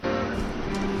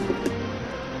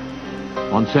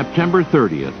On September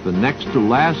 30th, the next to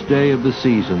last day of the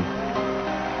season,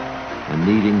 and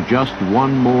needing just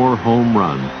one more home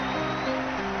run,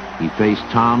 he faced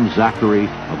Tom Zachary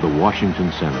of the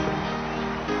Washington Senators.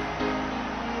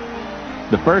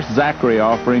 The first Zachary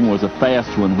offering was a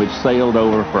fast one which sailed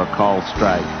over for a called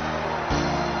strike.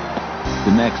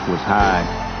 The next was high.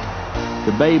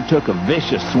 The Babe took a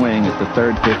vicious swing at the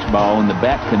third pitch ball, and the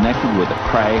bat connected with a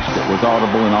crash that was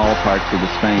audible in all parts of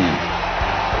the stand.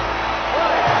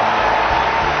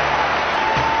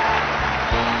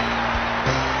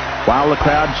 While the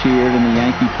crowd cheered and the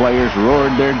Yankee players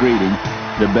roared their greeting,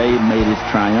 the Babe made his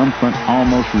triumphant,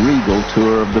 almost regal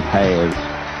tour of the paths.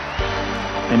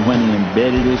 And when he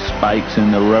embedded his spikes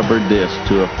in the rubber disc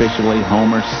to officially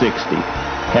homer 60,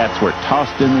 hats were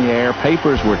tossed in the air,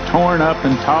 papers were torn up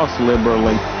and tossed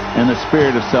liberally, and the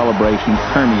spirit of celebration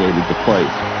permeated the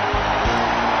place.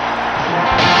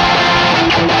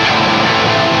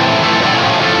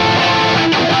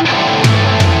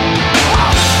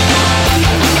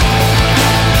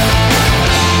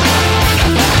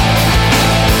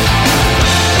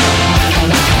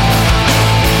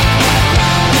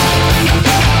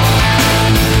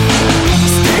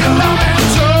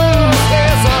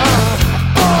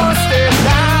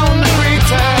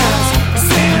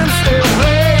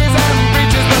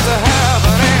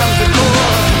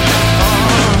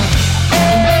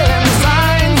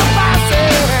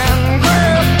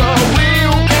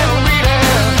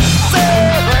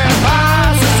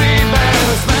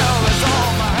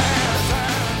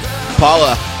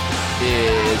 Paula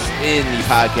is in the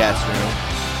podcast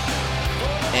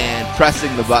room and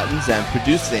pressing the buttons and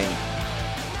producing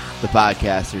the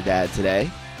podcaster dad today.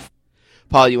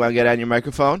 Paula, you want to get on your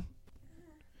microphone?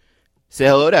 Say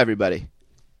hello to everybody.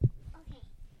 Okay.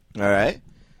 All right.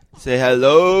 Say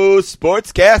hello,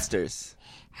 sportscasters.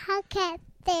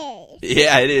 Sportscasters.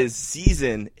 Yeah, it is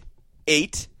season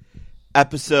 8,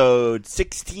 episode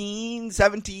 16,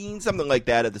 17, something like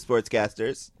that of the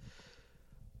Sportscasters.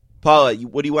 Paula,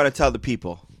 what do you want to tell the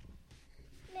people?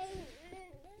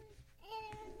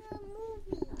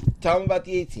 Tell them about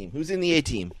the A-Team. Who's in the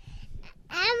A-Team?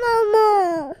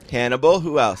 Hannibal.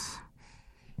 Who else?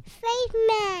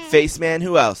 Face Man.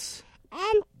 Who else?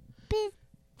 And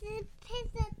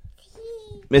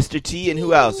Mr. T. And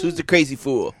who else? Who's the crazy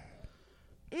fool?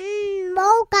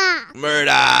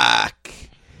 Murdoch.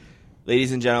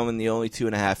 Ladies and gentlemen, the only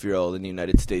 2.5-year-old in the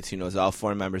United States who knows all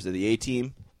 4 members of the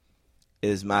A-Team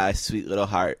is my sweet little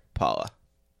heart, Paula.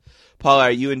 Paula,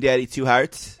 are you and Daddy 2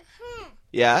 hearts?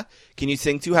 Yeah? Can you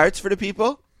sing 2 hearts for the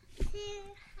people? 2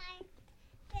 hearts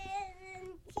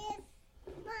and kiss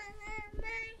one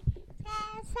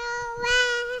of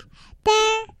my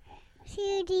there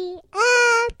to the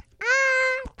up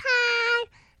pie,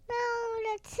 no,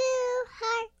 the 2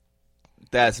 hearts.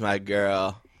 That's my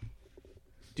girl.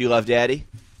 Do you love Daddy?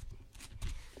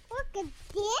 Look at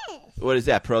this. What is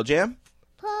that, Pearl Jam?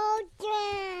 Pearl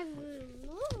Jam.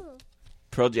 Ooh.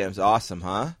 Pearl Jam's awesome,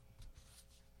 huh?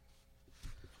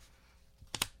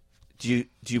 Do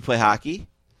you play hockey?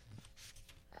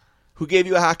 Who gave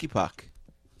you a hockey puck?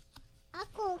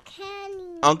 Uncle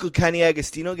Kenny. Uncle Kenny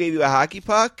Agostino gave you a hockey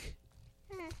puck?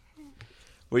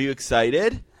 Were you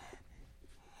excited?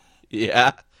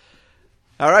 Yeah.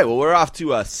 All right, well, we're off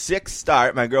to a 6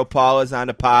 start. My girl Paula's on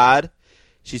the pod.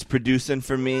 She's producing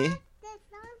for me.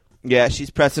 Yeah, she's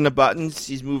pressing the buttons.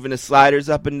 She's moving the sliders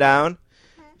up and down.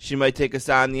 She might take us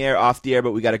on the air, off the air,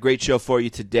 but we got a great show for you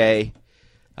today.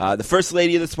 The first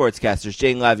lady of the Sportscasters,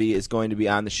 Jane Leavy, is going to be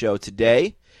on the show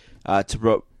today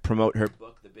to promote her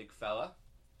book, The Big Fella.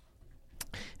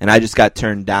 And I just got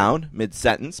turned down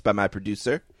mid-sentence by my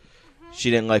producer.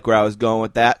 She didn't like where I was going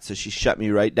with that, so she shut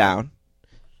me right down.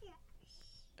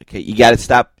 Okay, you gotta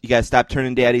stop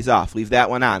turning daddies off. Leave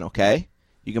that one on, okay?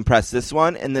 You can press this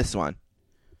one and this one.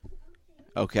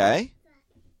 Okay?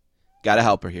 Gotta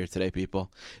help her here today,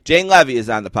 people. Jane Leavy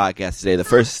is on the podcast today, the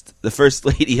first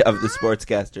lady of the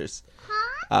Sportscasters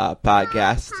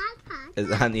podcast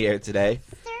is on the air today.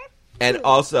 And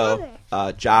also,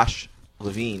 Josh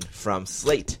Levin from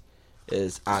Slate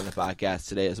is on the podcast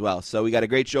today as well. So we got a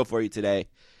great show for you today.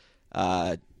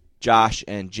 Josh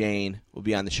and Jane will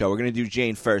be on the show. We're going to do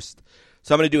Jane first.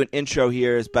 So I'm going to do an intro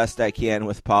here as best I can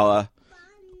with Paula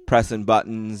pressing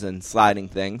buttons and sliding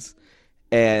things.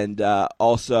 And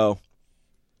also,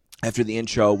 after the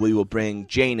intro, we will bring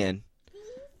Jane in.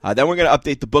 Then we're going to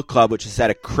update the book club, which has had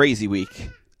a crazy week.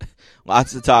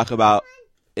 Lots to talk about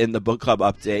in the book club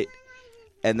update.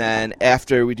 And then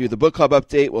after we do the book club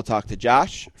update, we'll talk to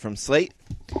Josh from Slate.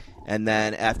 And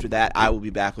then after that, I will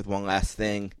be back with one last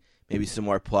thing, maybe some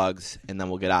more plugs, and then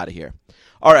we'll get out of here.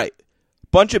 All right.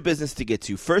 bunch of business to get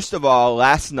to. First of all,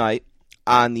 last night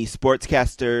on the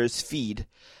Sportscasters feed,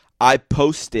 I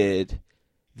posted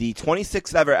the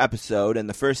 26th ever episode and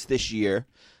the first this year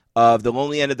of the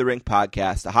Lonely End of the Rink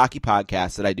podcast, a hockey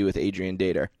podcast that I do with Adrian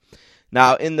Dater.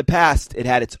 Now, in the past, it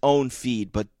had its own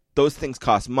feed, but those things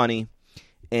cost money,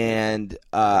 and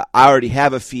I already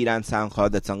have a feed on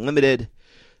SoundCloud that's unlimited.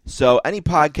 So any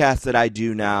podcast that I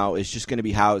do now is just going to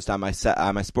be housed on my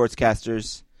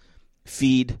Sportscasters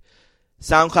feed.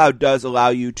 SoundCloud does allow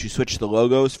you to switch the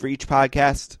logos for each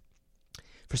podcast.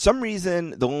 For some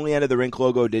reason, the Lonely End of the Rink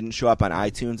logo didn't show up on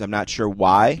iTunes. I'm not sure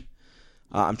why.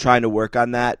 I'm trying to work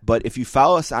on that. But if you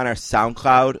follow us on our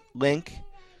SoundCloud link,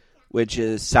 which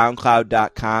is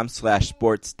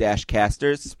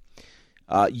soundcloud.com/sports-casters,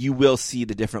 you will see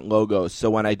the different logos. So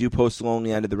when I do post the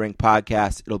Lonely End of the Rink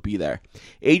podcast, it'll be there.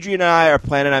 Adrian and I are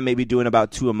planning on maybe doing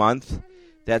about 2 a month.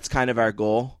 That's kind of our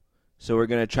goal. So we're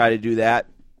going to try to do that,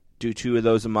 do 2 of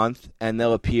those a month, and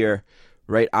they'll appear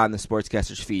right on the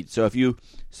Sportscasters feed. So if you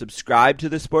subscribe to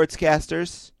the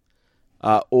Sportscasters,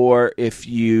 or if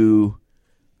you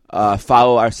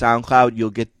follow our SoundCloud, you'll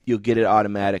get it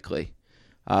automatically.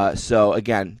 So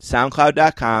again,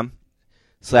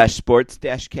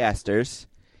 soundcloud.com/sports-casters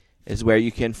is where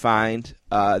you can find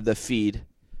the feed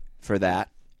for that.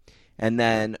 And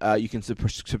then you can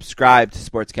subscribe to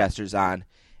Sportscasters on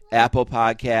Apple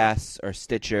Podcasts or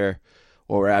Stitcher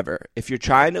or wherever. If you're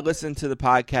trying to listen to the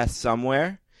podcast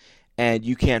somewhere and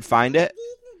you can't find it,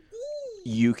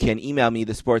 you can email me,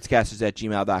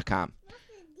 thesportscasters@gmail.com.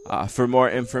 For more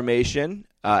information,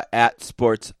 at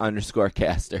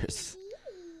sports_casters.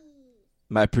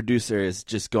 My producer is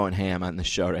just going ham on the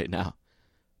show right now.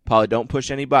 Paula, don't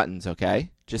push any buttons,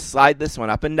 okay? Just slide this one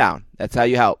up and down. That's how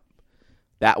you help.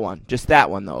 That one. Just that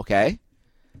one, though, okay?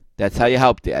 That's how you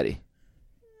help, Daddy.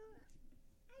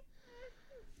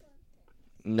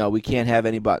 No, we can't have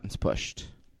any buttons pushed.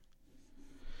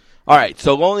 All right,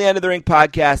 so Lonely End of the Rink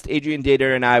podcast. Adrian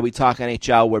Dater and I, we talk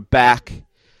NHL. We're back.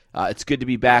 It's good to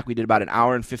be back. We did about an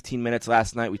hour and 15 minutes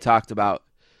last night. We talked about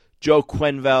Joe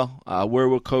Quenneville. Where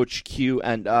will Coach Q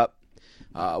end up?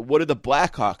 What do the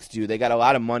Blackhawks do? They got a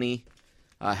lot of money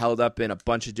held up in a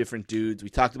bunch of different dudes. We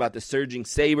talked about the surging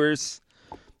Sabres.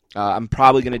 I'm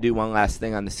probably going to do one last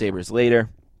thing on the Sabres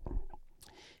later.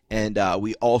 And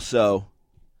we also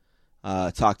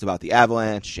talked about the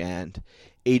Avalanche, and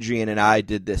Adrian and I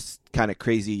did this kind of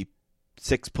crazy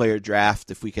 6-player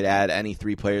draft if we could add any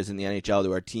 3 players in the NHL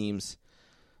to our teams.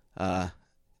 The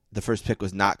first pick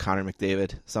was not Connor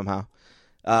McDavid somehow.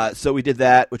 So we did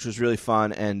that, which was really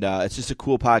fun, and it's just a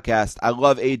cool podcast. I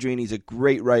love Adrian. He's a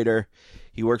great writer.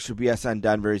 He works for BSN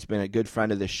Denver. He's been a good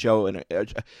friend of this show and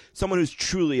someone who's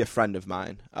truly a friend of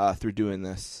mine through doing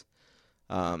this.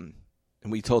 And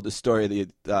we told the story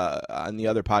on the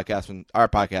other podcast, when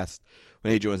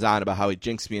Adrian was on, about how he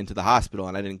jinxed me into the hospital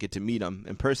and I didn't get to meet him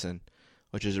in person,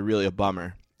 which is really a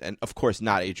bummer. And, of course,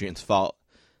 not Adrian's fault.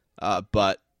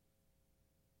 But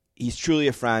he's truly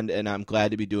a friend, and I'm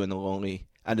glad to be doing the Lonely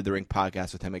End of the Rink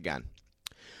podcast with him again.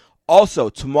 Also,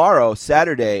 tomorrow,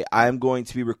 Saturday, I'm going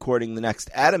to be recording the next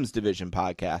Adams Division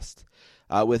podcast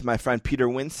with my friend Peter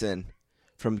Winson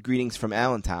from Greetings from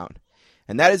Allentown.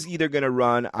 And that is either going to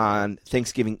run on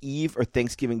Thanksgiving Eve or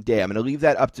Thanksgiving Day. I'm going to leave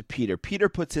that up to Peter. Peter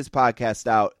puts his podcast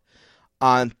out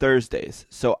on Thursdays,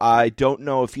 so I don't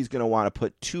know if he's going to want to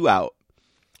put 2 out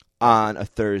on a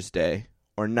Thursday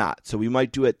or not. So we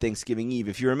might do it Thanksgiving Eve.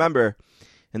 If you remember,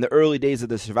 in the early days of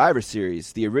the Survivor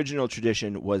Series, the original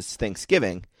tradition was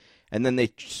Thanksgiving, and then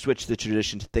they switched the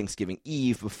tradition to Thanksgiving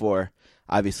Eve before,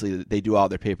 obviously, they do all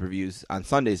their pay-per-views on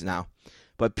Sundays now.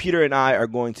 But Peter and I are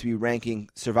going to be ranking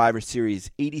Survivor Series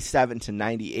 87 to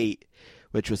 98,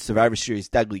 which was Survivor Series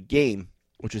Deadly Game,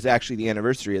 which was actually the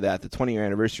anniversary of that. The 20-year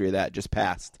anniversary of that just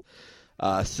passed.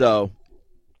 So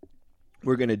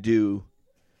we're going to do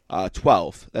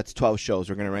 12. That's 12 shows.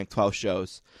 We're going to rank 12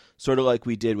 shows, sort of like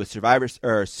we did with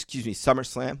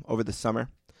SummerSlam over the summer.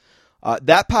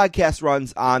 That podcast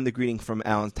runs on the Greeting from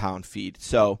Allentown feed.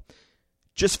 So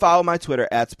just follow my Twitter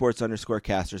at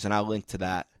sports_casters, and I'll link to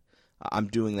that. I'm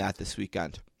doing that this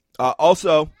weekend.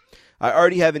 Also, I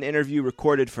already have an interview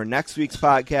recorded for next week's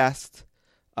podcast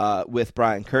with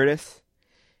Brian Curtis,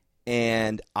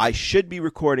 and I should be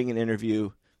recording an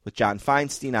interview with John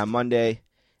Feinstein on Monday,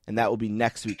 and that will be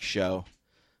next week's show.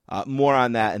 More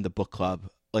on that in the book club.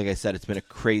 Like I said, it's been a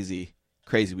crazy,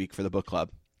 crazy week for the book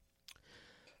club.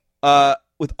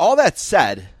 With all that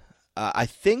said, I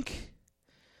think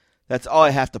that's all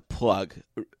I have to plug.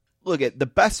 Look, the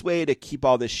best way to keep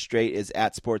all this straight is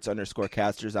at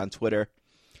sports_casters on Twitter.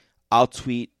 I'll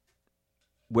tweet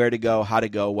where to go, how to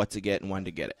go, what to get, and when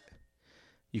to get it.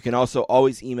 You can also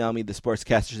always email me,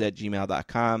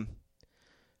 thesportscasters@gmail.com.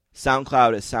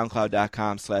 SoundCloud is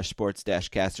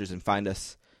soundcloud.com/sports-casters, and find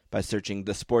us by searching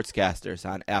The Sportscasters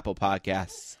on Apple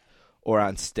Podcasts or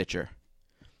on Stitcher.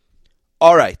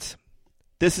 All right.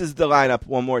 This is the lineup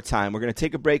one more time. We're going to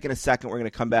take a break in a second. We're going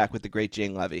to come back with the great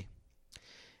Jane Leavy.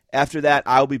 After that,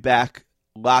 I'll be back.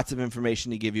 Lots of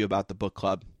information to give you about the book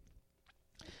club.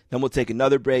 Then we'll take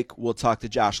another break. We'll talk to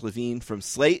Josh Levin from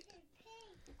Slate.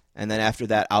 And then after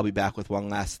that, I'll be back with one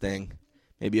last thing,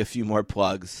 maybe a few more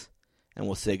plugs, and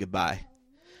we'll say goodbye.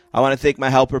 I want to thank my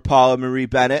helper, Paula Marie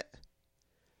Bennett,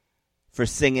 for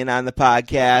singing on the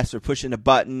podcast, for pushing the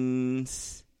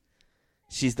buttons.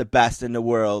 She's the best in the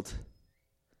world.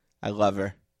 I love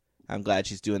her. I'm glad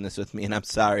she's doing this with me, and I'm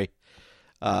sorry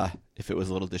if it was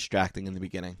a little distracting in the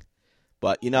beginning.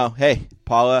 But, hey,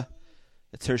 Paula,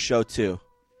 it's her show too.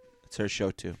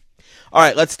 All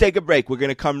right, let's take a break. We're going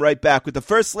to come right back with the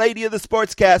first lady of the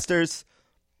sportscasters,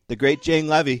 the great Jane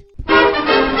Leavy.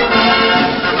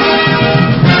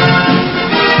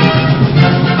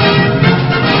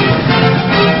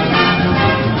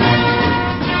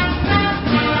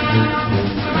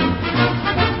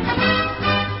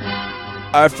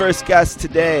 Our first guest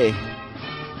today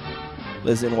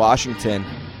lives in Washington,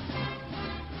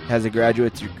 has a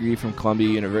graduate degree from Columbia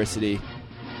University,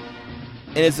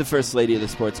 and is the first lady of the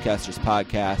Sportscasters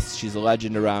podcast. She's a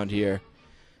legend around here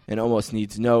and almost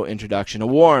needs no introduction. A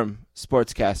warm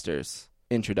Sportscasters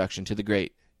introduction to the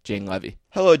great Jane Leavy.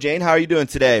 Hello, Jane. How are you doing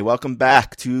today? Welcome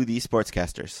back to the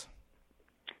Sportscasters.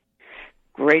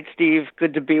 Great, Steve.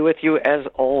 Good to be with you as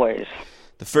always.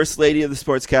 The first lady of the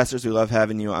Sportscasters. We love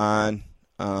having you on.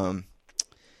 I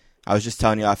was just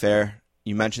telling you off air,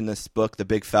 you mentioned this book, The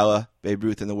Big Fella, Babe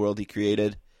Ruth and the World He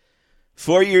Created,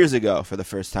 4 years ago for the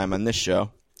first time on this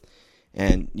show.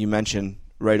 And you mentioned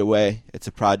right away it's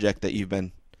a project that you've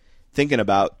been thinking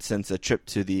about since a trip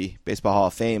to the Baseball Hall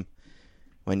of Fame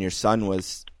when your son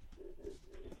was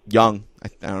young. I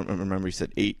don't remember, you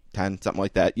said 8, 10, something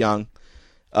like that, young.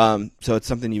 So it's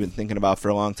something you've been thinking about for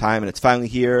a long time, and it's finally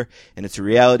here, and it's a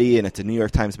reality, and it's a New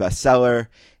York Times bestseller,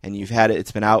 and you've had it.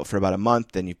 It's been out for about a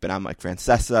month, and you've been on Mike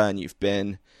Francesa, and you've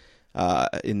been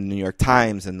in the New York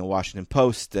Times and the Washington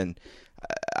Post, and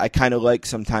I kind of like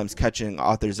sometimes catching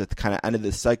authors at the kind of end of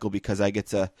this cycle because I get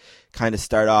to kind of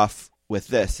start off with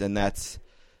this, and that's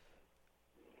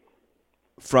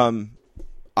from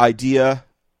idea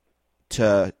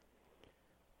to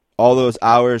all those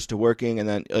hours to working, and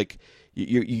then like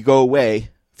you go away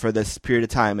for this period of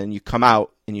time and you come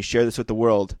out and you share this with the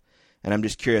world, and I'm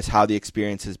just curious how the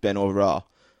experience has been overall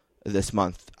this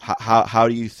month. How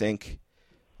do you think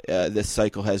this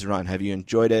cycle has run? Have you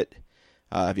enjoyed it?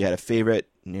 Have you had a favorite?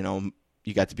 You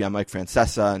got to be on Mike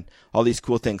Francesa and all these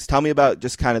cool things. Tell me about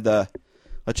just kind of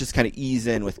let's just kind of ease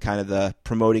in with kind of the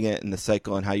promoting it and the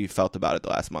cycle and how you felt about it the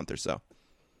last month or so.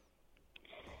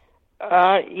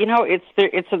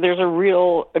 There's a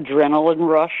real adrenaline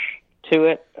rush to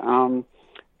it.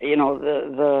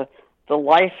 The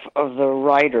life of the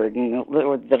writer,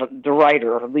 the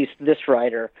writer, or at least this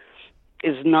writer,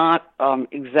 is not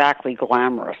exactly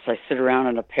glamorous. I sit around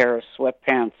in a pair of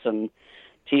sweatpants and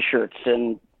T-shirts,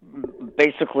 and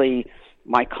basically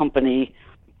my company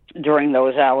during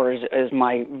those hours is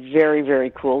my very, very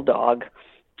cool dog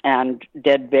and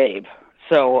dead babe.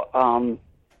 So,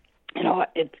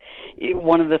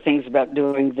 one of the things about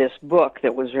doing this book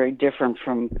that was very different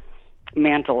from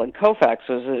Mantle and Koufax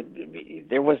was that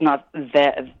there was not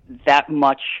that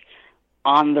much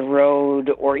on the road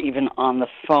or even on the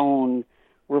phone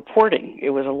reporting. It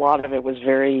was a lot of it was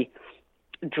very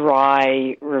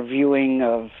dry reviewing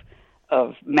of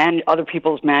other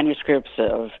people's manuscripts,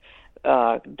 of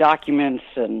documents,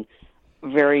 and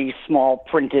very small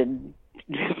printed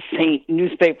faint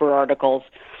newspaper articles.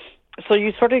 So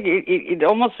you sort of it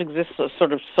almost exists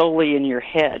sort of solely in your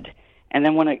head. And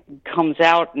then when it comes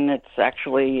out and it's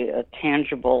actually a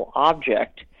tangible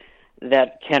object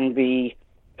that can be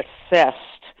assessed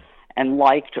and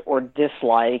liked or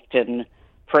disliked and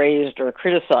praised or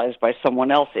criticized by someone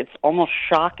else, it's almost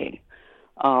shocking.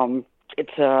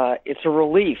 It's a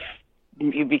relief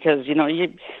because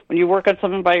when you work on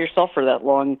something by yourself for that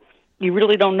long, you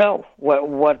really don't know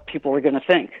what people are going to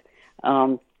think,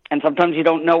 and sometimes you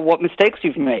don't know what mistakes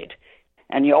you've made.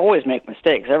 And you always make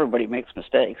mistakes. Everybody makes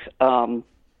mistakes. So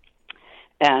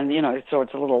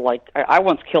it's a little like, I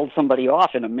once killed somebody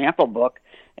off in a Mantle book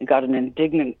and got an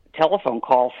indignant telephone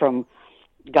call from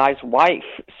guy's wife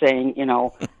saying,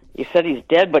 you said he's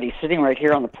dead, but he's sitting right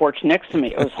here on the porch next to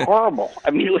me. It was horrible.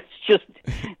 I mean, it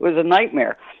was a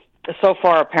nightmare. so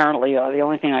far, apparently, the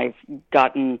only thing I've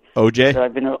gotten OJ? that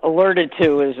I've been alerted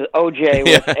to is OJ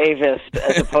with Avis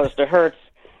as opposed to Hertz,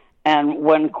 and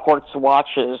when quartz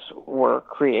watches were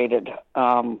created.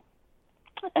 And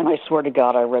I swear to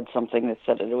God, I read something that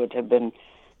said it would have been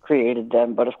created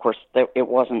then, but of course it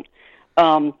wasn't.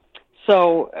 It's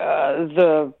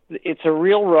a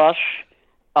real rush.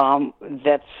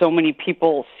 That so many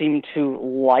people seem to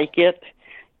like it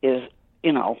is,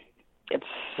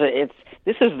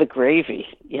 this is the gravy,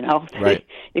 Right.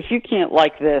 If you can't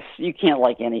like this, you can't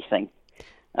like anything.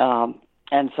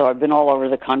 And so I've been all over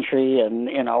the country, and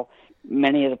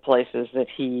many of the places that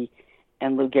he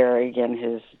and Lou Gehrig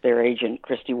and their agent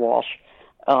Christy Walsh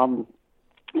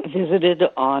visited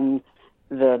on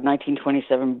the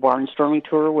 1927 Barnstorming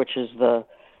Tour, which is the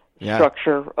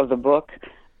structure of the book.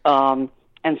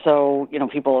 And so,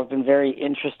 people have been very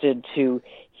interested to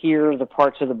hear the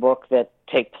parts of the book that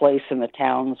take place in the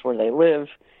towns where they live.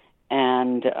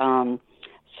 And I'm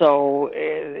sort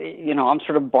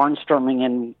of barnstorming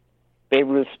in Babe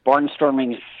Ruth's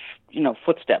barnstorming,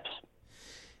 footsteps.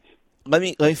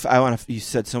 You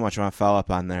said so much. I want to follow up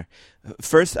on there.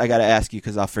 First, I got to ask you,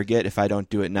 because I'll forget if I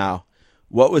don't do it now.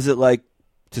 What was it like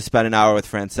to spend an hour with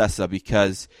Francesa?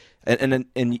 Because, and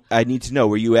I need to know,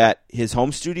 were you at his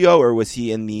home studio or was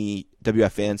he in the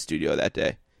WFAN studio that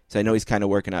day? So I know he's kind of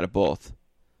working out of both.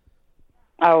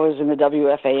 I was in the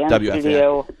WFAN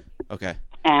studio. Okay.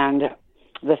 And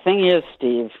the thing is,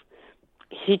 Steve,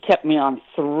 he kept me on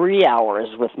 3 hours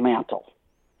with Mantle.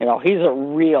 He's a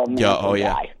real Mantle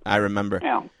guy. I remember.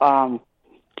 An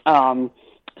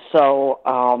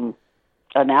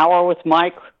hour with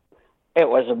Mike, it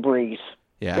was a breeze.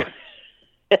 Yeah.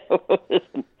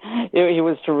 He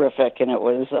was terrific, and it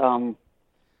was,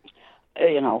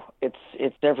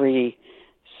 it's every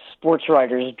sports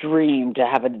writer's dream to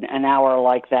have an hour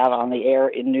like that on the air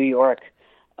in New York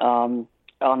on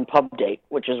Pub Date,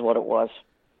 which is what it was.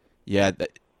 Yeah,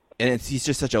 and he's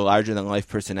just such a larger-than-life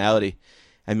personality.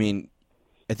 I mean,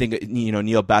 I think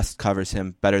Neil Best covers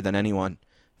him better than anyone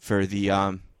for the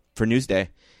for Newsday,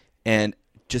 and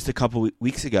just a couple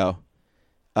weeks ago,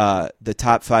 the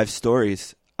top 5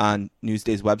 stories on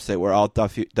Newsday's website were all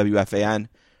WFAN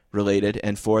related,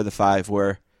 and 4 of the 5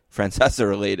 were Francesa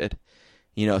related.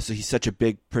 So he's such a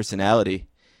big personality,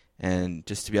 and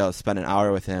just to be able to spend an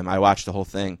hour with him, I watched the whole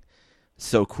thing.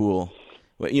 So cool.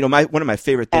 One of my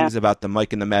favorite things about the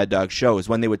Mike and the Mad Dog show is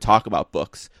when they would talk about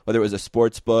books, whether it was a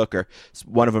sports book or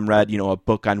one of them read, a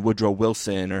book on Woodrow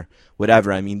Wilson or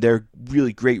whatever. I mean, they're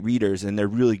really great readers, and they're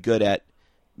really good at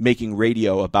making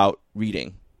radio about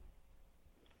reading.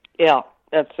 Yeah,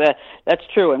 that's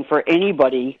true. And for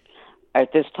anybody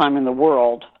at this time in the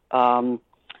world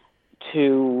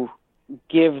to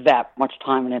give that much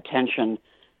time and attention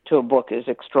to a book is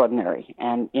extraordinary.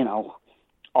 And,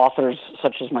 authors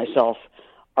such as myself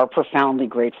are profoundly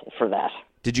grateful for that.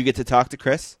 Did you get to talk to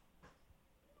Chris?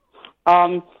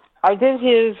 I did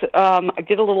I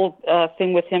did a little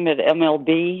thing with him at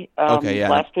MLB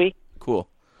last week. Cool.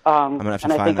 I'm gonna have to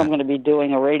and find I think that. I'm going to be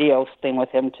doing a radio thing with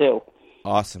him too.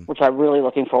 Awesome. Which I'm really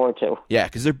looking forward to. Yeah,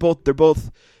 because they're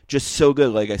both just so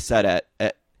good. Like I said, at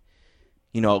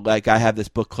like I have this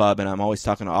book club, and I'm always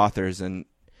talking to authors, and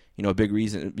a big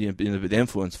reason, the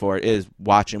influence for it is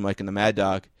watching Mike and the Mad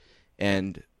Dog,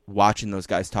 and watching those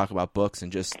guys talk about books,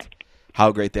 and just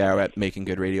how great they are at making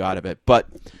good radio out of it. But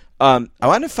I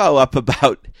want to follow up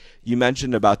about, you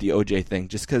mentioned about the OJ thing,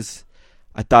 just because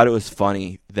I thought it was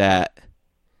funny that,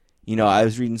 I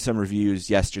was reading some reviews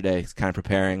yesterday, kind of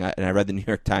preparing, and I read the New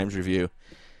York Times review,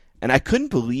 and I couldn't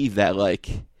believe that,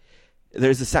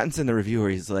 there's a sentence in the review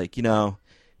where he's like,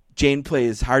 Jane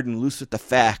plays hard and loose with the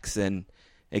facts, and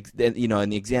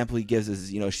the example he gives is,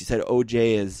 she said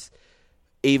OJ is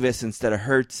Avis instead of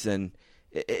Hertz, and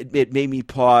it made me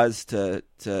pause to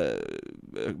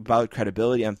about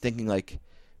credibility. I'm thinking,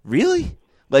 really?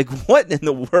 What in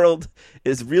the world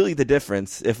is really the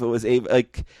difference if it was Avis?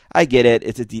 I get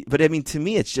it, but I mean, to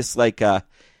me, it's just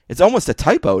it's almost a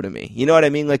typo to me. You know what I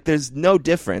mean? There's no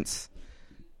difference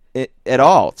at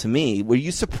all to me. Were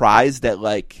you surprised that,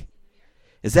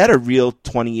 is that a real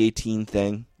 2018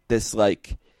 thing? This,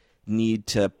 need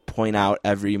to point out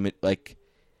every,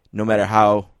 no matter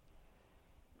how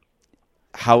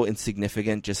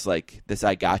insignificant, just this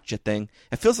I gotcha thing.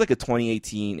 It feels like a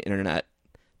 2018 internet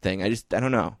thing. I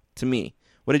don't know. To me,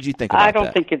 what did you think about that? I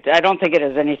don't think it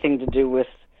has anything to do with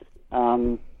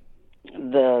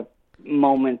the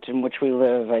moment in which we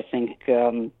live. I think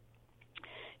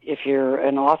if you're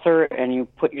an author and you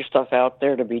put your stuff out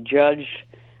there to be judged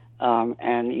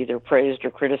and either praised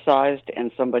or criticized,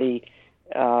 and somebody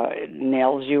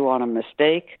nails you on a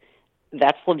mistake,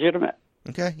 that's legitimate.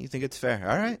 Okay, you think it's fair.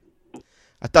 All right.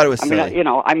 I thought it was I silly. mean,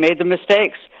 I made the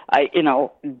mistakes.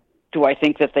 Do I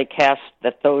think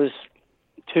that those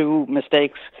two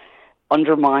mistakes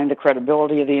undermine the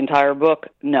credibility of the entire book?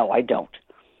 No, I don't.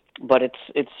 But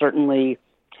it's certainly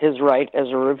his right as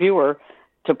a reviewer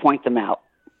to point them out.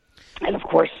 And of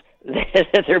course,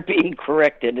 they're being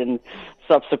corrected in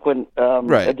subsequent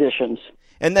editions.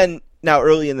 And then now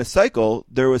early in the cycle,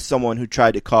 there was someone who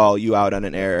tried to call you out on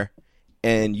an error,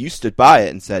 and you stood by it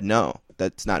and said, no,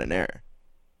 that's not an error.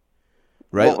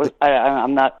 Right?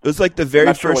 I'm not. It was like the very I'm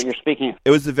not first. sure what you're speaking of.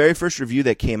 It was the very first review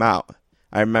that came out.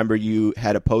 I remember you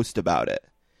had a post about it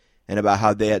and about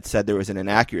how they had said there was an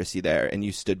inaccuracy there, and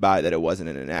you stood by that it wasn't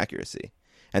an inaccuracy.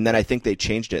 And then I think they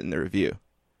changed it in the review.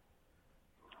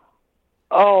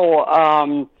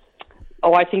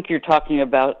 I think you're talking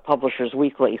about Publishers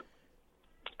Weekly,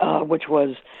 which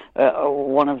was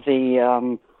one of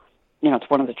the, it's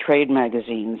one of the trade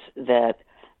magazines that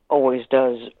always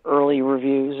does early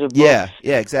reviews of books.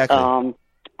 Yeah, exactly.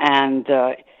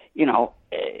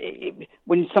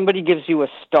 When somebody gives you a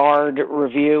starred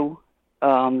review,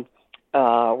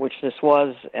 which this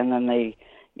was, and then they,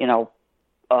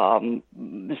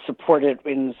 support it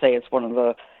and say it's one of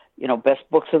the, best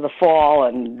books of the fall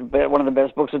and one of the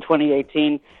best books of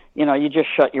 2018, you just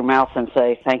shut your mouth and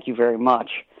say, thank you very much.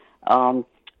 The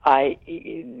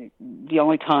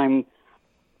only time,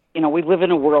 we live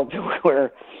in a world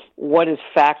where what is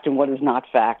fact and what is not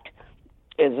fact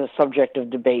is a subject of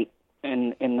debate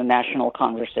in the national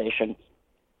conversation.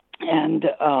 And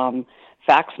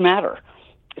facts matter.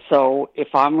 So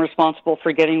if I'm responsible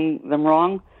for getting them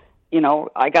wrong,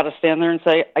 I got to stand there and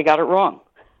say, I got it wrong.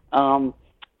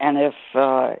 And if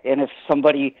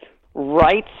somebody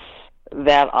writes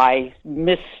that I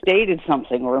misstated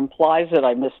something or implies that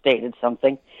I misstated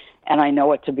something, and I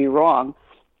know it to be wrong,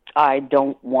 I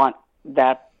don't want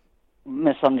that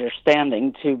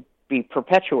misunderstanding to be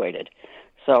perpetuated.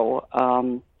 So,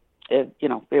 I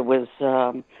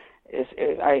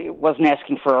wasn't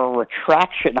asking for a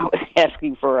retraction. I was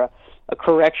asking for a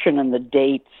correction in the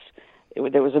dates.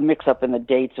 There was a mix-up in the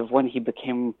dates of when he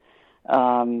became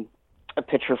a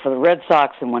pitcher for the Red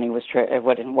Sox and when he was traded,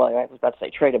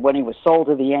 when he was sold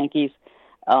to the Yankees.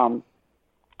 So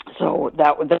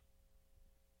that was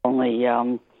only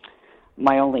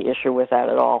my only issue with that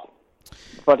at all.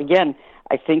 But again,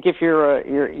 I think if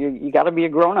you got to be a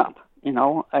grown-up,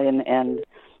 and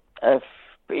if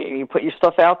you put your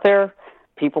stuff out there,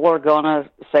 people are going to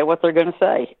say what they're going to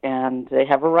say, and they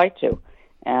have a right to.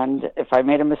 And if I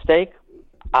made a mistake,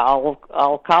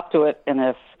 I'll cop to it, and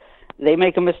if they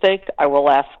make a mistake, I will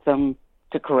ask them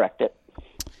to correct it.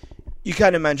 You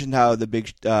kind of mentioned how the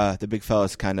big fella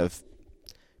is kind of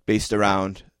based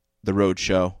around the road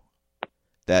show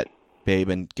that Babe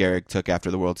and Gehrig took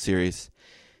after the World Series.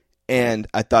 And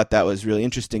I thought that was really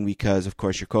interesting because, of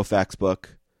course, your Koufax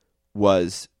book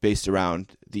was based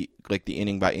around the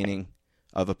inning by inning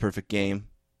of a perfect game.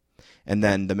 And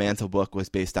then the Mantle book was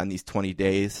based on these 20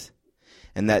 days.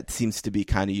 And that seems to be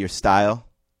kind of your style,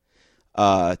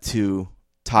 to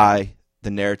tie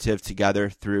the narrative together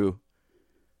through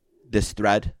this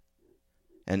thread.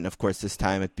 And, of course, this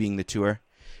time it being the tour.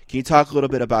 Can you talk a little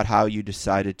bit about how you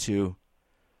decided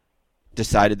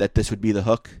that this would be the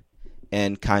hook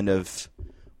and kind of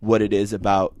what it is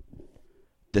about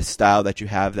the style that you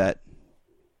have that,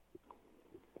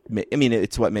 I mean,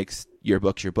 it's what makes your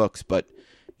books, but,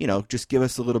 just give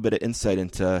us a little bit of insight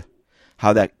into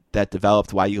how that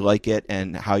developed, why you like it,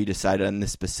 and how you decided on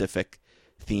this specific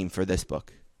theme for this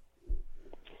book.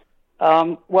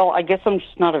 Well, I guess I'm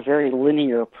just not a very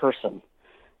linear person,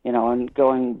 and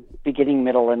going beginning,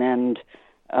 middle, and end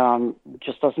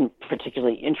just doesn't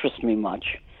particularly interest me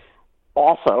much.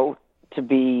 Also, to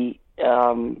be,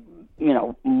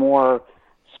 more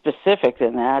specific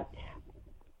than that,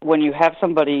 when you have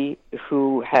somebody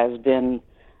who has been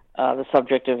the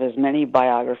subject of as many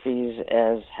biographies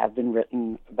as have been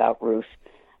written about Ruth,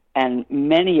 and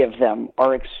many of them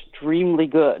are extremely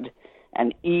good,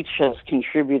 and each has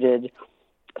contributed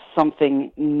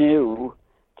something new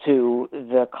to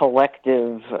the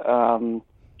collective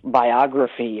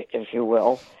biography, if you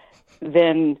will,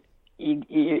 then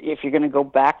if you're going to go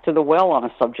back to the well on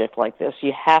a subject like this,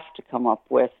 you have to come up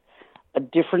with a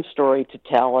different story to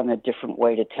tell and a different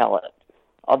way to tell it.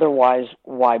 Otherwise,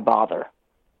 why bother?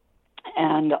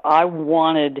 And I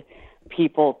wanted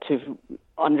people to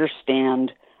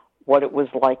understand what it was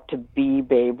like to be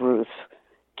Babe Ruth,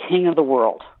 king of the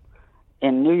world,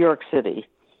 in New York City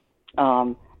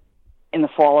in the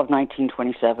fall of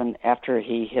 1927 after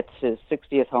he hits his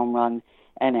 60th home run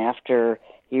and after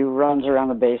he runs around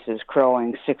the bases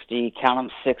crowing 60, count 'em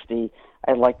 60,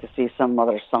 I'd like to see some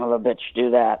other son of a bitch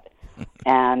do that.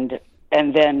 and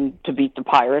then to beat the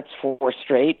Pirates 4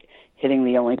 straight, hitting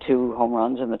the only 2 home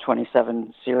runs in the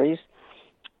 27 series.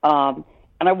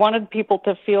 And I wanted people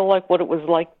to feel like what it was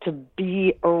like to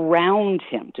be around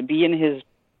him, to be in his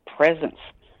presence.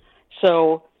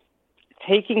 So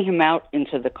taking him out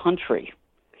into the country,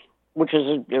 which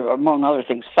is, among other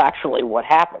things, factually what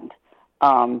happened,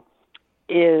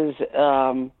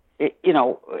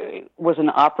 was an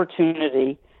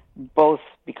opportunity, both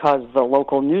because the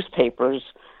local newspapers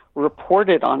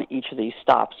reported on each of these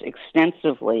stops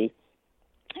extensively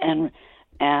and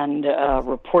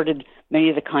reported many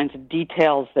of the kinds of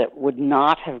details that would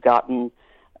not have gotten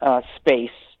space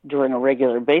during a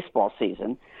regular baseball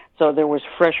season. So there was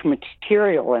fresh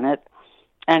material in it,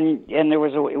 and it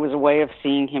was a way of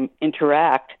seeing him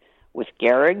interact with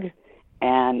Gehrig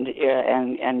and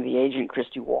the agent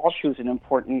Christy Walsh, who's an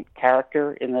important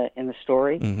character in the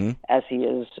story, as he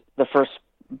is the first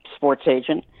sports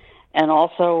agent, and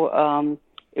also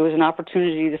it was an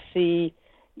opportunity to see,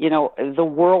 the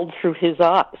world through his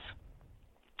eyes.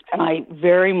 And I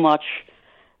very much,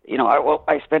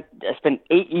 I spent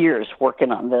 8 years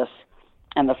working on this,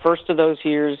 and the first of those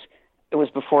years, it was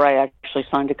before I actually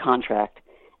signed a contract,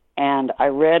 and I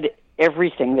read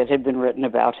everything that had been written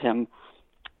about him,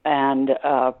 and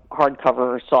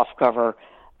hardcover, softcover,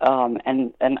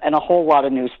 and a whole lot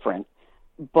of newsprint.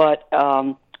 But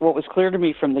what was clear to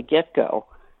me from the get-go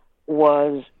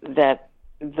was that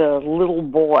the little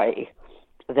boy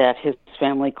that his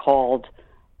family called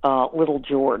Little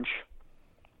George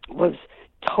was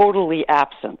totally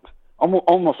absent,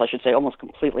 almost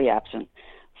completely absent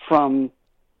from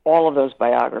all of those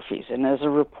biographies. And as a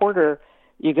reporter,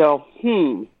 you go,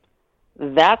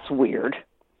 that's weird,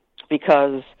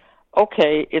 because,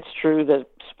 okay, it's true that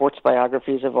sports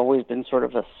biographies have always been sort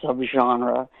of a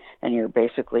subgenre, and you're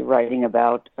basically writing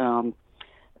about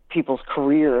people's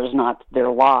careers, not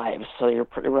their lives. So you're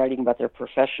writing about their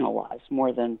professional lives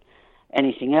more than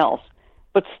anything else.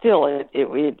 But still,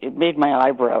 it made my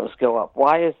eyebrows go up.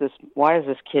 Why is this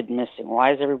kid missing?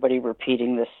 Why is everybody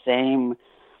repeating the same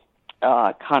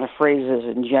kind of phrases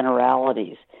and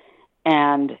generalities?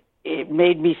 And it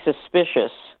made me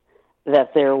suspicious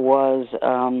that there was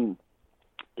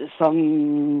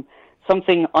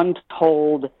something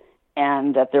untold,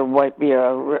 and that there might be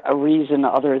a reason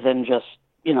other than just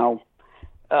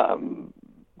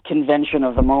convention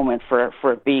of the moment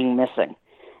for it being missing.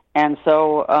 And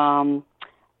so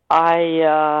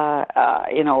I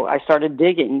started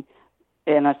digging,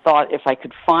 and I thought if I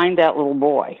could find that little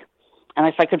boy, and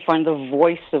if I could find the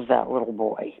voice of that little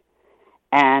boy,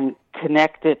 and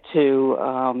connect it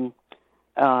to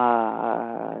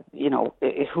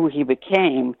who he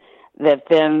became, that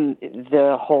then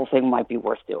the whole thing might be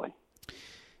worth doing.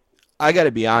 I got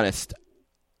to be honest.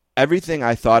 Everything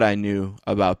I thought I knew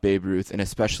about Babe Ruth, and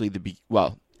especially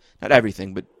not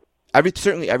everything, but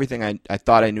certainly everything I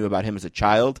thought I knew about him as a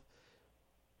child,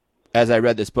 as I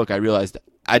read this book, I realized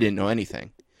I didn't know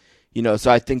anything. So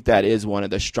I think that is one of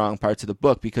the strong parts of the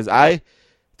book, because I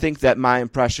think that my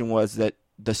impression was that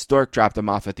the stork dropped him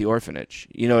off at the orphanage.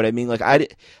 You know what I mean? Like I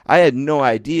had no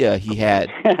idea he had,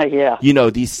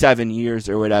 these 7 years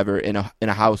or whatever in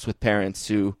a house with parents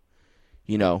who,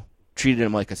 treated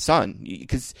him like a son.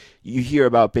 Because you hear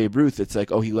about Babe Ruth, it's like,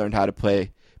 oh, he learned how to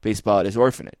play baseball at his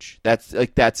orphanage. That's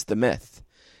the myth.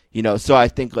 So I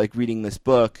think like reading this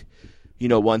book,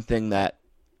 one thing that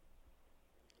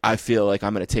I feel like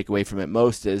I'm going to take away from it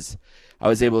most is I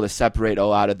was able to separate a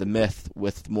lot of the myth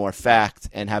with more fact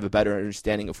and have a better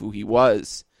understanding of who he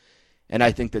was. And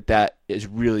I think that is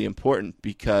really important,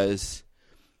 because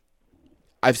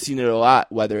I've seen it a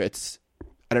lot, whether it's,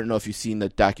 I don't know if you've seen the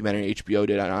documentary HBO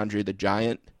did on Andre the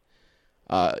Giant.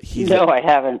 No, I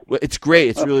haven't. It's great.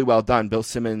 It's really well done. Bill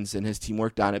Simmons and his team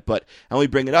worked on it. But I only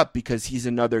bring it up because he's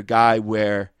another guy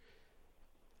where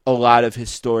a lot of his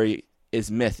story is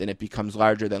myth and it becomes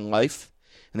larger than life.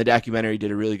 And the documentary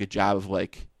did a really good job of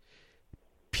like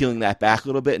peeling that back a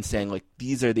little bit and saying like,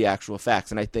 these are the actual facts.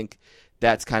 And I think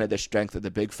that's kind of the strength of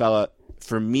the big fella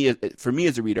for me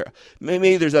as a reader.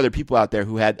 Maybe there's other people out there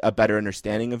who had a better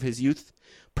understanding of his youth.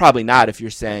 Probably not, if you're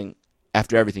saying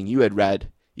after everything you had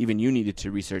read, even you needed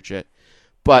to research it.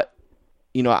 But,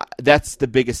 that's the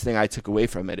biggest thing I took away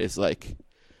from it is like,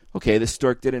 okay, the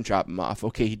stork didn't drop him off.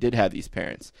 Okay, he did have these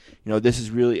parents. This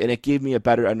is really, and it gave me a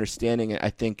better understanding, and I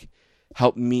think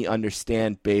helped me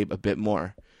understand Babe a bit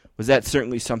more. Was that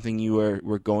certainly something you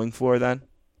were going for then?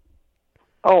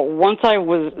 Oh, once I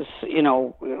was,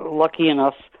 lucky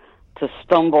enough to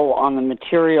stumble on the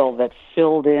material that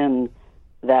filled in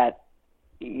that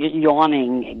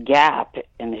yawning gap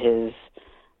in his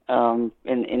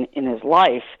in his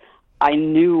life, I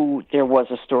knew there was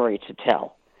a story to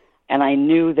tell, and I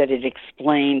knew that it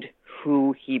explained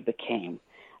who he became.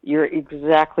 You're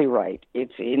exactly right.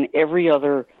 It's in every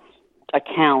other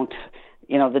account.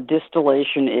 The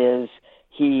distillation is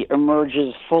he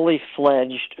emerges fully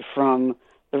fledged from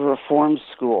the reform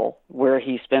school where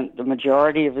he spent the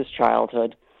majority of his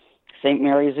childhood, St.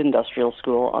 Mary's Industrial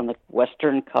School on the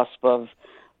western cusp of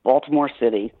Baltimore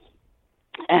City,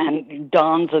 and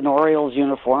dons an Orioles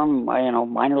uniform,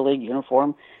 minor league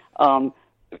uniform,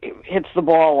 hits the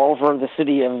ball over the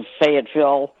city of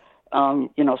Fayetteville,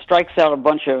 strikes out a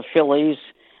bunch of Phillies,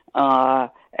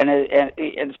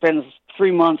 and spends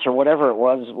 3 months or whatever it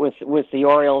was with the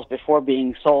Orioles before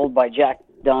being sold by Jack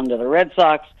Dunn to the Red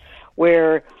Sox,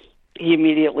 where he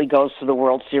immediately goes to the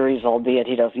World Series, albeit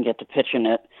he doesn't get to pitch in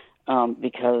it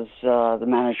because the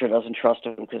manager doesn't trust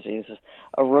him because he's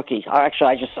a rookie. Actually,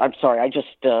 I just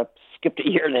skipped a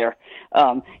year there.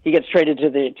 He gets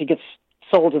he gets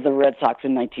sold to the Red Sox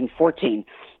in 1914,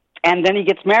 and then he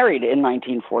gets married in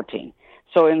 1914.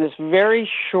 So in this very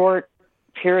short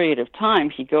period of time,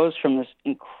 he goes from this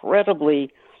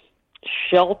incredibly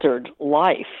sheltered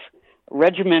life,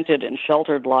 regimented and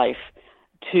sheltered life,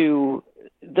 to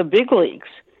the big leagues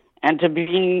and to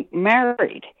being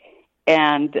married.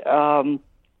 And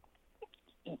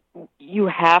you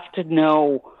have to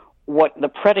know what the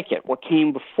predicate, what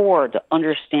came before, to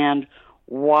understand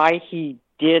why he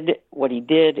did what he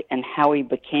did and how he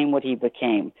became what he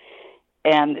became.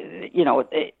 And,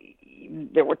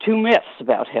 there were two myths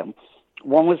about him.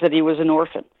 One was that he was an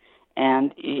orphan.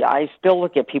 And I still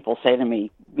look at people say to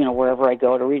me, wherever I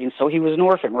go to readings, so he was an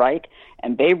orphan, right?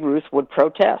 And Babe Ruth would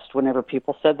protest whenever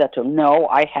people said that to him. No,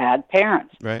 I had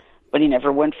parents. Right. But he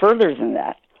never went further than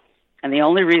that. And the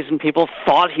only reason people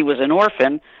thought he was an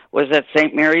orphan was that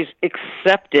St. Mary's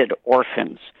accepted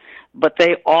orphans. But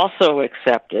they also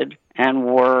accepted and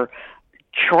were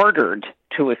chartered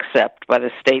to accept by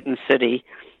the state and city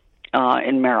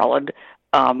in Maryland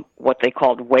what they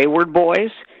called wayward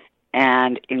boys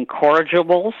and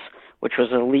incorrigibles, which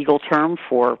was a legal term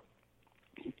for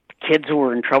kids who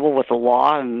were in trouble with the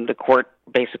law, and the court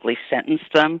basically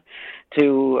sentenced them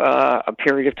to a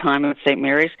period of time at St.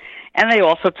 Mary's. And they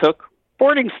also took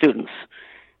boarding students.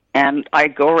 And I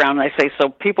go around and I say, so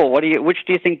people, which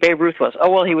do you think Babe Ruth was? Oh,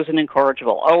 well, he was an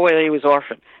incorrigible. Oh, well, he was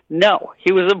orphan. No,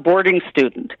 he was a boarding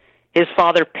student. His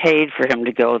father paid for him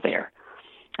to go there.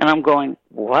 And I'm going,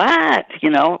 what?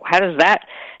 How does that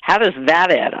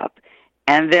add up?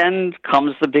 And then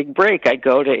comes the big break. I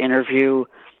go to interview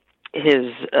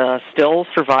his still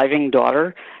surviving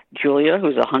daughter, Julia,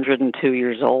 who's 102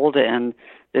 years old, and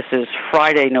this is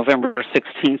Friday, November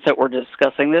 16th, that we're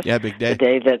discussing this. Yeah, big day. The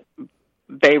day that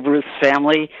Babe Ruth's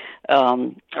family,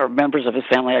 or members of his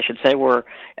family, I should say, were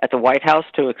at the White House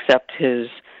to accept his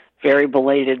very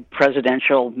belated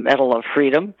Presidential Medal of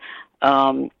Freedom.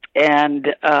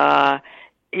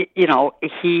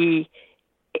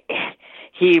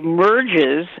 He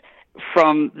emerges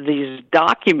from these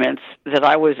documents that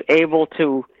I was able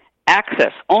to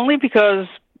access only because,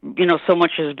 so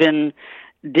much has been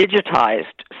digitized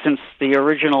since the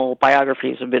original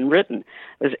biographies have been written.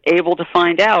 I was able to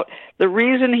find out the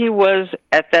reason he was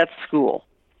at that school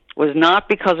was not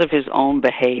because of his own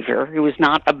behavior. He was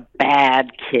not a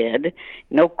bad kid.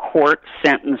 No court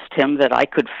sentenced him that I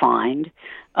could find.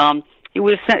 He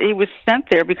was sent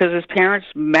there because his parents'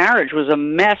 marriage was a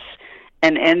mess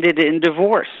and ended in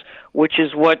divorce, which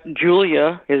is what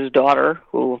Julia, his daughter,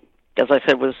 who, as I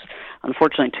said, was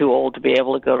unfortunately too old to be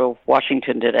able to go to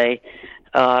Washington today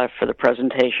for the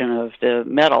presentation of the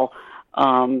medal,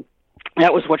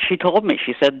 that was what she told me.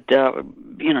 She said, well,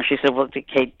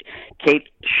 Kate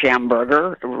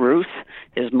Schamberger, Ruth,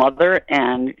 his mother,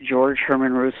 and George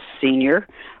Herman Ruth Sr.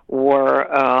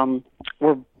 were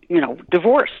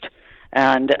divorced,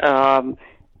 and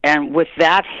with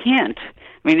that hint,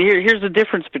 I mean, here's the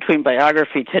difference between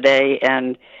biography today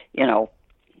and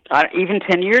even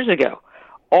 10 years ago.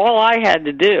 All I had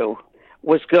to do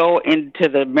was go into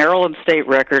the Maryland State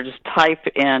Records, type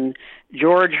in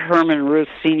George Herman Ruth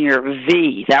Sr.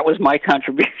 V. That was my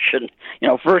contribution,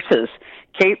 versus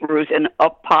Kate Ruth, and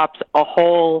up pops a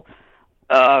whole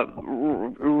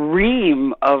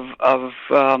ream of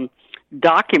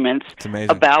documents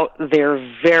about their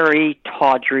very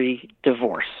tawdry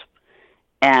divorce.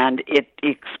 And it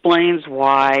explains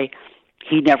why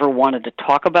he never wanted to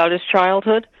talk about his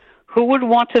childhood. Who would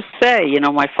want to say,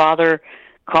 my father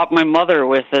caught my mother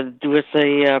with a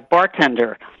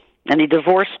bartender, and he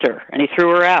divorced her, and he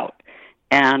threw her out,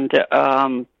 and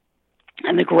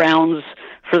the grounds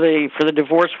for the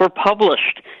divorce were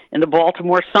published in the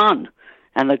Baltimore Sun,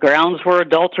 and the grounds were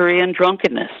adultery and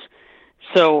drunkenness.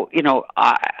 So,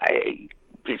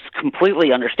 it's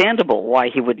completely understandable why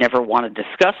he would never want to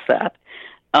discuss that.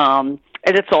 And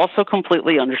it's also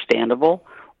completely understandable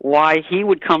why he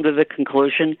would come to the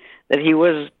conclusion that he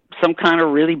was some kind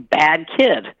of really bad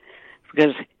kid,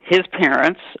 because his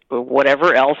parents,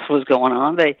 whatever else was going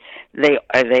on, they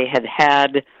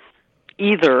had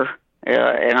either,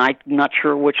 and I'm not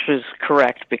sure which is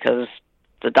correct because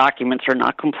the documents are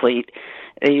not complete,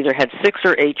 they either had 6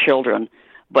 or 8 children,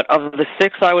 but of the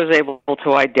 6 I was able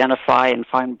to identify and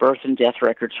find birth and death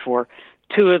records for,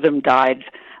 2 of them died,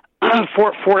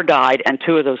 4 died, and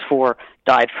 2 of those 4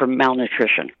 died from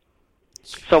malnutrition.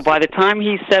 So by the time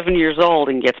he's 7 years old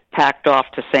and gets packed off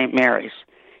to St. Mary's,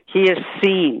 he has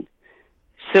seen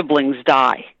siblings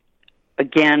die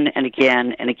again and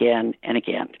again and again and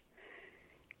again.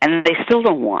 And they still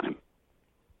don't want him.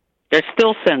 They're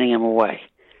still sending him away.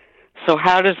 So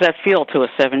how does that feel to a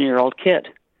 7-year-old kid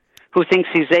who thinks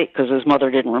he's 8 because his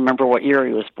mother didn't remember what year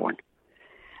he was born?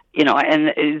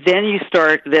 And then you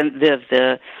start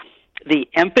the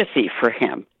empathy for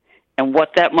him and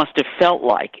what that must have felt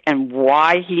like and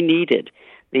why he needed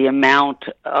the amount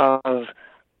of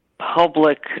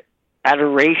public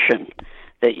adoration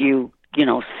that you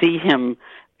see him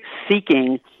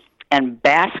seeking and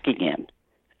basking in.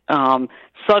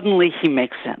 Suddenly he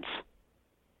makes sense.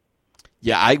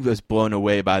 Yeah, I was blown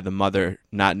away by the mother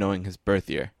not knowing his birth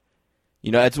year.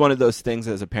 It's one of those things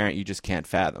as a parent you just can't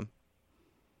fathom.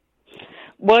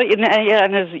 Well, and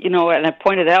as and I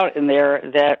pointed out in there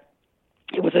that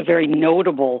it was a very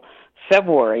notable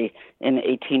February in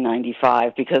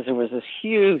 1895 because there was this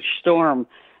huge storm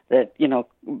that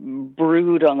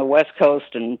brewed on the West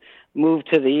Coast and moved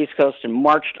to the East Coast and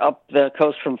marched up the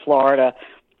coast from Florida,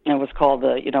 and it was called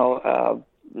the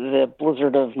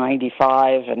Blizzard of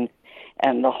 '95,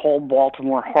 and the whole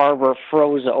Baltimore harbor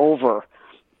froze over,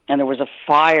 and there was a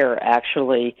fire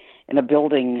actually in a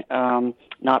building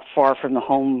not far from the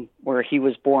home where he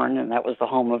was born, and that was the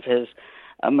home of his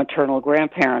maternal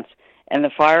grandparents. And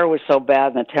the fire was so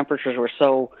bad, and the temperatures were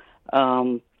so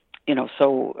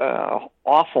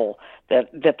awful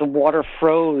that the water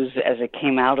froze as it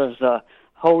came out of the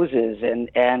hoses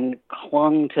and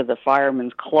clung to the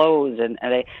firemen's clothes, and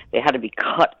they had to be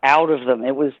cut out of them.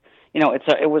 It was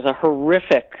it was a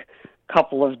horrific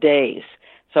couple of days.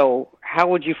 So how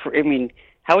would you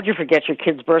forget your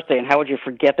kid's birthday, and how would you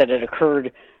forget that it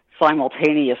occurred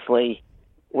simultaneously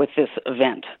with this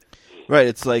event? Right,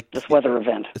 it's like this weather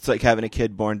event. It's like having a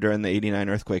kid born during the '89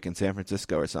 earthquake in San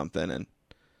Francisco or something, and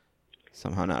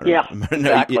somehow not. Yeah,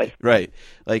 exactly. Right,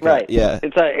 like right. Yeah,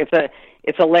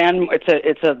 it's a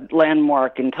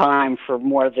landmark in time for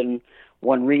more than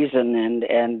one reason,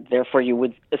 and therefore you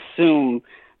would assume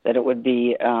that it would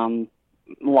be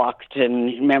locked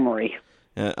in memory.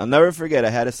 I'll never forget.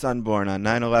 I had a son born on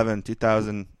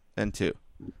 9/11/2002.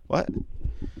 What?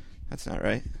 That's not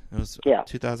right. It was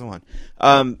 2001.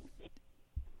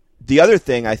 The other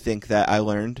thing I think that I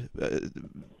learned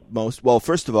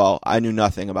first of all, I knew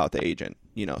nothing about the agent,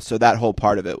 so that whole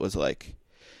part of it was like,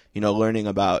 learning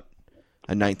about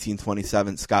a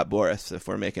 1927 Scott Boras, if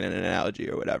we're making an analogy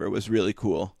or whatever, was really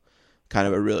cool. Kind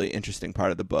of a really interesting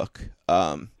part of the book.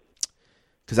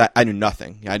 Because I knew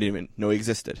nothing. I didn't even know he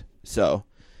existed. So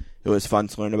it was fun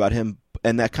to learn about him.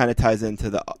 And that kind of ties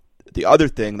into the other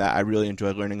thing that I really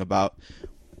enjoyed learning about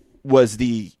was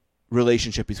the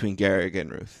relationship between Gehrig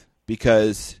and Ruth.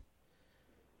 Because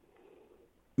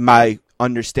my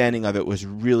understanding of it was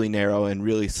really narrow and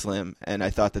really slim. And I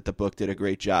thought that the book did a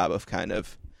great job of kind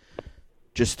of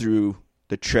just through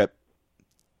the trip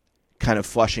kind of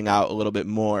flushing out a little bit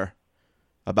more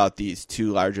about these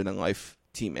two larger-than-life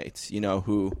teammates,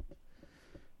 who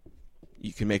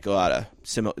you can make a lot of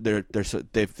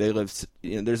they live.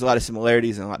 There's a lot of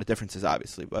similarities and a lot of differences,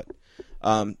 obviously. But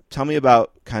tell me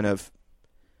about kind of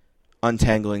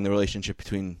untangling the relationship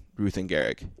between Ruth and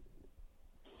Gehrig.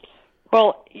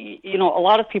 Well, a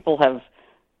lot of people have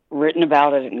written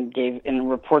about it and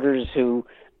reporters who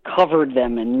covered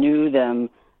them and knew them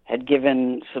had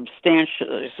given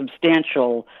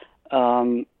substantial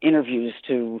interviews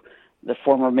to the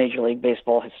former Major League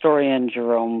Baseball historian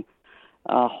Jerome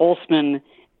Holtzman,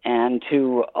 and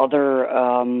to other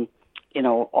authors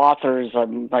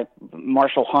like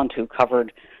Marshall Hunt, who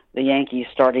covered the Yankees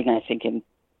starting, I think, in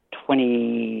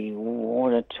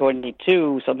 21 or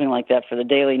 22, something like that, for the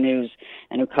Daily News,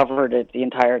 and who covered it the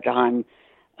entire time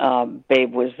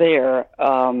Babe was there.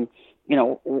 Had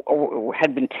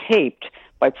been taped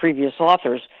by previous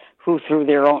authors who, through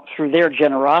their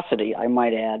generosity, I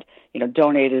might add,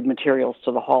 donated materials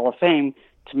to the Hall of Fame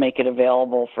to make it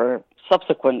available for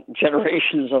subsequent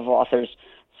generations of authors,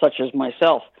 such as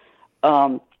myself.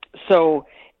 So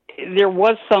there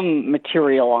was some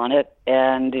material on it,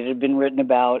 and it had been written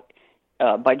about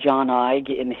by John Eig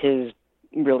in his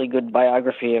really good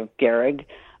biography of Gehrig.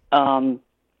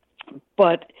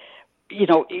 But,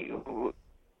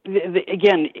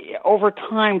 again, over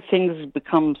time, things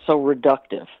become so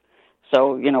reductive.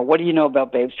 So, what do you know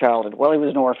about Babe's childhood? Well, he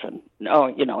was an orphan. Oh,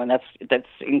 and that's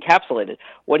encapsulated.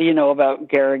 What do you know about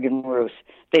Gehrig and Ruth?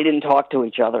 They didn't talk to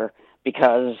each other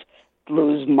because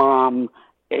Lou's mom,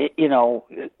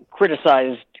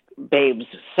 criticized Babe's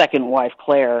second wife,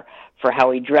 Claire, for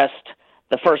how he dressed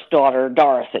the first daughter,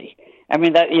 Dorothy. I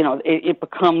mean, that, it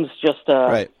becomes just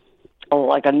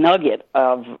like a nugget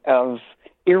of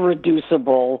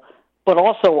irreducible, but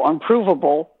also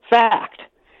unprovable fact.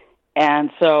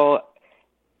 And so,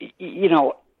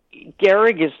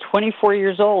 Gehrig is 24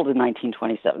 years old in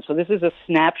 1927. So this is a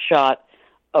snapshot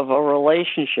of a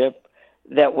relationship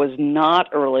that was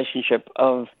not a relationship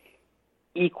of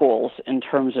equals in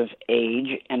terms of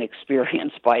age and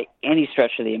experience by any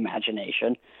stretch of the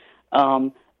imagination.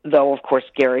 Though, of course,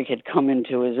 Gehrig had come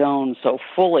into his own so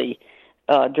fully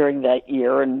during that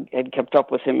year and had kept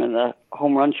up with him in the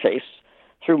home run chase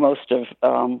through most of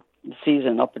the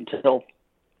season up until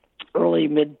early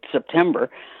mid-September.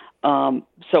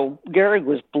 So Gehrig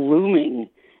was blooming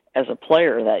as a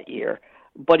player that year,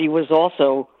 but he was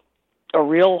also a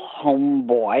real home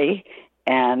boy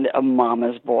and a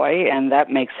mama's boy, and that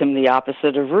makes him the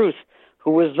opposite of Ruth,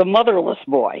 who was the motherless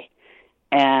boy.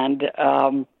 And,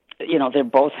 they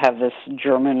both have this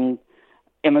German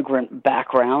immigrant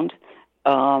background.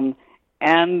 And,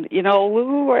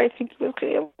 Lou, I think, was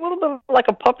a little bit like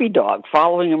a puppy dog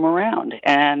following him around.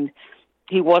 And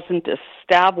he wasn't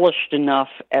established enough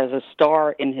as a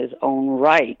star in his own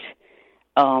right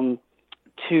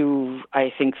to,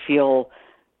 I think, feel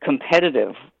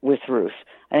competitive with Ruth.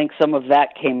 I think some of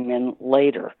that came in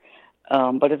later.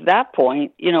 But at that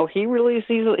point, he really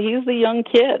he's the young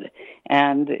kid.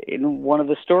 And in one of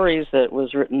the stories that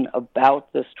was written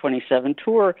about this 27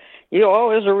 tour, it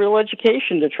was a real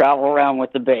education to travel around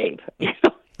with the Babe.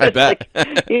 I bet.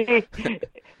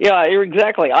 Yeah,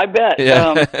 exactly. I bet.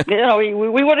 Yeah. We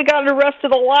would have gotten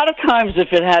arrested a lot of times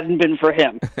if it hadn't been for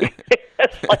him.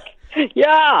 It's like,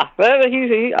 yeah,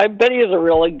 I bet he is a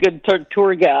really good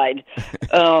tour guide.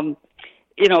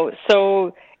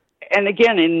 So, and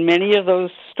again, in many of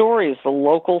those stories, the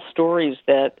local stories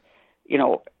that,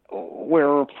 where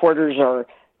reporters are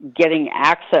getting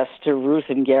access to Ruth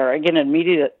and Gehrig, and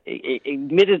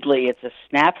admittedly, it's a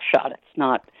snapshot.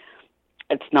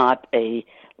 It's not a,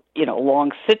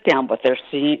 long sit down, but they're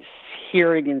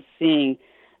hearing and seeing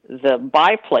the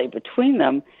byplay between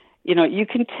them. You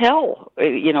can tell,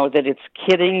 that it's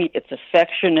kidding, it's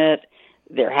affectionate,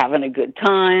 they're having a good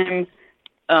time.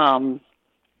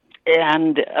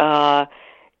 And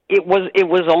it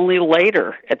was only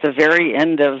later, at the very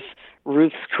end of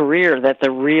Ruth's career, that the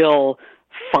real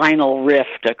final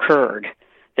rift occurred.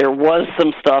 There was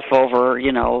some stuff over,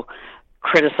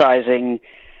 criticizing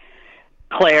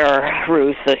Claire,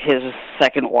 Ruth, his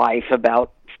second wife,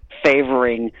 about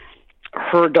favoring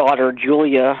her daughter,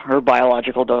 Julia, her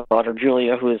biological daughter,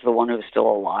 Julia, who is the one who's still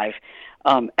alive,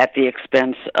 at the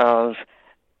expense of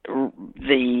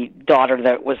the daughter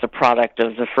that was the product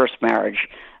of the first marriage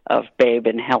of Babe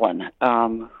and Helen,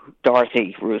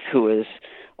 Dorothy Ruth, who is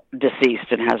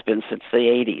deceased and has been since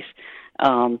the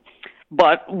 80s.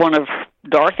 But one of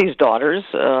Dorothy's daughters,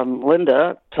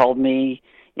 Linda, told me,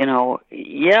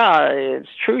 yeah, it's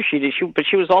true, but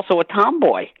she was also a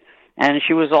tomboy, and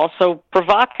she was also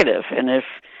provocative. And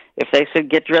if they said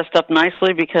get dressed up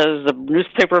nicely because the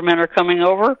newspaper men are coming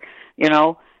over,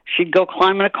 she'd go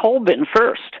climb in a coal bin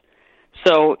first.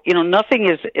 So, nothing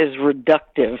is as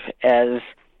reductive as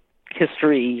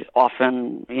history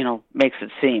often, makes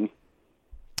it seem.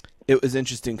 It was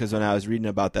interesting because when I was reading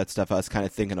about that stuff, I was kind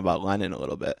of thinking about Lennon a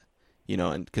little bit,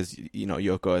 and because,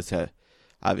 Yoko has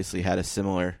obviously had a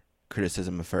similar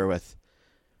criticism of her with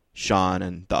Sean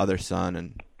and the other son.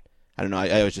 And I don't know,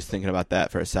 I was just thinking about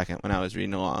that for a second when I was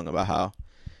reading along about how.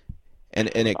 I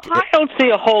don't see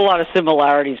a whole lot of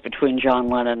similarities between John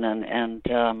Lennon and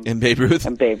Babe Ruth.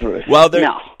 And Babe Ruth. Well,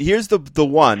 no. Here's the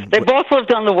one. They both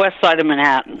lived on the west side of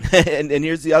Manhattan. and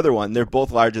here's the other one. They're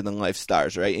both larger than life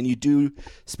stars, right? And you do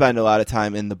spend a lot of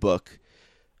time in the book,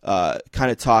 kind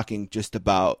of talking just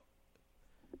about,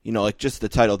 like just the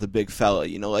title, The Big Fella.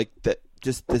 Like that,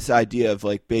 just this idea of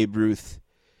like Babe Ruth,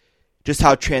 just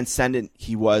how transcendent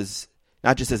he was,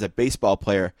 not just as a baseball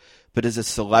player, but as a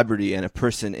celebrity and a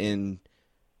person in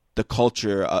the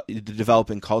culture, the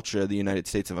developing culture of the United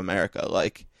States of America.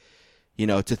 Like,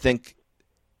 to think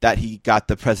that he got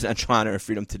the presidential honor of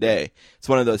freedom today. It's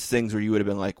one of those things where you would have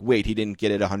been like, wait, he didn't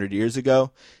get it 100 years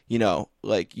ago. You know,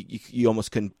 like you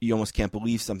almost can't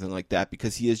believe something like that,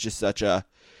 because he is just such a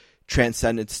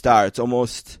transcendent star. It's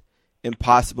almost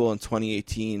impossible in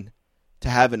 2018 to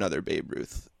have another Babe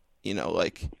Ruth. You know,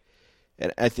 like,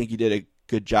 and I think you did a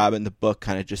good job in the book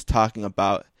kind of just talking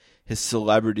about his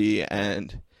celebrity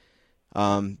and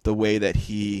the way that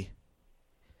he,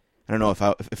 I don't know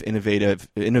if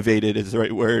innovated is the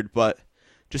right word, but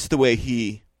just the way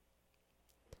he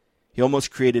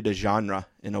almost created a genre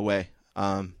in a way.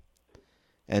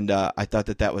 And I thought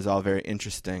that was all very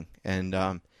interesting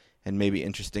and maybe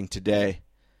interesting today,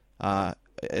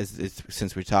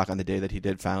 since we talk on the day that he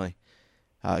did finally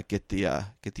get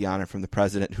the honor from the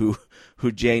president, who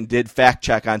Jane did fact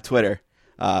check on Twitter,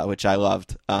 which I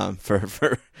loved,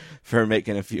 for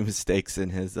making a few mistakes in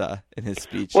his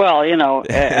speech. Well, you know,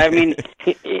 I mean,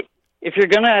 if you're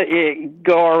gonna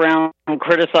go around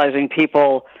criticizing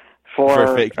people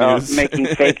for fake news. Making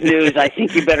fake news, I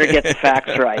think you better get the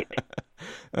facts right.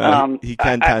 He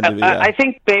can tend to be. I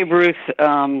think Babe Ruth.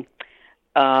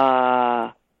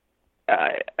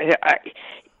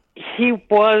 He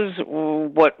was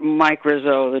what Mike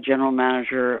Rizzo, the general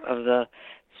manager of the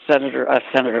Senators.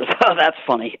 Oh, that's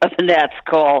funny. The Nats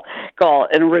call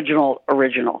an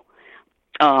original.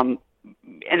 And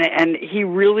he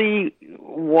really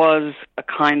was a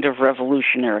kind of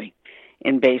revolutionary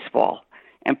in baseball.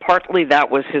 And partly that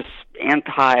was his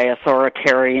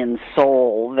anti-authoritarian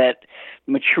soul that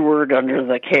matured under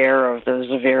the care of the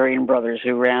Zavarian brothers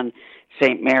who ran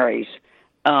St. Mary's.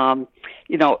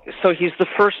 You know, so he's the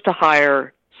first to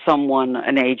hire someone,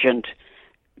 an agent,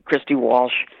 Christy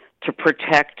Walsh, to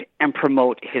protect and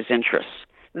promote his interests.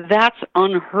 That's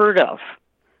unheard of,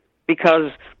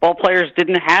 because ball players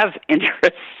didn't have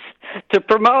interests to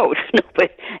promote.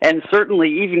 And certainly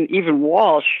even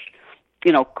Walsh,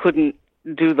 you know, couldn't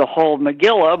do the whole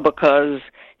Megillah because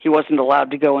he wasn't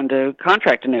allowed to go into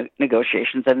contract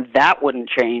negotiations, and that wouldn't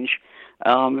change.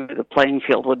 The playing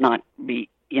field would not be,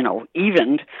 you know,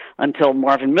 evened until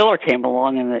Marvin Miller came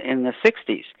along in the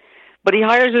 60s. But he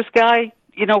hires this guy,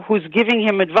 you know, who's giving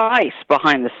him advice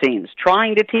behind the scenes,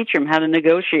 trying to teach him how to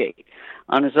negotiate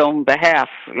on his own behalf,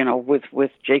 you know,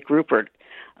 with Jake Rupert,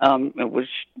 which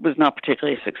was not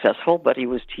particularly successful, but he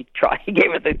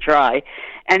gave it a try,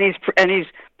 and he's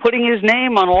putting his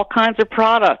name on all kinds of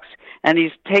products, and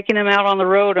he's taking him out on the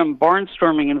road on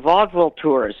barnstorming and vaudeville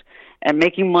tours, and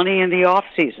making money in the off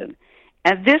season.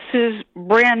 And this is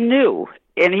brand new,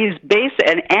 and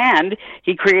and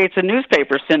he creates a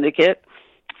newspaper syndicate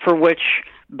for which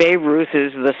Babe Ruth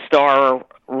is the star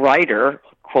writer,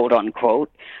 quote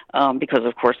unquote, because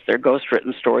of course they're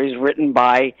ghostwritten stories written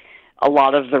by a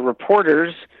lot of the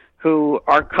reporters who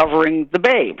are covering the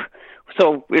Babe.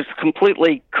 So it's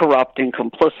completely corrupt and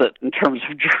complicit in terms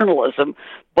of journalism,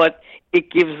 but it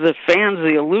gives the fans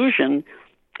the illusion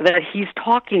that he's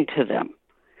talking to them.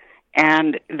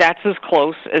 And that's as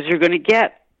close as you're going to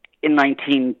get in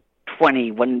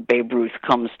 1920 when Babe Ruth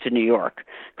comes to New York,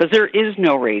 because there is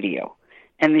no radio,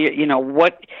 and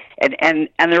and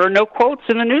there are no quotes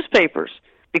in the newspapers,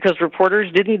 because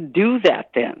reporters didn't do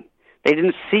that then. They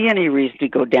didn't see any reason to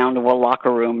go down to a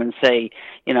locker room and say,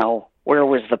 you know, where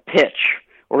was the pitch,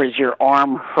 or is your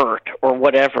arm hurt, or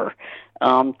whatever.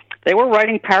 They were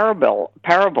writing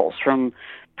parables from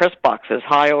press boxes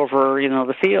high over, you know,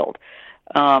 the field.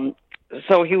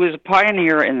 So he was a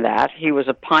pioneer in that. He was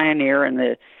a pioneer in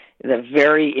the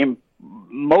very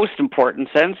most important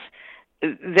sense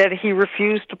that he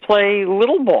refused to play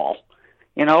little ball.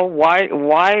 You know, why,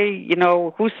 you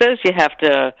know, who says you have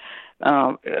to,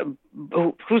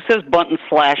 who says bunt and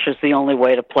slash is the only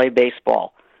way to play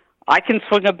baseball? I can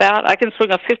swing a bat. I can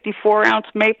swing a 54-ounce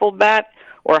maple bat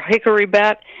or a hickory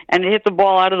bat and hit the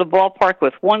ball out of the ballpark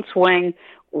with one swing.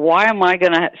 Why am I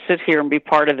going to sit here and be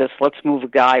part of this? Let's move a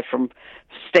guy from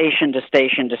station to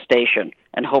station to station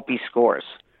and hope he scores,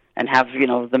 and have, you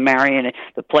know,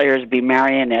 the players be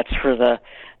marionettes for the,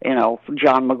 you know,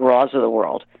 John McGraws of the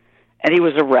world. And he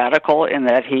was a radical in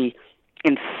that he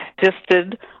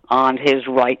insisted on his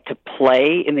right to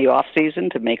play in the off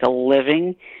season, to make a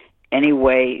living any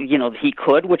way, you know, he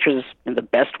could, which is the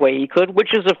best way he could,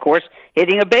 which is, of course,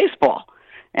 hitting a baseball.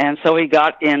 And so he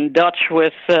got in Dutch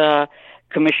with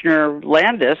Commissioner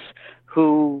Landis,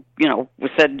 who, you know,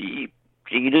 said,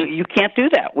 you can't do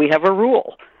that. We have a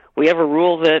rule. We have a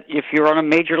rule that if you're on a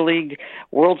Major League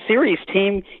World Series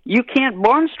team, you can't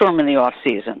barnstorm in the off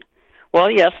season. Well,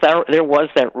 yes, there was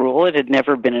that rule. It had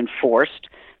never been enforced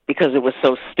because it was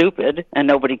so stupid, and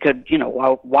nobody could, you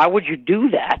know, why would you do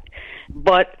that?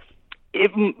 But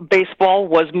baseball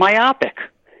was myopic.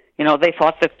 They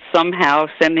thought that somehow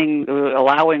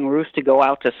allowing Ruth to go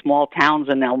out to small towns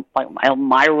in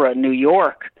Elmira, New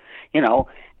York,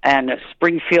 and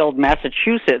Springfield,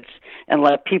 Massachusetts, and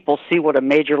let people see what a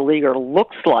major leaguer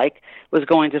looks like was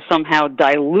going to somehow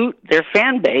dilute their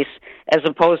fan base as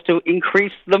opposed to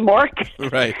increase the market.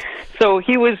 Right. So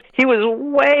he was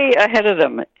way ahead of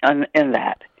them in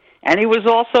that. And he was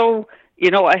also,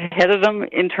 ahead of them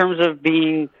in terms of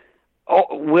being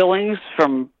willing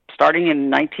from starting in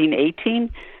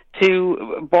 1918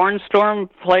 to barnstorm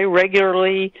play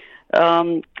regularly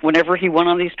whenever he went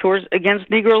on these tours against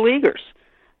Negro Leaguers,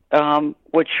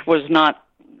 which was not,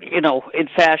 in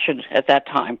fashion at that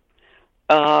time.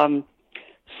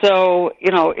 So,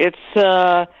 it's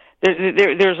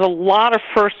there's a lot of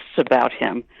firsts about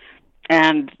him.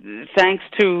 And thanks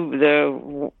to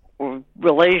the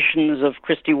relations of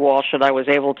Christy Walsh that I was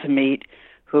able to meet,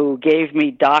 who gave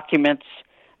me documents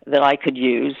that I could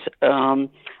use,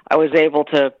 I was able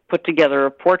to put together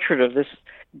a portrait of this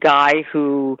guy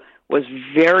who was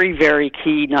very, very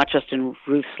key, not just in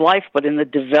Ruth's life, but in the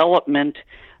development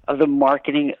of the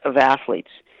marketing of athletes.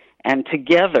 And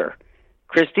together,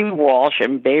 Christy Walsh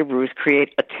and Babe Ruth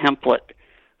create a template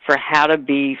for how to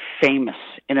be famous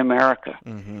in America.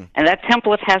 Mm-hmm. And that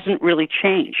template hasn't really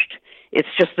changed. It's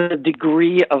just the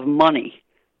degree of money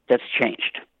that's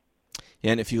changed.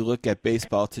 Yeah, and if you look at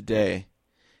baseball today,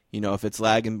 if it's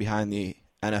lagging behind the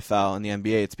NFL and the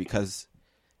NBA, it's because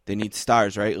they need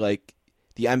stars, right? Like,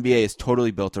 the NBA is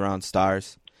totally built around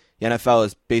stars. The NFL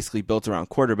is basically built around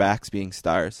quarterbacks being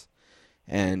stars.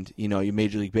 And, your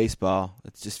Major League Baseball,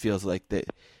 it just feels like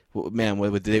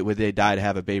would they die to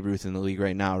have a Babe Ruth in the league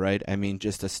right now, right? I mean,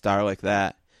 just a star like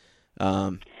that.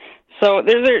 So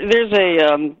there's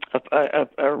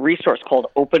a resource called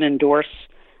Open Endorse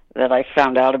that I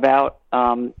found out about,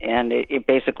 and it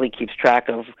basically keeps track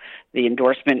of the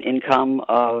endorsement income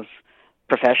of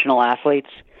professional athletes.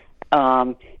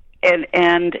 And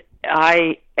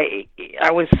I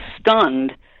was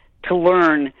stunned to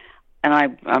learn,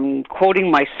 and I'm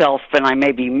quoting myself, and I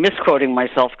may be misquoting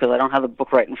myself because I don't have the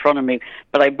book right in front of me,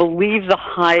 but I believe the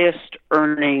highest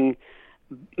earning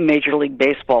Major League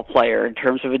Baseball player in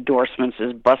terms of endorsements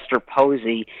is Buster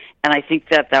Posey, and I think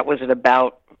that was at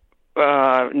about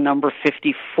number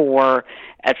 54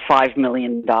 at $5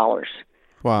 million.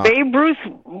 Wow. Babe Ruth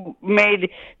made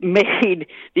the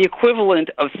equivalent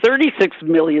of $36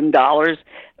 million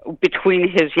between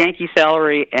his Yankee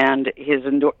salary and his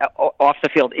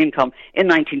off-the-field income in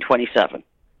 1927.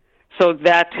 So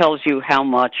that tells you how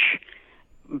much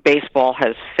baseball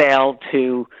has failed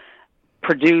to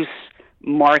produce,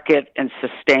 market, and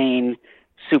sustain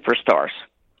superstars.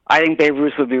 I think Babe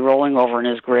Ruth would be rolling over in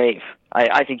his grave.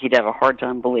 I think he'd have a hard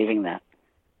time believing that.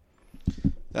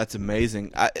 That's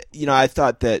amazing. I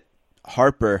thought that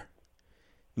Harper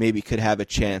maybe could have a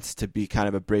chance to be kind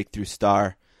of a breakthrough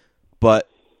star, but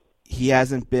he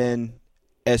hasn't been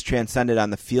as transcendent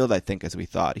on the field, I think, as we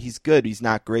thought. He's good. He's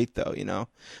not great, though,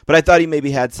 But I thought he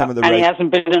maybe had some of the and he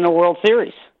hasn't been in a World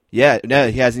Series. Yeah,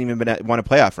 no, he hasn't even won a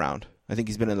playoff round. I think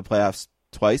he's been in the playoffs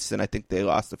twice, and I think they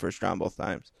lost the first round both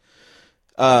times.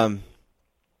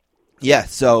 Yeah,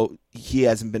 so he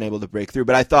hasn't been able to break through.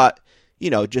 But I thought,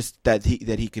 just that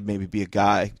he could maybe be a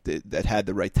guy that had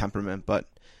the right temperament. But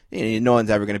no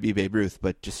one's ever going to be Babe Ruth.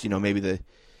 But just maybe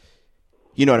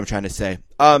you know what I'm trying to say.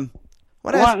 Nobody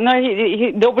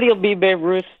will be Babe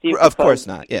Ruth. Of course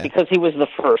not. Yeah, because he was the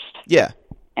first. Yeah,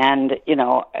 and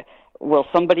will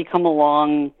somebody come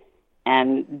along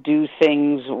and do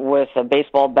things with a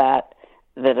baseball bat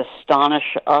that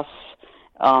astonish us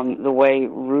the way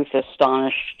Ruth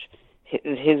astonished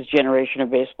his generation of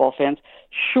baseball fans?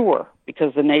 Sure,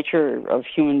 because the nature of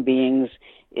human beings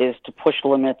is to push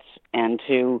limits and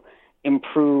to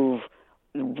improve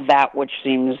that which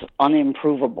seems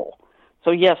unimprovable.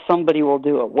 So yes, somebody will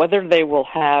do it. Whether they will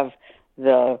have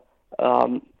the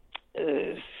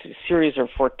series of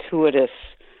fortuitous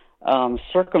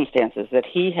circumstances that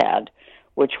he had,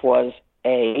 which was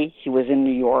he was in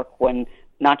New York when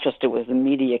not just it was the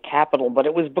media capital, but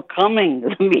it was becoming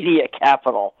the media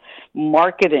capital.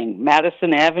 Marketing,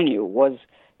 Madison Avenue was,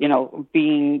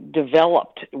 being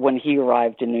developed when he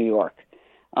arrived in New York.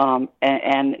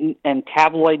 And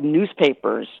tabloid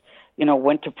newspapers,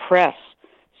 went to press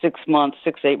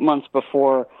 8 months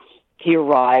before he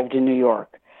arrived in New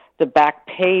York. The back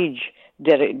page,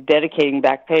 dedicating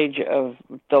back page of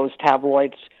those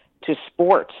tabloids to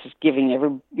sports, giving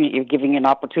an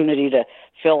opportunity to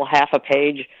fill half a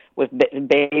page with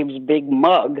Babe's big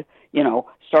mug,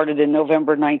 started in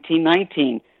November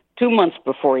 1919, 2 months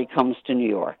before he comes to New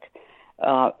York.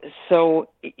 So,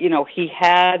 he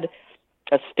had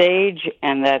a stage,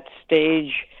 and that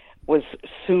stage was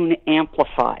soon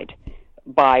amplified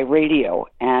by radio.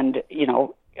 And,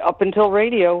 up until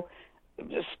radio,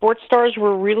 sports stars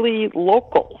were really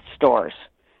local stars.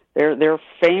 Their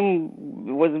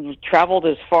fame traveled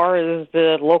as far as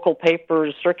the local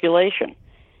paper's circulation.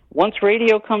 Once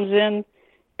radio comes in,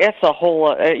 it's a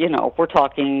whole, we're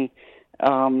talking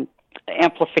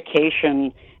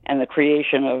amplification and the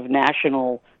creation of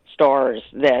national stars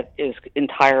that is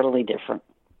entirely different.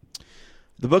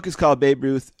 The book is called Babe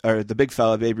Ruth, or The Big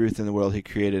Fella, Babe Ruth and the World He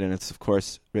Created, and it's, of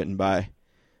course, written by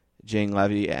Jane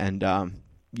Leavy. And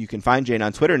you can find Jane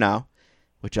on Twitter now,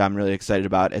 which I'm really excited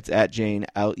about. It's at Jane,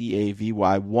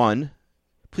 Leavy1.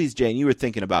 Please, Jane, you were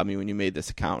thinking about me when you made this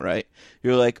account, right?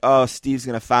 You were like, oh, Steve's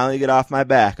going to finally get off my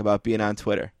back about being on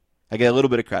Twitter. I get a little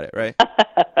bit of credit, right?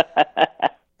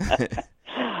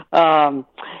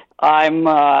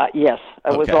 Yes,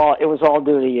 it was all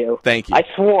due to you. Thank you. I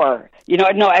swore.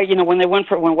 When it went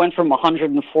from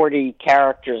 140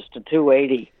 characters to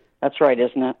 280. That's right,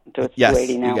 isn't it? To it's yes,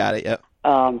 280 now. You got it. Yep.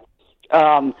 And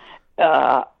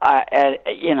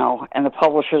the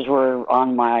publishers were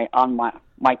on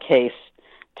my case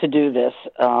to do this.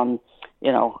 I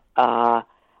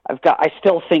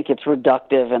still think it's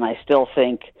reductive, and I still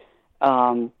think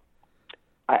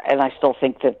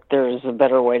that there's a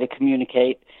better way to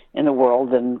communicate in the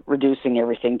world than reducing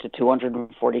everything to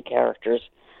 240 characters.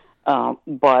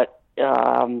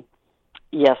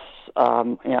 Yes,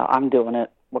 I'm doing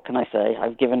it. What can I say?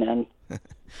 I've given in.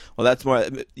 Well, that's more,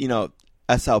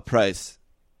 S.L. Price,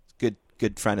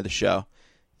 good friend of the show.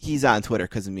 He's on Twitter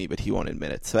because of me, but he won't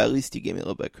admit it. So at least he gave me a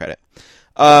little bit of credit.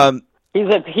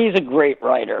 He's a great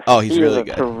writer. Oh, he's really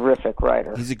good. Terrific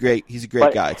writer. He's a great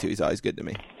guy too. He's always good to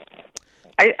me.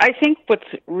 I think what's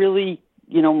really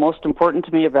most important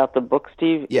to me about the book,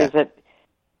 Steve, is that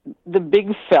the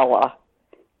big fella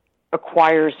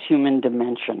acquires human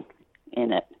dimension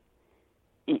in it.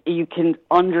 You can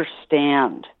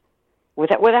understand.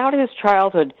 Without his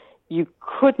childhood, you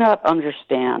could not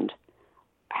understand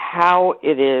how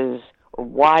it is or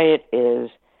why it is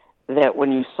that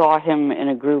when you saw him in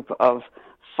a group of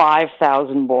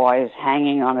 5,000 boys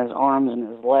hanging on his arms and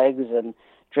his legs and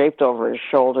draped over his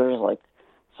shoulders like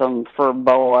some fur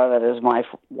boa that his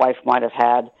wife might have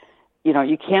had,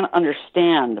 you can't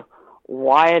understand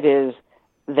why it is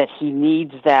that he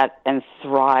needs that and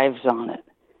thrives on it.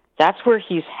 That's where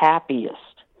he's happiest.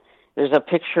 There's a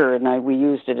picture, and we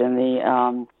used it in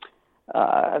the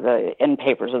end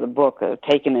papers of the book,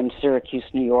 taken in Syracuse,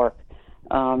 New York,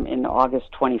 in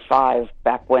August 25,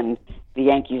 back when the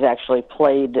Yankees actually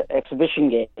played exhibition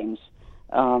games,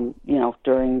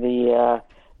 during the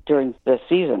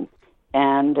season,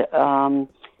 and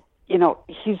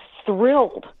he's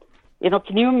thrilled.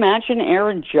 Can you imagine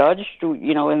Aaron Judge, in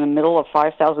the middle of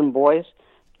 5,000 boys,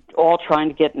 all trying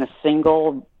to get in a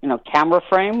single, camera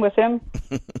frame with him?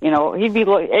 He'd be,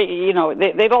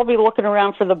 they'd all be looking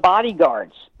around for the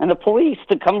bodyguards and the police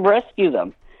to come rescue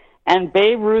them. And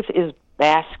Babe Ruth is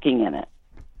basking in it.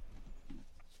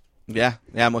 Yeah,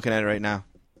 I'm looking at it right now.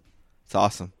 It's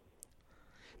awesome.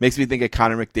 Makes me think of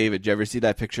Connor McDavid. Did you ever see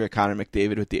that picture of Connor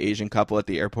McDavid with the Asian couple at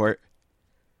the airport?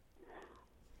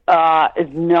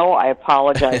 No, I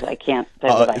apologize. I can't say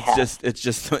that I have.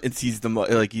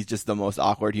 He's just the most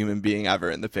awkward human being ever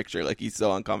in the picture. Like, he's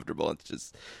so uncomfortable. It's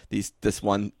just this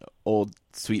one old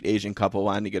sweet Asian couple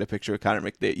wanting to get a picture of Connor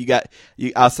McDavid.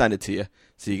 I'll send it to you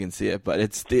so you can see it. But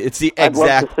it's the I'd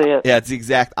love to see it. Yeah, it's the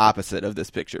exact opposite of this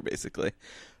picture basically.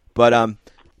 But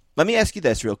let me ask you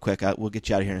this real quick. We'll get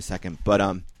you out of here in a second. But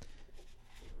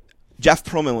Jeff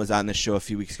Pearlman was on this show a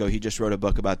few weeks ago. He just wrote a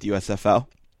book about the USFL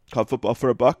called Football for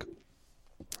a Buck.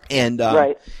 And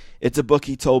right. It's a book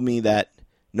he told me that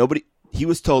he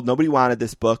was told nobody wanted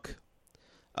this book.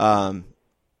 He had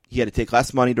to take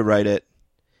less money to write it.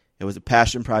 It was a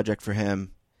passion project for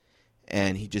him.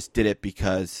 And he just did it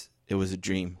because it was a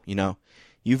dream.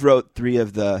 You've wrote 3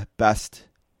 of the best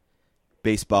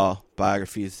baseball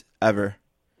biographies ever.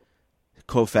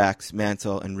 Koufax,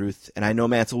 Mantle, and Ruth. And I know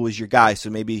Mantle was your guy, so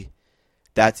maybe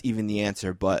that's even the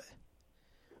answer. But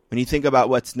when you think about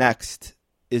what's next,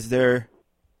 is there,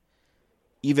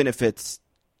 even if it's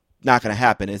not going to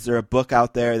happen, is there a book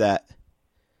out there that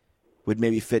would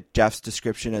maybe fit Jeff's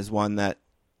description as one that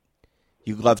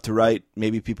you'd love to write?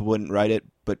 Maybe people wouldn't write it,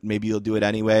 but maybe you'll do it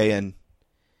anyway, and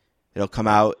it'll come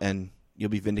out and you'll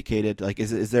be vindicated. Like,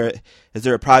 is there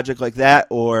a project like that,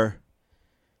 or?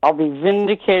 I'll be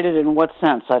vindicated in what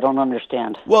sense? I don't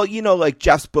understand. Well, like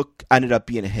Jeff's book ended up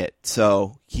being a hit,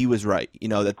 so he was right.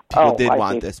 That people did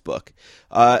want this book.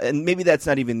 And maybe that's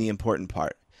not even the important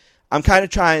part. I'm kind of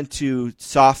trying to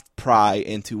soft pry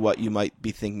into what you might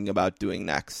be thinking about doing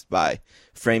next by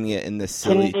framing it in this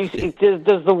silly...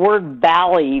 Does the word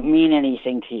bally mean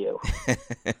anything to you?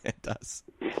 It does.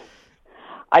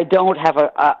 I don't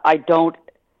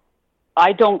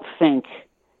think...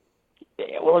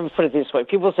 Well, let me put it this way.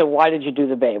 People say, why did you do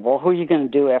the Babe? Well, who are you going to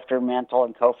do after Mantle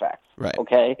and Koufax? Right.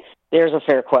 Okay? There's a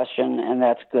fair question, and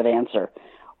that's a good answer.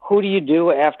 Who do you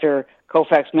do after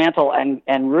Koufax, Mantle,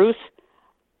 and Ruth?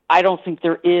 I don't think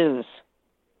there is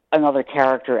another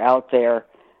character out there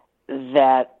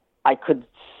that I could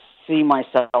see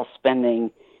myself spending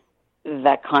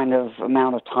that kind of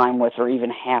amount of time with, or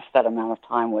even half that amount of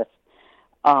time with.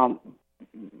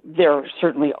 There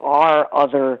certainly are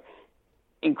other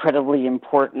incredibly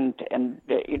important and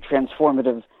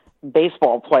transformative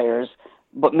baseball players,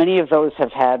 but many of those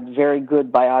have had very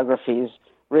good biographies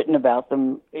written about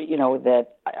them,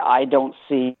 that I don't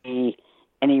see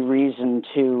any reason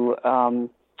to,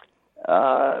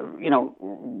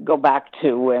 go back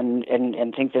to and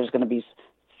think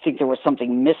think there was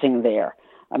something missing there.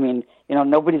 I mean,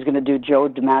 nobody's going to do Joe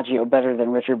DiMaggio better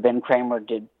than Richard Ben Kramer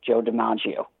did Joe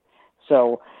DiMaggio.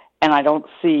 So, and I don't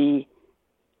see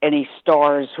any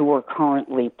stars who are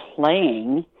currently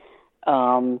playing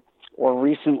or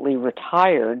recently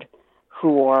retired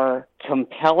who are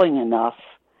compelling enough,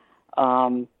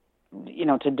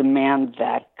 to demand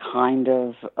that kind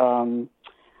of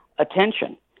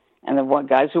attention. And the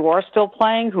guys who are still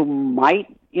playing who might,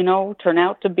 turn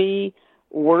out to be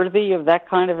worthy of that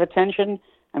kind of attention.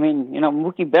 I mean,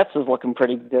 Mookie Betts is looking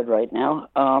pretty good right now.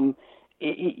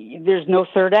 There's no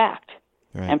third act.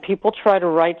 Right. And people try to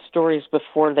write stories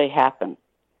before they happen,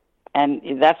 and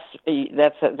that's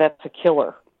a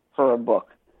killer for a book.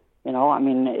 I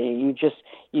mean,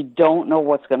 you don't know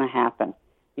what's going to happen.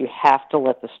 You have to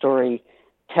let the story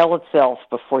tell itself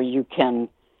before you can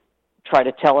try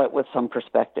to tell it with some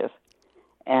perspective.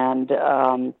 And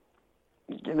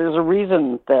there's a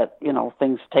reason that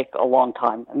things take a long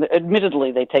time. And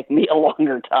admittedly, they take me a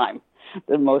longer time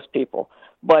than most people.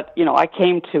 But I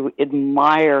came to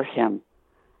admire him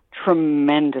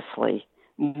tremendously,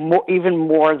 even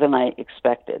more than I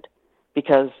expected,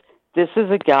 because this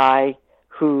is a guy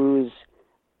whose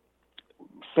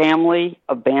family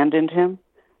abandoned him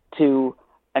to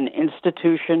an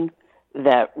institution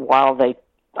that, while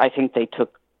I think they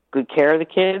took good care of the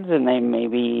kids and they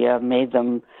maybe made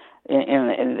them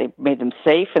and they made them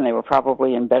safe, and they were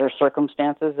probably in better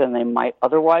circumstances than they might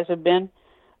otherwise have been.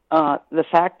 The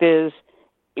fact is,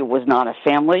 it was not a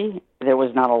family. There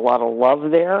was not a lot of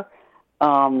love there,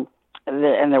 and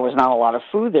there was not a lot of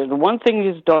food there. The one thing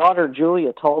his daughter,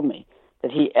 Julia, told me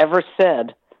that he ever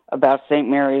said about St.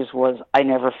 Mary's was, "I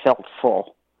never felt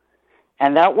full."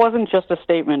 And that wasn't just a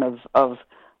statement of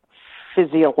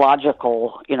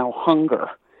physiological, hunger.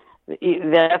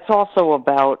 That's also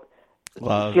about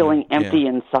love, feeling empty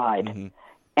inside. Mm-hmm.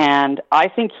 And I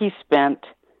think he spent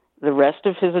the rest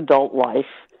of his adult life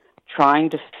trying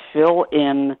to fill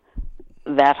in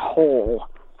that hole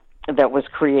that was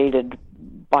created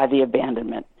by the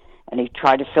abandonment. And he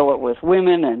tried to fill it with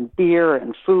women and beer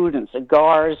and food and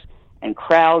cigars and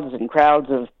crowds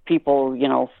of people,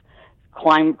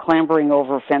 clambering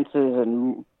over fences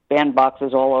and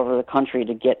bandboxes all over the country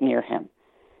to get near him.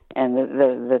 And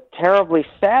the terribly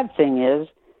sad thing is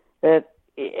that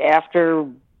after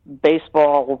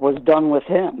baseball was done with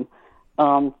him,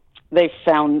 they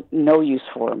found no use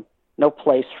for him, no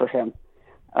place for him.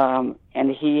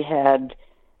 And he had,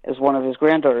 as one of his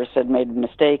granddaughters said, made the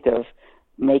mistake of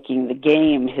making the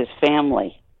game his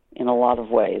family in a lot of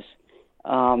ways.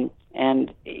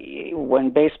 And when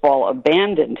baseball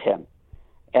abandoned him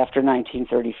after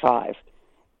 1935,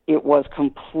 it was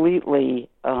completely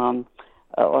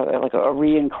like a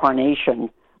reincarnation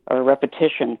or a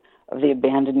repetition of the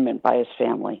abandonment by his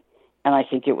family. And I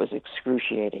think it was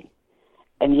excruciating.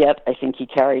 And yet I think he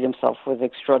carried himself with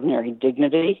extraordinary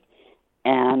dignity.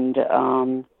 And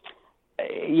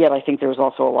yet I think there was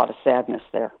also a lot of sadness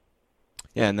there.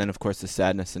 Yeah, and then, of course, the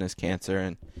sadness in his cancer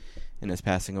and his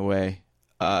passing away.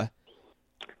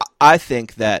 I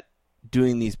think that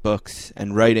doing these books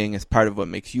and writing is part of what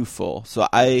makes you full. So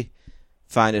I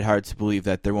find it hard to believe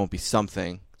that there won't be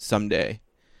something someday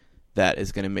that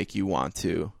is going to make you want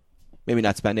to maybe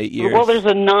not spend 8 years. Well, there's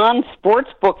a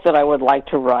non-sports book that I would like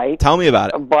to write. Tell me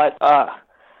about it. But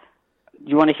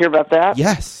you want to hear about that?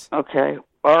 Yes. Okay.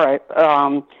 All right.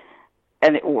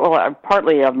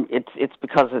 Partly it's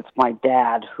because it's my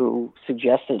dad who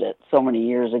suggested it so many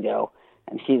years ago,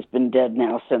 and he's been dead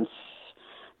now since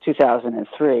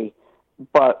 2003.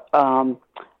 But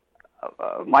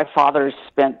my father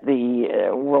spent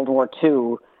the World War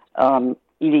II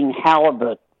eating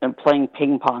halibut and playing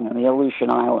ping pong in the Aleutian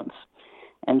Islands.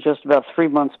 And just about 3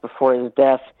 months before his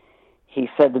death, he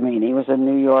said to me, and he was a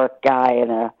New York guy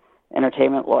and a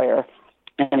entertainment lawyer,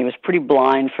 and he was pretty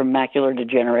blind from macular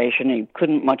degeneration. He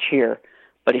couldn't much hear,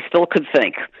 but he still could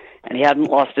think, and he hadn't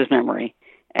lost his memory.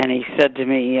 And he said to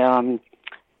me,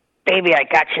 "Baby, I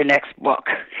got your next book."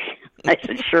 I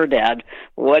said, "Sure, Dad.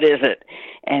 What is it?"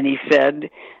 And he said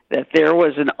that there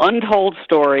was an untold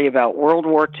story about World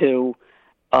War II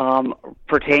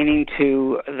pertaining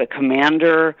to the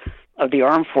commander of the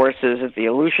armed forces at the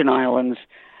Aleutian Islands,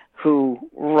 who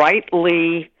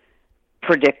rightly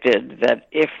predicted that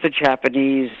if the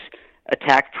Japanese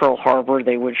attacked Pearl Harbor,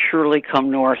 they would surely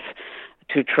come north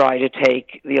to try to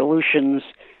take the Aleutians,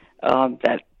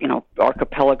 that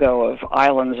archipelago of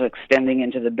islands extending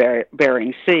into the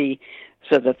Bering Sea,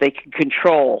 so that they could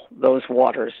control those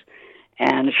waters.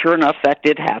 And sure enough, that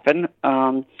did happen.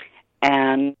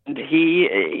 And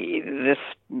this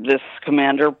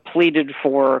commander pleaded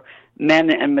for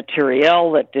men and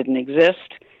materiel that didn't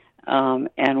exist.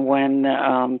 And when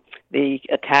the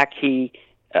attack he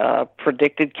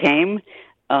predicted came,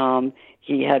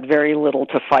 he had very little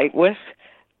to fight with,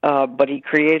 but he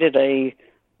created an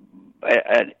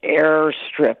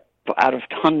airstrip out of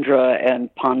tundra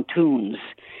and pontoons,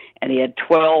 and he had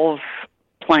 12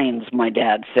 planes, my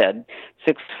dad said,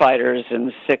 6 fighters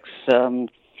and 6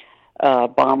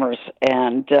 bombers.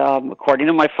 And according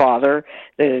to my father,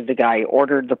 the guy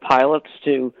ordered the pilots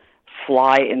to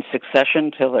fly in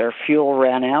succession till their fuel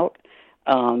ran out,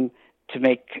 to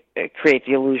create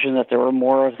the illusion that there were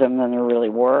more of them than there really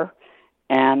were.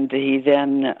 And he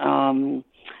then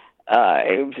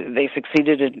they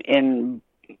succeeded in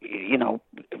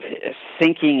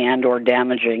sinking and or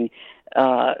damaging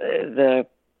the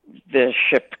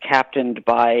ship captained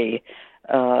by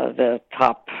the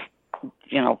top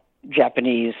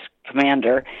Japanese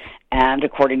commander, and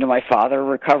according to my father,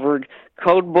 recovered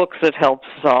code books that helped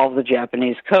solve the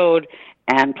Japanese code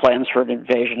and plans for an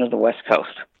invasion of the West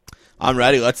Coast. I'm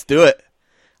ready. Let's do it.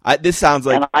 This sounds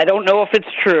like... And I don't know if it's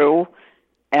true,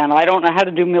 and I don't know how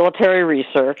to do military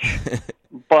research,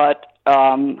 but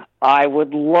I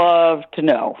would love to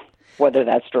know whether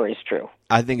that story is true.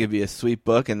 I think it'd be a sweet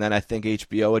book, and then I think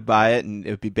HBO would buy it, and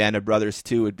it would be Band of Brothers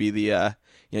 2 would be the,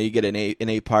 you get an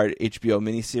 8-part HBO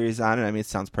miniseries on it. I mean, it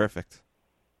sounds perfect.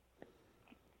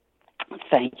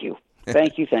 Thank you.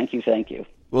 Thank you.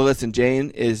 Well, listen,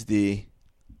 Jane is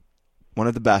one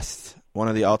of the best, one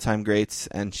of the all-time greats,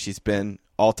 and she's been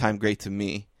all-time great to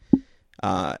me.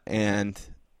 And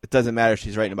it doesn't matter if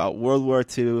she's writing about World War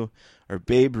II or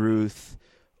Babe Ruth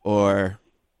or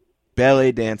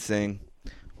ballet dancing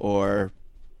or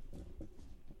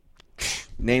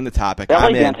name the topic.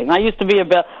 Ballet dancing. I used to be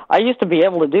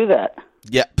able to do that.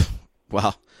 Yep.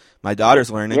 Well, my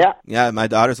daughter's learning. Yeah, my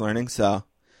daughter's learning. So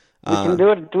we can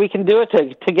do it. We can do it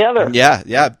together.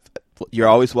 Yeah. You're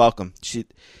always welcome. She's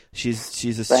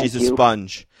a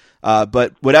sponge.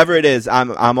 But whatever it is,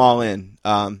 I'm all in.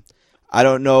 I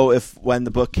don't know if when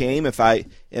the book came, if I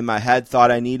in my head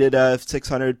thought I needed a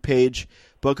 600-page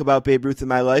book about Babe Ruth in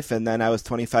my life, and then I was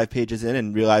 25 pages in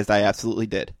and realized I absolutely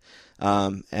did.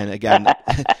 And again,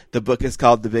 the book is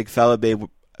called The Big Fella, Babe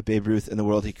Ruth and the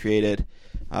World He Created,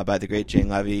 by the great Jane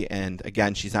Leavy. And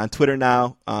again, she's on Twitter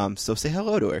now, so say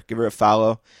hello to her. Give her a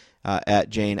follow at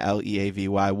Jane, Leavy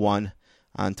 1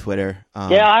 on Twitter.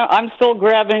 I'm still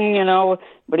grabbing,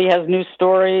 but he has new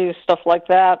stories, stuff like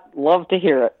that. Love to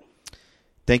hear it.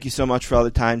 Thank you so much for all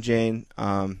the time, Jane.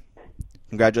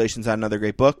 Congratulations on another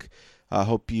great book.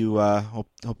 Hope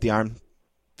the arm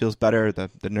feels better,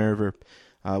 the nerve, or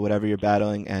whatever you're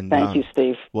battling. And thank you,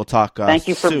 Steve. We'll talk. Thank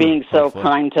you for soon, being so hopefully.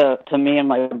 kind to me and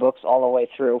my books all the way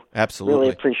through. Absolutely,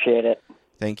 really appreciate it.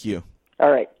 Thank you.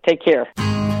 All right, take care.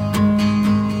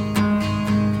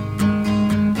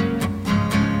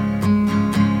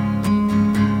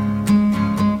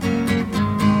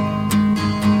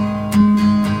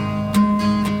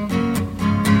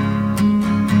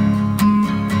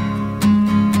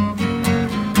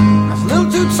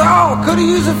 Tall, could have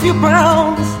used a few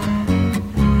pounds.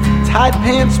 Tight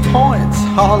pants points,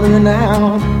 hollering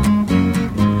out.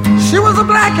 She was a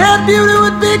black-haired beauty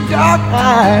with big dark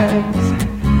eyes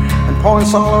and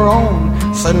points all her own,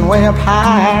 sitting way up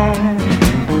high.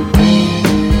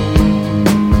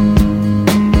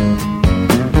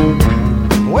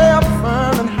 Way up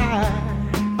firm and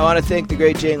high. I want to thank the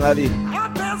great Jane Leavy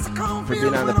for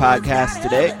being on the podcast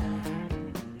today.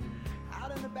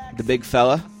 The Big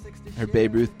Fella, her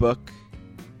Babe Ruth book,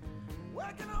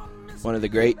 one of the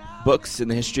great books in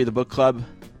the history of the book club.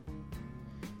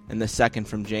 And the second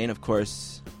from Jane, of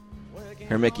course,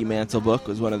 her Mickey Mantle book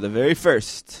was one of the very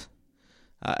first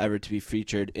ever to be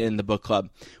featured in the book club.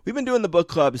 We've been doing the book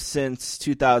club since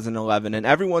 2011, and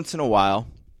every once in a while,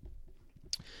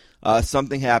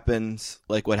 something happens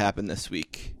like what happened this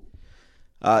week.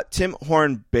 Tim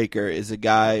Hornbaker is a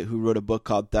guy who wrote a book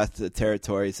called Death to the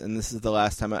Territories, and this is the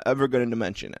last time I'm ever going to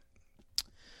mention it.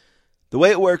 The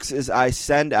way it works is I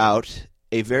send out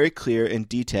a very clear and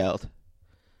detailed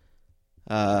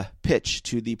pitch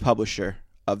to the publisher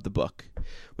of the book,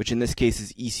 which in this case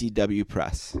is ECW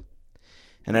Press.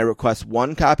 And I request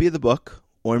one copy of the book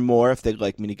or more if they'd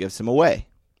like me to give some away.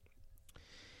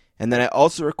 And then I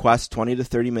also request 20 to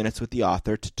 30 minutes with the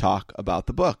author to talk about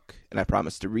the book. And I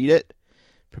promise to read it,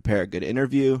 prepare a good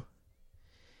interview.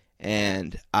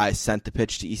 And I sent the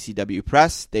pitch to ECW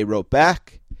Press. They wrote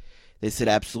back. They said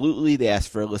absolutely. They asked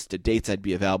for a list of dates I'd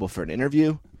be available for an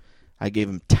interview. I gave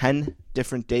them 10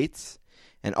 different dates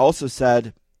and also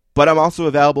said, but I'm also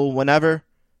available whenever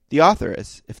the author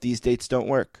is, if these dates don't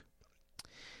work.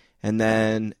 And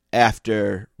then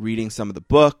after reading some of the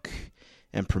book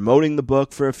and promoting the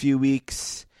book for a few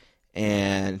weeks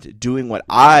and doing what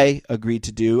I agreed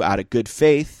to do out of good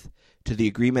faith to the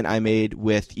agreement I made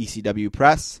with ECW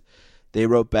Press, they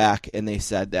wrote back and they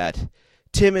said that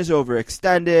Tim is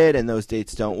overextended and those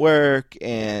dates don't work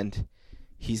and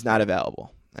he's not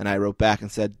available. And I wrote back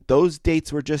and said, those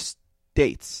dates were just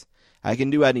dates. I can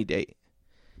do any date.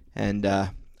 And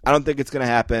I don't think it's going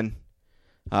to happen.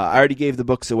 I already gave the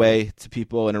books away to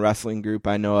people in a wrestling group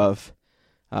I know of.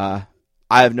 I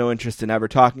have no interest in ever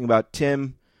talking about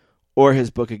Tim or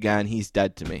his book again. He's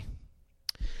dead to me.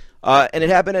 And it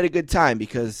happened at a good time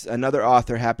because another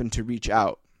author happened to reach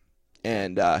out.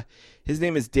 And his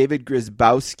name is David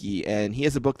Grzybowski, and he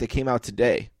has a book that came out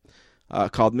today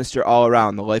called Mr. All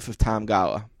Around, The Life of Tom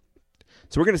Galla.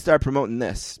 So we're going to start promoting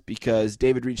this because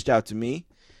David reached out to me,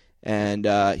 and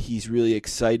he's really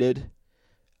excited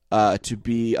to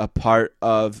be a part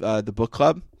of the book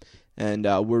club, and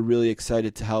we're really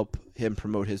excited to help him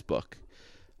promote his book.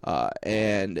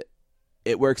 And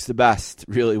it works the best,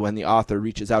 really, when the author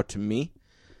reaches out to me,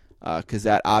 because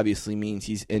that obviously means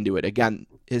he's into it. Again,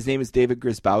 his name is David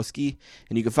Grzybowski,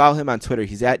 and you can follow him on Twitter.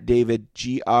 He's at David,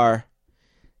 GRZYTV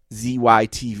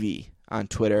on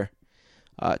Twitter.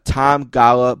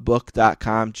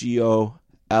 TomGallaBook.com,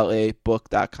 GOLA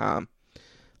book.com.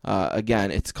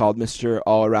 Again, it's called Mr.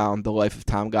 All Around, The Life of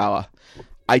Tom Galla.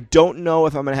 I don't know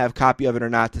if I'm going to have a copy of it or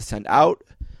not to send out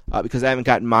because I haven't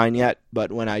gotten mine yet,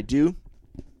 but when I do,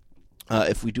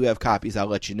 if we do have copies, I'll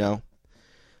let you know.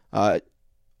 All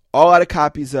out of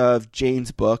copies of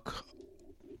Jane's book.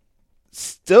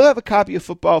 Still have a copy of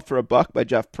Football for a Buck by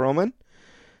Jeff Perlman.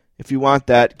 If you want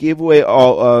that, gave away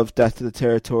all of Death to the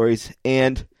Territories,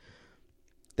 and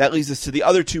that leads us to the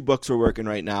other two books we're working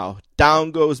right now.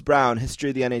 Down Goes Brown, History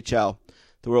of the NHL,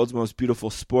 The World's Most Beautiful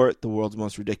Sport, The World's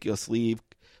Most Ridiculous League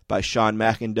by Sean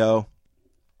McIndoe.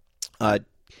 Had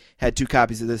two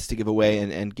copies of this to give away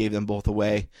and gave them both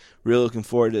away. Really looking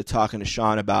forward to talking to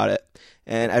Sean about it.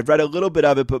 And I've read a little bit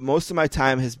of it, but most of my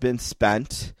time has been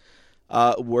spent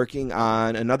working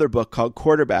on another book called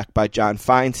Quarterback by John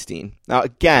Feinstein. Now,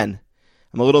 again,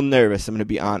 I'm a little nervous, I'm going to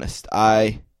be honest.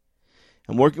 I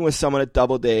am working with someone at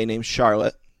Doubleday named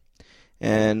Charlotte.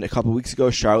 And a couple weeks ago,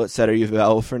 Charlotte said, are you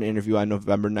available for an interview on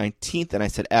November 19th? And I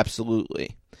said,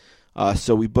 absolutely.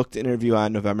 So we booked an interview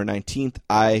on November 19th.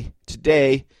 I,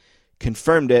 today,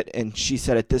 confirmed it, and she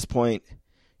said at this point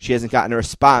she hasn't gotten a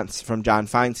response from John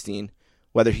Feinstein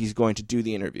whether he's going to do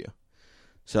the interview.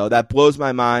 So that blows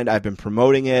my mind. I've been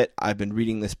promoting it. I've been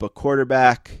reading this book,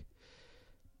 Quarterback.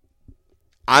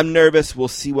 I'm nervous. We'll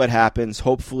see what happens.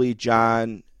 Hopefully,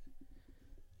 John,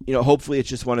 hopefully it's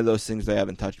just one of those things they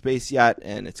haven't touched base yet,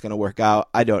 and it's going to work out.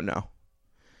 I don't know.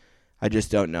 I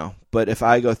just don't know. But if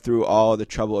I go through all the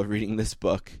trouble of reading this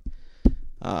book,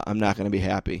 I'm not going to be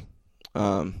happy.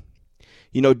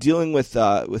 Dealing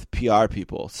with PR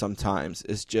people sometimes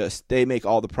is just they make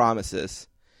all the promises,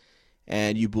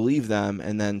 and you believe them,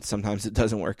 and then sometimes it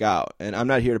doesn't work out. And I'm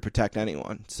not here to protect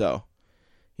anyone, so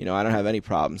I don't have any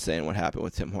problem saying what happened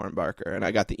with Tim Hornbaker, and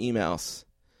I got the emails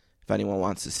if anyone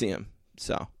wants to see him.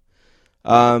 So,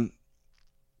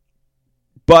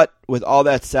 but with all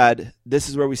that said, this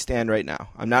is where we stand right now.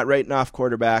 I'm not writing off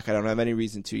Quarterback. I don't have any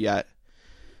reason to yet.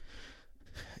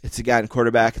 It's, again,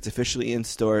 Quarterback. It's officially in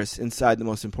stores. Inside the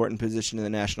Most Important Position in the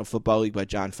National Football League by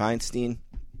John Feinstein.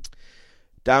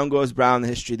 Down Goes Brown, The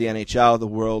History of the NHL, The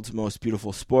World's Most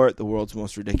Beautiful Sport, The World's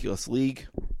Most Ridiculous League.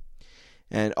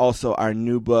 And also our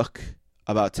new book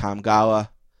about Tom Galla,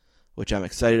 which I'm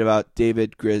excited about.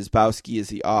 David Grzybowski is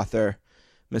the author.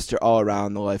 Mr. All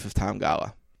Around, The Life of Tom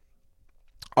Galla.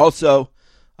 Also,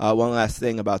 one last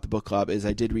thing about the book club is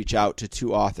I did reach out to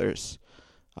two authors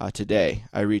today.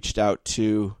 I reached out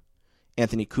to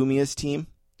Anthony Cumia's team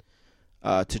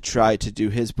to try to do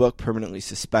his book, Permanently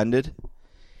Suspended.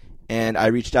 And I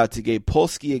reached out to Gabe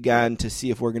Polsky again to see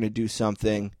if we're going to do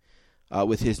something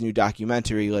with his new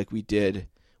documentary like we did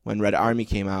when Red Army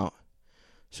came out.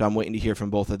 So I'm waiting to hear from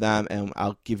both of them, and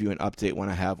I'll give you an update when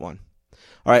I have one.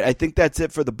 All right, I think that's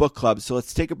it for the book club. So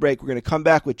let's take a break. We're going to come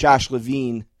back with Josh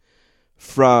Levin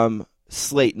from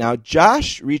Slate. Now,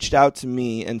 Josh reached out to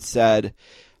me and said,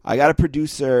 I got a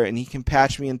producer, and he can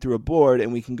patch me in through a board,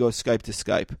 and we can go Skype to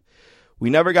Skype. We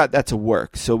never got that to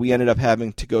work, so we ended up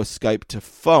having to go Skype to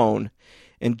phone.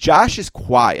 And Josh is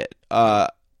quiet. I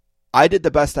did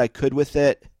the best I could with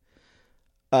it.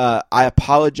 I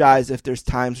apologize if there's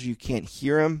times where you can't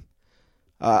hear him.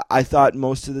 I thought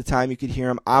most of the time you could hear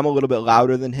him. I'm a little bit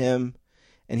louder than him,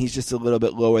 and he's just a little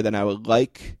bit lower than I would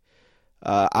like.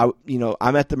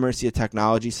 I'm at the mercy of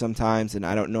technology sometimes, and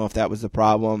I don't know if that was the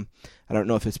problem. I don't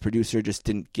know if his producer just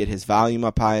didn't get his volume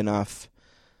up high enough.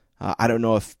 I don't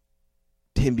know if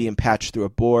him being patched through a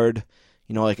board,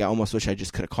 I almost wish I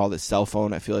just could have called his cell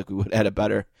phone. I feel like we would have had a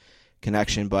better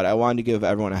connection, but I wanted to give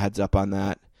everyone a heads up on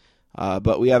that.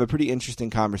 But we have a pretty interesting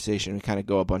conversation. We kind of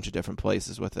go a bunch of different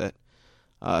places with it.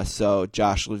 So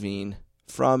Josh Levin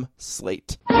from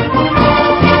Slate.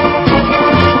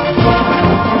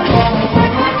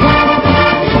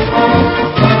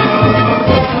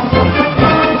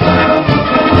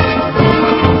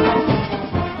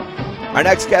 Our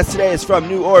next guest today is from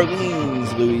New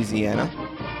Orleans, Louisiana,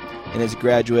 and is a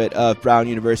graduate of Brown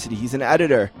University. He's an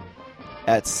editor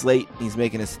at Slate. He's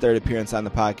making his third appearance on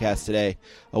the podcast today.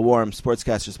 A warm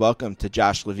sportscaster's welcome to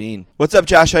Josh Levin. What's up,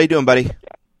 Josh? How you doing, buddy?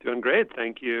 Doing great.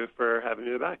 Thank you for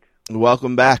having me back.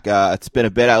 Welcome back. It's been a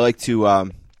bit. I like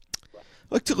to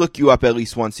look you up at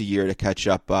least once a year to catch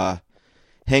up.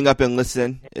 Hang Up and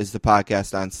Listen is the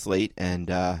podcast on Slate, and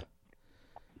I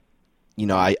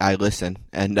listen,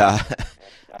 and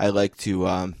I like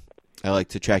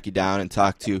to track you down and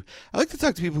talk to. I like to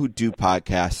talk to people who do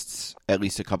podcasts at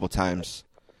least a couple times,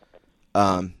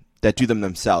 that do them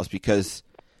themselves, because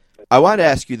I wanted to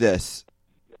ask you this.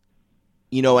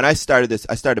 When I started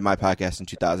my podcast in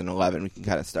 2011. We can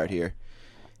kind of start here.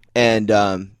 And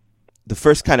the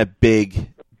first kind of big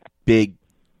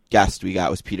guest we got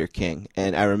was Peter King.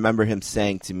 And I remember him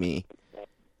saying to me,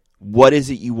 what is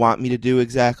it you want me to do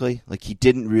exactly? Like, he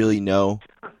didn't really know,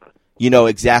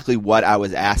 exactly what I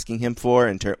was asking him for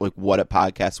in terms, like, what a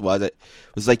podcast was. It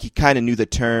was like he kind of knew the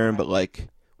term, but, like,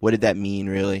 what did that mean,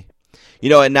 really?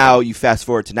 And now you fast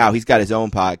forward to now, he's got his own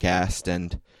podcast,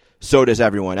 and so does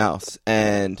everyone else.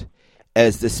 And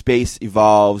as the space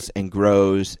evolves and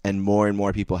grows and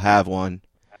more people have one,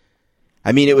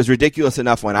 I mean, it was ridiculous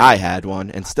enough when I had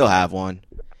one and still have one.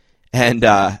 And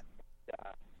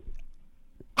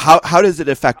how does it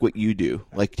affect what you do?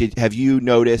 Like, have you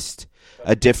noticed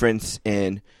a difference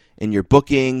in your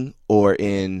booking or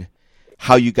in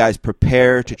how you guys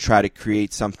prepare to try to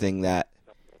create something that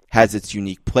has its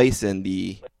unique place in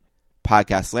the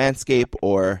podcast landscape,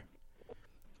 or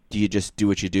do you just do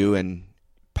what you do and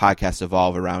podcasts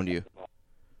evolve around you?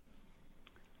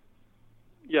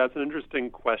 Yeah, it's an interesting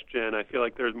question. I feel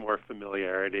like there's more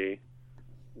familiarity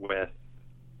with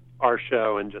our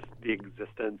show and just the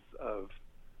existence of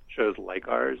shows like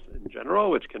ours in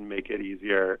general, which can make it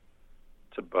easier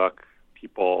to book.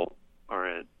 People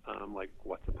aren't like,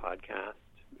 what's a podcast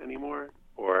anymore?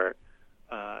 Or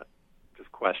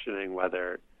just questioning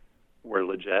whether we're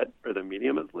legit or the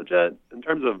medium is legit. In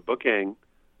terms of booking,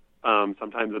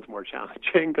 sometimes it's more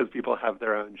challenging because people have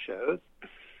their own shows.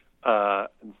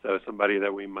 And so somebody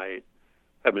that we might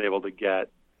have been able to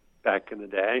get back in the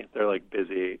day, they're like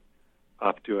busy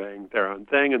off doing their own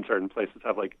thing, and certain places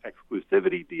have like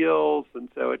exclusivity deals, and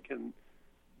so it can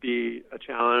be a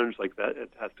challenge like that.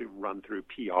 It has to run through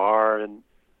PR, and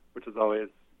which is always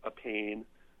a pain.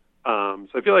 So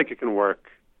I feel like it can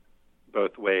work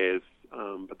both ways.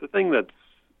 But the thing that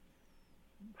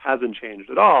hasn't changed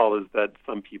at all is that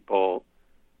some people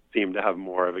seem to have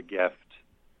more of a gift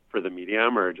for the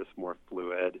medium, or just more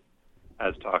fluid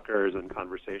as talkers and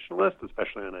conversationalists,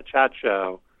 especially on a chat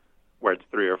show where it's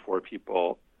 3 or 4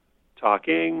 people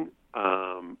talking.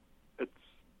 It's,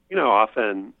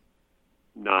 often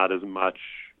not as much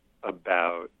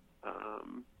about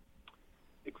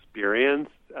experience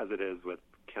as it is with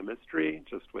chemistry,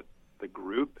 just with the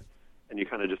group. And you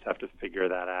kind of just have to figure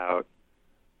that out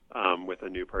with a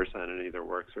new person, and it either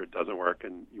works or it doesn't work,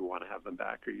 and you want to have them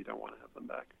back or you don't want to have them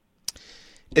back.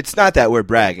 It's not that we're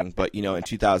bragging, but, in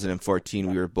 2014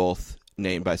 we were both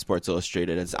named by Sports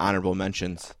Illustrated as honorable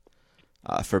mentions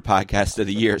for Podcast of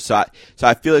the Year. So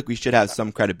I feel like we should have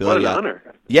some credibility. What an honor.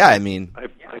 Yeah, I mean,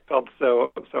 I felt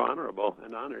so honorable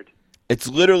and honored. It's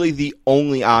literally the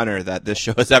only honor that this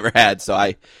show has ever had. So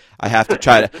I have to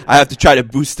try to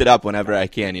boost it up whenever I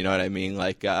can. You know what I mean?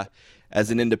 Like as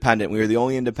an independent, we were the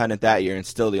only independent that year, and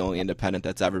still the only independent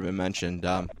that's ever been mentioned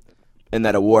in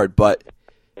that award. But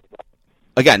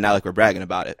again, not like we're bragging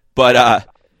about it, but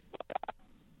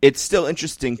it's still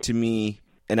interesting to me.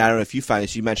 And I don't know if you find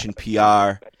this. You mentioned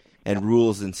PR and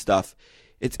rules and stuff.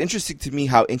 It's interesting to me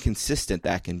how inconsistent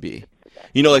that can be.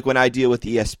 You know, like when I deal with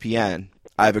ESPN,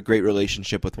 I have a great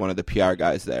relationship with one of the PR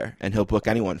guys there, and he'll book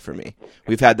anyone for me.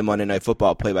 We've had the Monday Night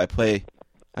Football play-by-play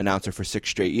announcer for 6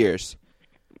 straight years.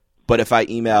 But if I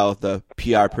email the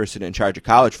PR person in charge of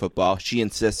college football, she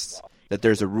insists that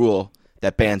there's a rule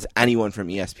that bans anyone from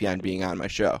ESPN being on my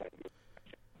show.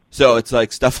 So it's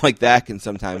like stuff like that can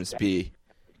sometimes be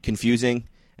confusing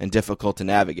and difficult to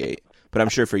navigate. But I'm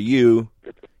sure for you,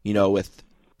 you know, with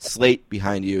Slate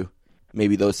behind you,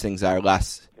 maybe those things are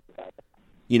less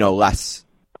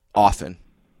often.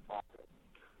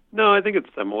 No, I think it's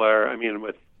similar. I mean,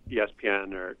 with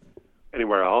ESPN or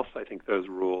anywhere else, I think those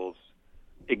rules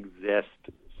exist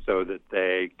so that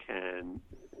they can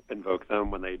invoke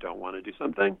them when they don't want to do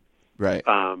something. Right.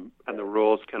 And the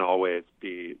rules can always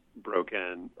be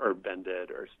broken or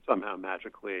bended or somehow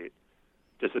magically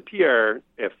disappear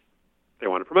if they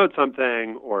want to promote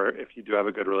something, or if you do have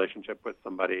a good relationship with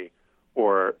somebody,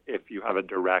 or if you have a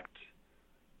direct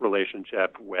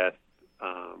relationship with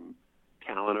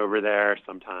talent over there.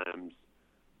 Sometimes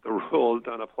the rules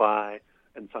don't apply,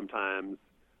 and sometimes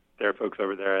there are folks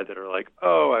over there that are like,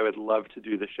 oh, I would love to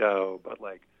do the show, but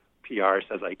like PR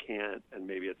says I can't, and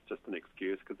maybe it's just an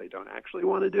excuse because they don't actually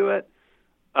want to do it.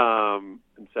 And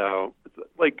so it's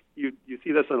like you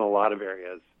see this in a lot of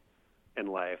areas in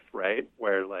life, right,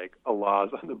 where like a law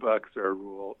is on the books or a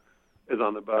rule is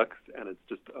on the books, and it's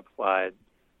just applied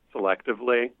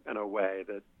selectively in a way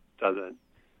that doesn't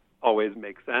always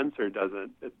make sense, or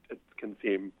doesn't, it can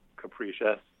seem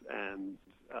capricious, and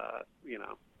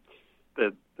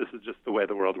that this is just the way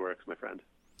the world works, my friend.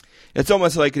 It's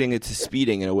almost likening it to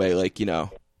speeding in a way, like, you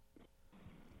know,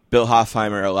 Bill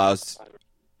Hoffheimer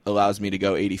allows me to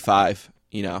go 85,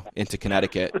 you know, into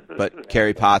Connecticut, but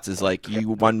Kerry Potts is like, you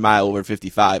 1 mile over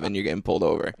 55 and you're getting pulled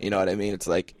over. You know what I mean? It's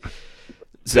like,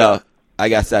 so I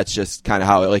guess that's just kind of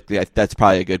how, like, that's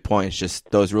probably a good point. It's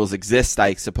just those rules exist,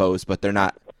 I suppose, but they're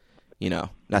not, you know,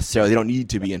 necessarily, they don't need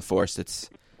to be enforced. It's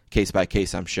case by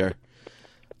case, I'm sure.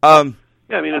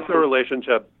 Yeah, I mean, it's a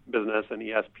relationship business, and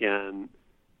ESPN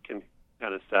can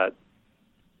kind of set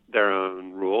their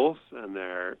own rules, and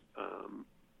they're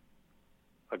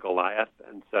a Goliath.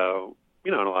 And so,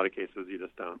 you know, in a lot of cases, you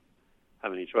just don't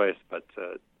have any choice but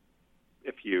to,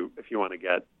 if you want to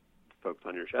get folks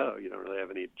on your show, you don't really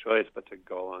have any choice but to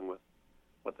go along with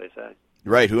what they say.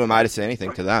 Right. Who am I to say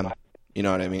anything to them? You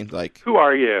know what I mean? Like, who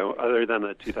are you other than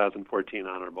a 2014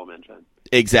 honorable mention?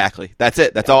 Exactly. That's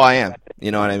it. That's all I am.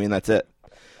 You know what I mean? That's it.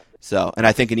 So, and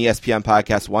I think an ESPN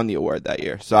podcast won the award that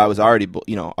year. So I was already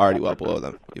well below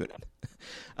them.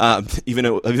 Even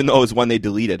though it was one they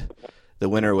deleted. The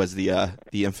winner was the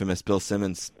infamous Bill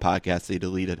Simmons podcast they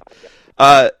deleted.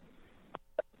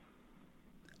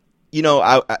 You know,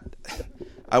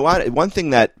 I want one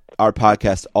thing that our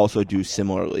podcast also do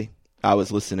similarly. I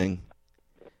was listening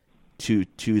to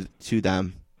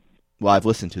them. Well, I've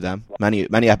listened to them,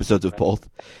 many episodes of both.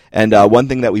 And one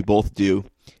thing that we both do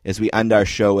is we end our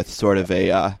show with sort of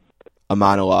a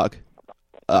monologue.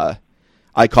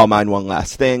 I call mine One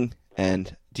Last Thing,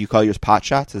 and do you call yours Pot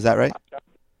Shots? Is that right?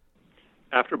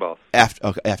 Afterballs.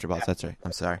 Afterballs, that's right.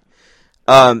 I'm sorry.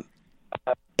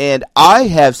 And I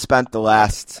have spent the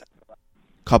last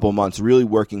couple months really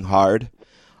working hard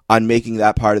on making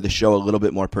that part of the show a little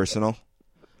bit more personal.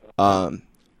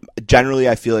 Generally,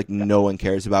 I feel like no one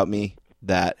cares about me,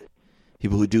 that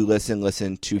people who do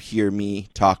listen to hear me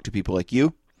talk to people like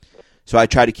you. So I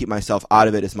try to keep myself out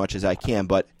of it as much as I can.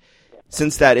 But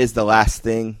since that is the last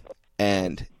thing,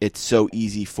 and it's so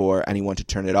easy for anyone to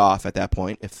turn it off at that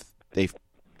point if they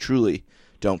truly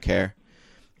don't care,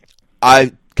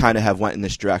 I kind of have went in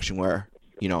this direction where,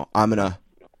 you know, I'm going to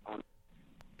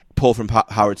pull from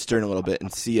Howard Stern a little bit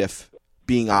and see if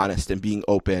being honest and being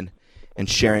open and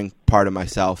sharing part of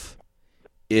myself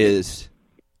is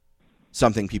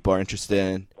something people are interested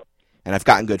in, and I've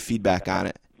gotten good feedback on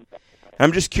it. And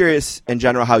I'm just curious in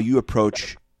general how you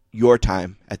approach your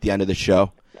time at the end of the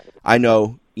show. I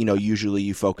know, you know, usually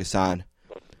you focus on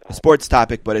a sports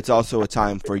topic, but it's also a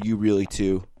time for you really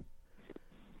to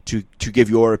give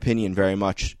your opinion very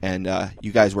much, and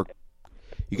you guys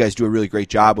do a really great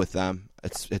job with them.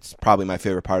 It's probably my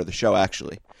favorite part of the show,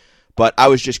 actually. But I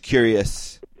was just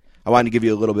curious. I wanted to give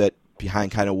you a little bit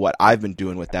behind kind of what I've been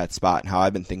doing with that spot and how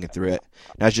I've been thinking through it.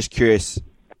 And I was just curious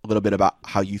a little bit about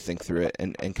how you think through it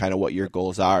and kind of what your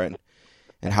goals are and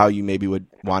how you maybe would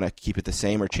want to keep it the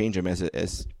same or change them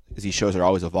as these shows are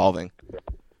always evolving.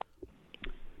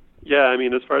 Yeah, I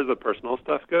mean, as far as the personal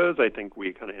stuff goes, I think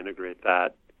we kind of integrate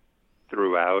that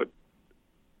throughout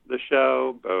the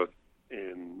show, both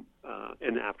in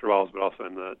afterballs, but also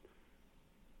in the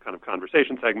kind of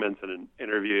conversation segments and in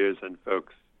interviews. And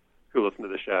folks who listen to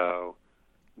the show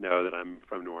know that I'm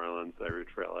from New Orleans. I root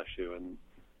for LSU and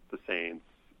the Saints.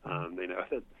 They know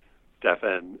that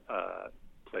Stefan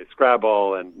plays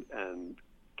Scrabble and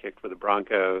kicked for the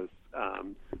Broncos.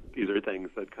 These are things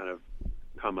that kind of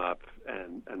come up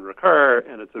and recur,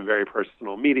 and it's a very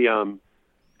personal medium.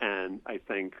 And I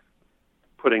think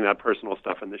putting that personal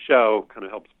stuff in the show kind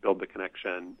of helps build the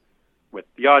connection with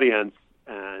the audience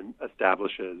and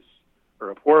establishes a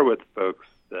rapport with folks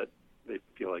that they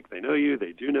feel like they know you,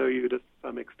 they do know you to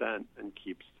some extent, and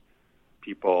keeps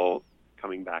people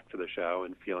coming back to the show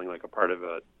and feeling like a part of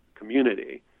a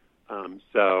community.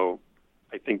 So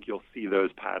I think you'll see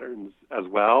those patterns as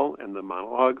well in the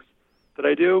monologues that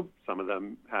I do. Some of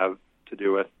them have to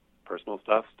do with personal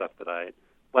stuff that I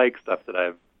like, stuff that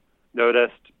I've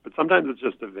noticed, but sometimes it's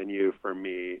just a venue for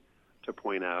me to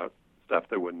point out stuff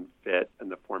that wouldn't fit in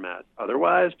the format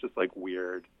otherwise, just like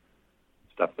weird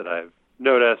stuff that I've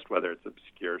noticed, whether it's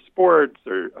obscure sports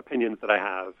or opinions that I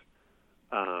have.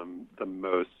 The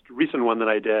most recent one that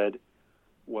I did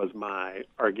was my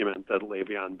argument that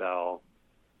Le'Veon Bell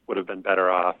would have been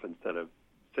better off instead of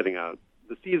sitting out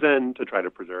the season to try to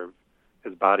preserve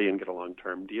his body and get a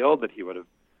long-term deal, that he would have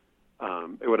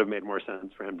it would have made more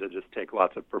sense for him to just take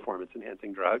lots of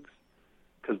performance-enhancing drugs,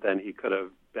 because then he could have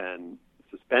been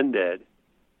suspended,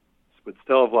 would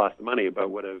still have lost the money, but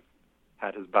would have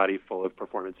had his body full of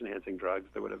performance-enhancing drugs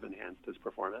that would have enhanced his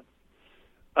performance,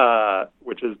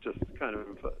 which is just kind of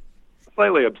a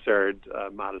slightly absurd,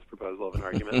 modest proposal of an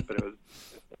argument, but it was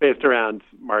based around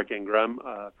Mark Ingram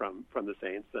from the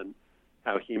Saints and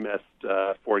how he missed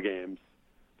 4 games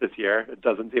this year. It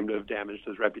doesn't seem to have damaged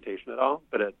his reputation at all,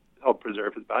 but it helped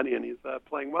preserve his body, and he's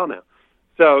playing well now.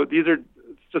 So it's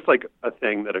just like a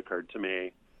thing that occurred to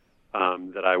me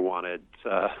that I wanted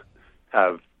to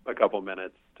have a couple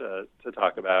minutes to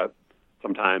talk about.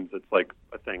 Sometimes it's like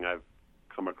a thing I've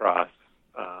come across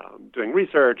doing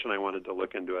research, and I wanted to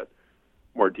look into it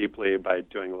more deeply by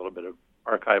doing a little bit of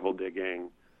archival digging.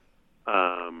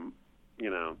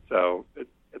 So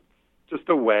it's just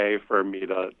a way for me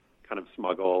to kind of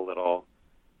smuggle a little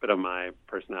bit of my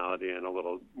personality and a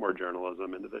little more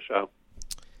journalism into the show.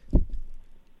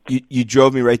 You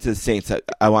drove me right to the Saints.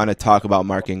 I want to talk about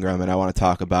Mark Ingram, and I want to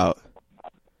talk about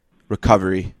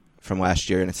recovery from last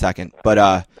year in a second.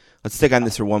 But let's stick on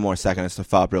this for one more second just to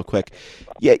follow up real quick.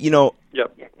 Yeah,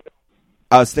 Yep.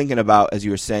 I was thinking about, as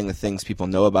you were saying, the things people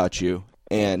know about you,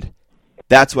 and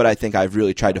that's what I think I've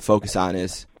really tried to focus on,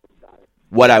 is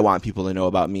what I want people to know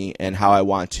about me and how I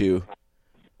want to.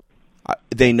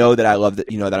 They know that I love that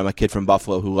I'm a kid from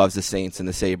Buffalo who loves the Saints and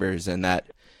the Sabres, and that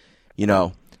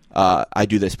I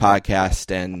do this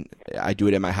podcast and I do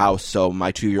it in my house, so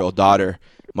my 2-year-old daughter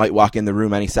might walk in the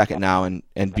room any second now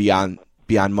and be on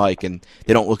mic, and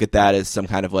they don't look at that as some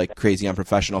kind of like crazy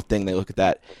unprofessional thing. They look at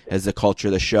that as the culture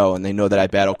of the show, and they know that I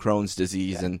battle Crohn's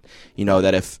disease, and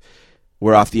that if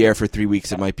we're off the air for 3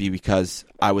 weeks, it might be because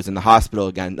I was in the hospital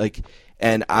again.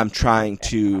 And I'm trying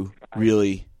to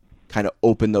really kind of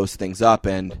open those things up,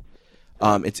 and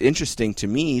it's interesting to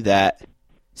me that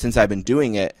since I've been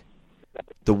doing it,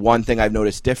 the one thing I've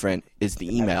noticed different is the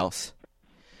emails.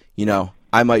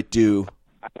 I might do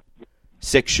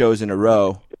 6 shows in a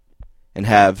row and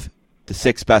have the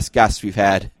 6 best guests we've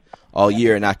had all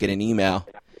year and not get an email,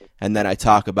 and then I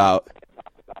talk about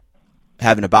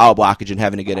having a bowel blockage and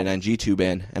having to get an NG tube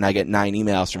in, and I get 9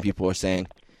 emails from people who are saying,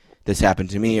 this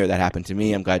happened to me or that happened to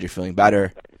me, I'm glad you're feeling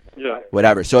better,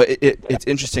 whatever. So it's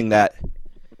interesting that,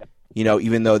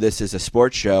 even though this is a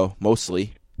sports show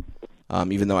mostly,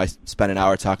 even though I spent an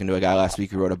hour talking to a guy last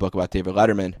week who wrote a book about David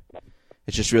Letterman,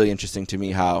 it's just really interesting to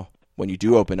me how when you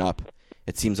do open up,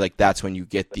 it seems like that's when you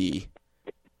get the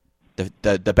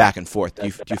back and forth. Do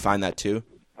you find that too?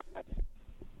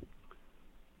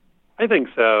 I think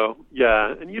so,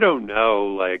 yeah. And you don't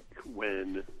know,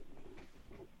 when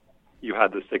you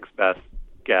had the 6 best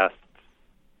guests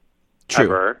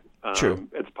ever. True.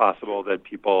 It's possible that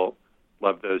people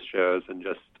loved those shows and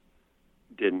just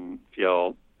didn't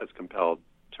feel as compelled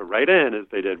to write in as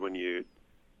they did when you,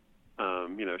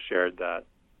 shared that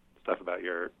stuff about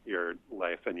your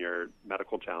life and your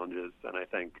medical challenges. And I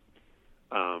think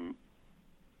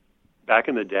back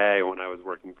in the day when I was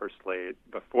working for Slate,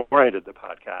 before I did the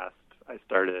podcast, I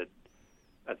started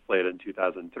at Slate in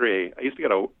 2003. I used to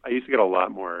get a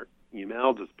lot more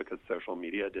email just because social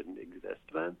media didn't exist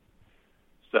then.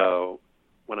 So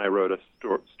when I wrote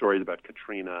stories about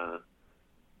Katrina,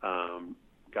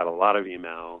 got a lot of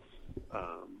emails,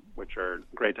 which are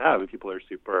great to have. And people are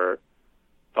super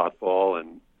thoughtful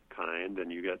and kind,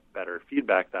 and you get better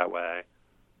feedback that way.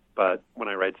 But when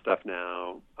I write stuff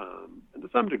now, and to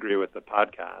some degree with the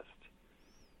podcast,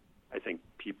 I think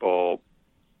people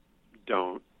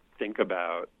don't think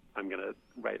about, I'm going to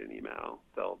write an email.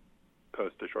 They'll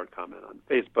post a short comment on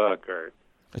Facebook or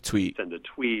a tweet, send a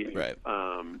tweet. Right.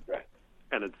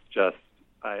 And it's just,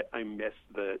 I miss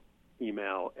the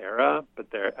email era,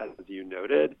 but there, as you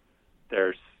noted,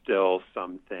 there's still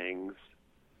some things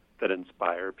that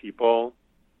inspire people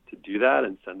to do that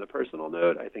and send a personal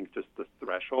note. I think just the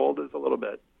threshold is a little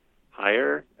bit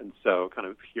higher. And so kind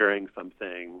of hearing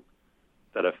something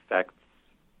that affects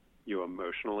you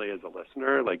emotionally as a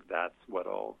listener, like that's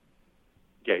what'll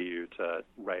get you to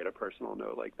write a personal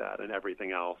note like that. And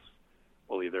everything else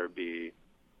will either be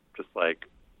just like,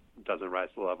 doesn't rise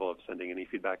to the level of sending any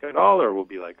feedback at all, or will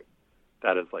be like,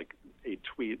 that is like a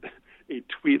tweet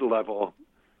level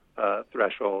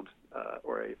threshold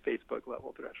or a Facebook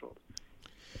level threshold.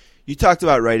 You talked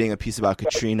about writing a piece about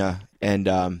Katrina, and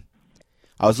I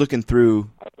was looking through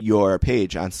your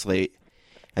page on Slate,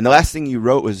 and the last thing you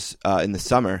wrote was in the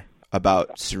summer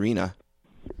about Serena.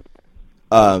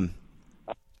 So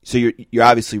you're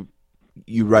obviously,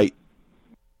 you write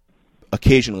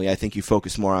occasionally. I think you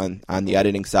focus more on the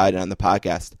editing side and on the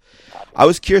podcast. I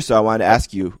was curious, so I wanted to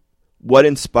ask you, what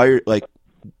inspired, like,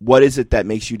 what is it that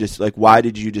makes you just, like, why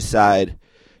did you decide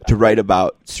to write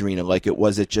about Serena? Like,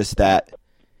 was it just that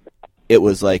it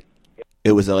was like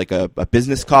a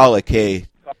business call, like, hey,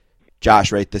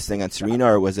 Josh, write this thing on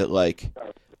Serena, or was it like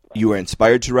you were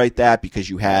inspired to write that because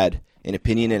you had an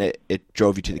opinion and it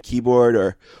drove you to the keyboard,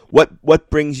 or what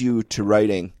brings you to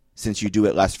writing since you do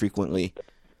it less frequently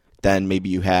than maybe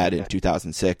you had in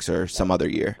 2006 or some other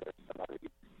year?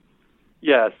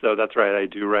 Yeah, so that's right. I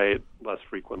do write less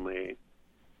frequently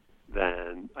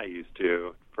than I used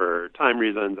to for time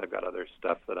reasons. I've got other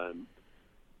stuff that I'm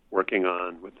working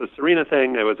on. With the Serena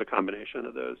thing, it was a combination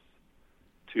of those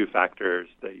two factors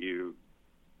that you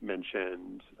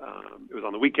mentioned. It was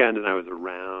on the weekend, and I was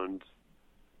around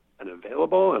and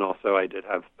available, and also I did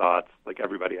have thoughts, like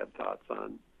everybody had thoughts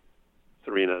on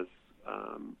Serena's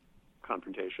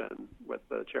confrontation with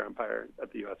the chair umpire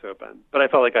at the U.S. Open. But I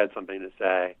felt like I had something to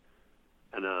say,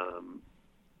 and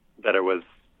that it was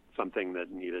something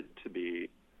that needed to be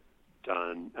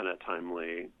done in a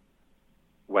timely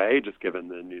way, just given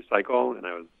the news cycle, and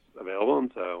I was available,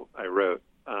 and so I wrote.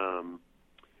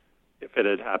 If it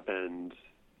had happened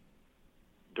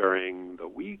during the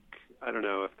week, I don't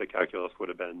know if the calculus would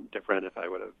have been different, if I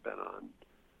would have been on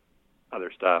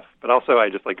other stuff. But also, I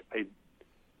just like,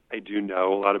 I do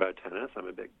know a lot about tennis. I'm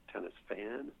a big tennis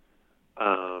fan.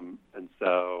 And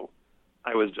so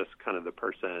I was just kind of the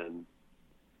person,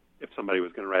 if somebody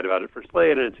was going to write about it for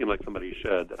Slate, and it seemed like somebody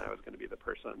should, then I was going to be the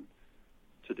person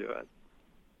to do it.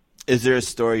 Is there a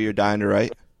story you're dying to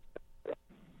write?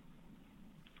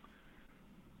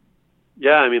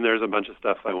 Yeah, I mean, there's a bunch of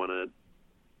stuff I want to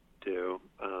do.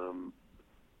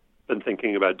 Been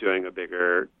thinking about doing a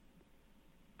bigger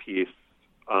piece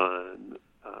on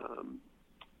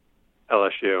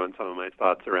LSU and some of my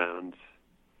thoughts around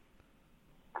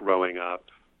growing up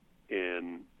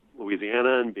in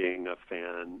Louisiana and being a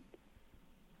fan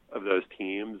of those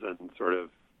teams, and sort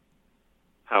of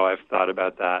how I've thought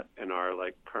about that in our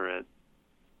like current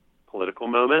political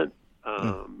moment.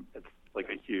 It's like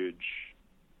a huge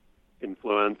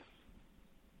influence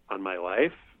on my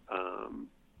life,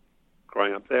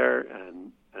 growing up there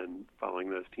and following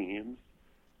those teams.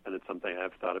 And it's something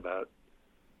I've thought about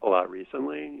a lot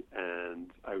recently, and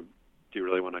I do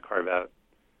really want to carve out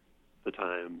the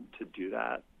time to do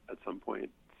that at some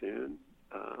point soon.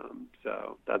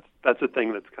 So that's a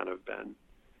thing that's kind of been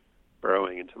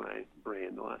burrowing into my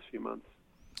brain the last few months.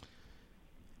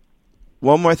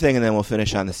 One more thing, and then we'll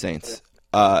finish on the Saints.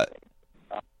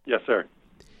 Yes, sir.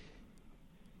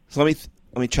 So let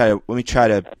me try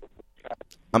to.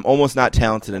 I'm almost not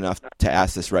talented enough to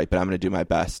ask this right, but I'm going to do my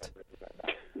best.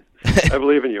 I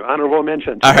believe in you. Honorable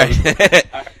mention. All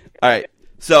right. All right.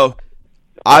 So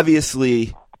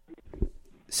obviously,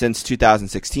 since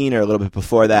 2016 or a little bit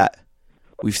before that,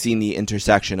 we've seen the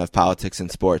intersection of politics and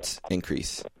sports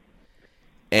increase,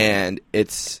 and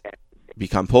it's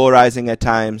become polarizing at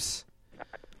times.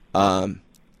 And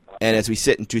as we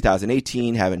sit in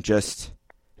 2018, having just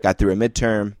got through a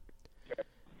midterm,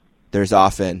 there's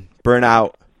often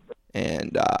burnout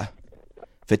and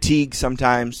fatigue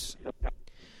sometimes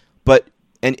But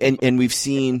and we've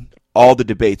seen all the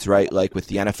debates, right? Like with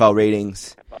the NFL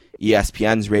ratings,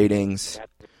 ESPN's ratings,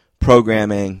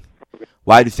 programming.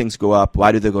 Why do things go up?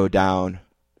 Why do they go down?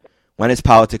 When is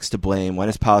politics to blame? When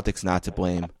is politics not to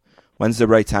blame? When's the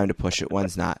right time to push it?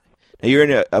 When's not? Now you're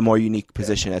in a more unique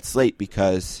position at Slate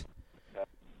because,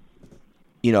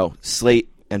 Slate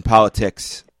and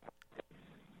politics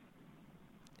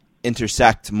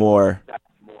intersect more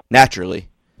naturally.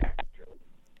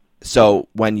 So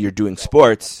when you're doing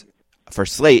sports for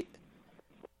Slate,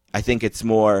 I think it's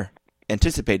more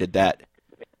anticipated that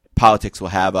politics will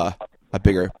have a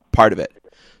bigger part of it.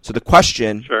 So the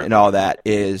question in all that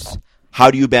is, how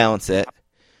do you balance it?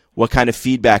 What kind of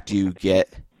feedback do you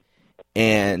get?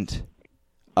 And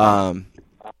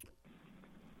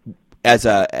as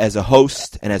a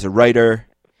host and as a writer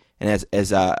and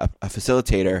as a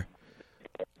facilitator,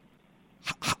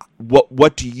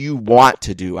 what do you want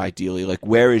to do ideally? Like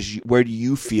where do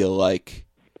you feel like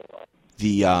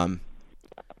the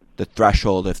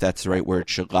threshold, if that's the right word,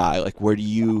 should lie? Like where do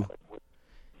you,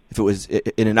 if it was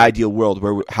in an ideal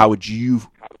world, how would you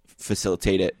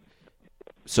facilitate it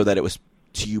so that it was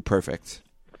to you perfect?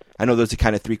 I know those are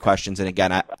kind of three questions, and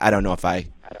again, I don't know if I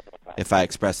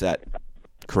expressed that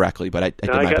correctly, but I did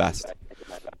my best.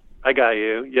 I got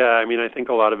you. Yeah, I mean, I think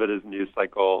a lot of it is news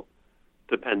cycle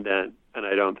dependent, and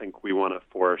I don't think we want to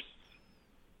force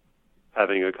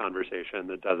having a conversation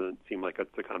that doesn't seem like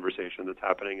it's the conversation that's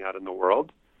happening out in the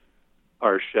world.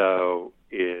 Our show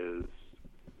is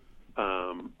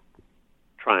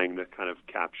trying to kind of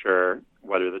capture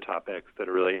what are the topics that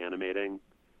are really animating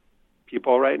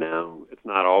people right now. It's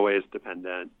not always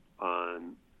dependent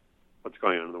on what's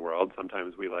going on in the world.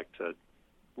 Sometimes we like to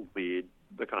lead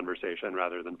the conversation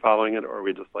rather than following it, or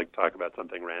we just like talk about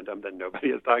something random that nobody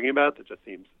is talking about that just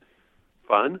seems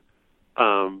fun.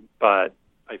 But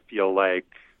I feel like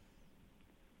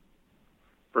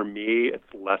for me,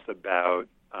 it's less about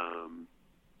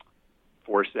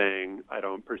forcing. I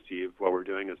don't perceive what we're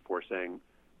doing as forcing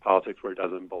politics where it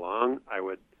doesn't belong. I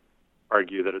would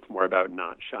argue that it's more about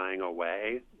not shying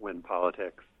away when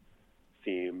politics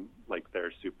seem like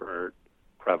they're super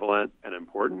prevalent and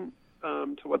important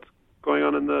to what's going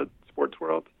on in the sports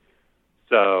world.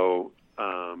 So,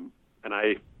 and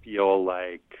I feel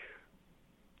like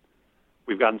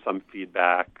we've gotten some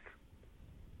feedback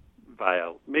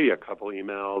via maybe a couple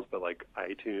emails, but like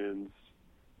iTunes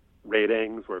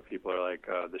ratings where people are like,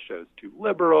 the show's too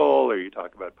liberal, or you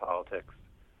talk about politics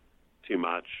too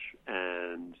much,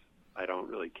 and I don't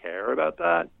really care about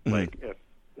that. Mm-hmm. Like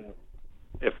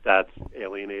if that's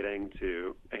alienating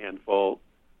to a handful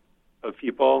of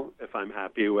people, if I'm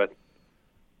happy with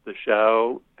the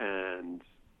show and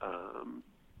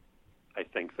I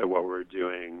think that what we're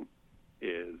doing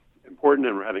is important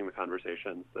and we're having the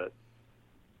conversations that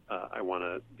I want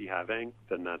to be having,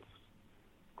 then that's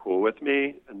cool with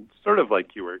me. And sort of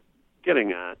like you were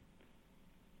getting at,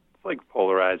 it's like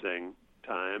polarizing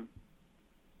time.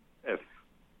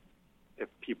 If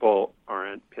people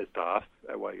aren't pissed off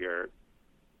at what you're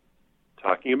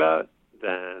talking about,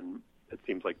 then it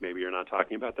seems like maybe you're not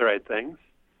talking about the right things,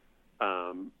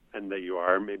 and that you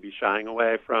are maybe shying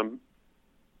away from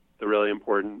the really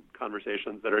important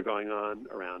conversations that are going on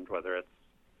around whether it's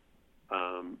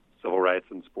civil rights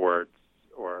in sports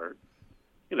or,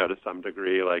 to some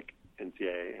degree, like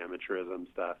NCAA amateurism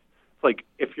stuff. It's like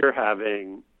if you're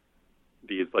having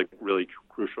these like really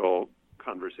crucial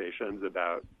conversations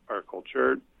about our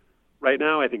culture right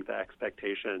now, I think the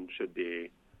expectation should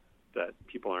be that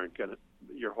people aren't going to,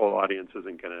 your whole audience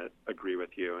isn't going to agree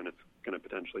with you, and it's going to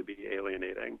potentially be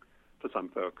alienating to some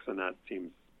folks, and that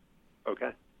seems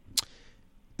okay.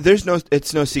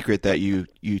 It's no secret that you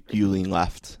lean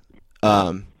left.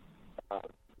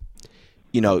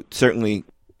 Certainly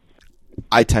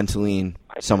I tend to lean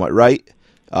somewhat right.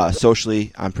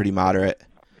 Socially, I'm pretty moderate,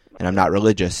 and I'm not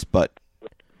religious, but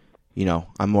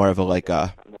I'm more of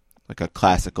a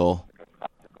classical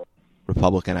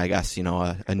Republican, I guess.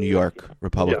 A New York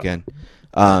Republican.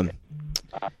 Yeah.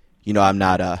 I'm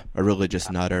not a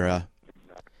religious nut or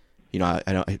I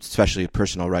don't, especially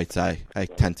personal rights. I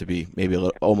tend to be maybe a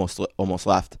little almost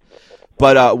left.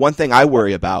 But one thing I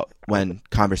worry about when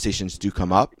conversations do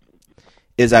come up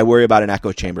is I worry about an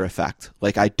echo chamber effect.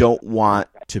 Like I don't want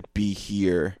to be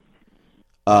here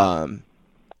and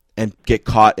get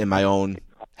caught in my own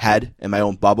head, in my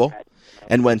own bubble.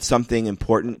 And when something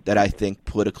important that I think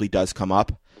politically does come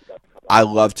up, I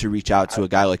love to reach out to a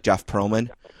guy like Jeff Pearlman,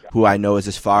 who I know is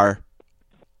as far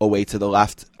away to the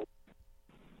left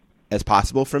as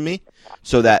possible from me,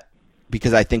 so that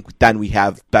because I think then we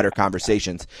have better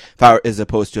conversations. As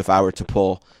opposed to if I were to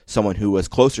pull someone who was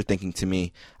closer thinking to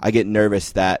me, I get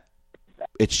nervous that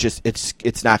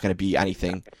it's not going to be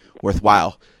anything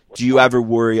worthwhile. Do you ever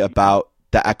worry about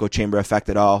the echo chamber effect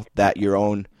at all? That your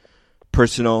own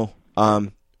personal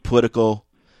political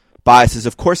biases,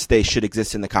 of course, they should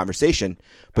exist in the conversation,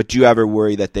 but do you ever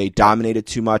worry that they dominate it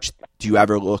too much? Do you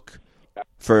ever look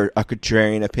for a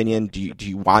contrarian opinion? Do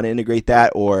you want to integrate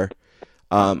that, or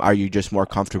are you just more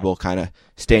comfortable kind of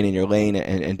staying in your lane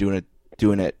and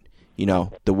doing it,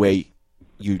 the way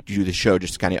you do the show,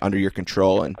 just kind of under your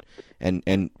control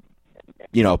and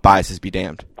biases be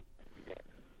damned?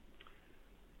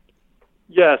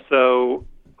 Yeah, so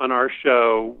on our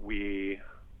show, we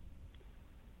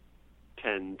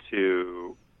tend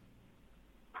to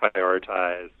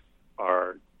prioritize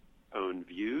our own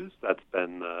views. That's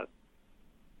been the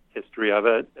history of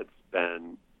it. It's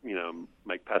been,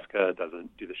 Mike Pesca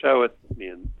doesn't do the show with me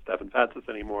and Stefan Fatsis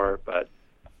anymore, but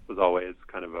it was always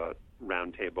kind of a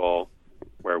round table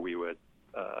where we would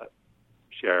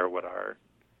share what our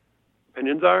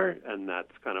opinions are, and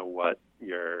that's kind of what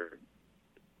you're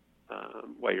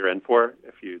in for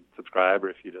if you subscribe or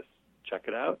if you just check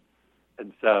it out.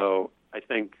 And so I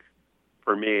think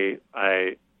for me,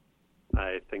 I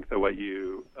think that what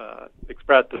you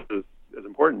expressed is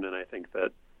important, and I think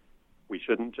that we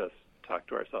shouldn't just talk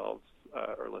to ourselves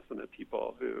or listen to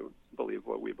people who believe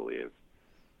what we believe.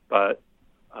 But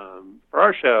for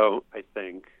our show, I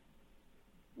think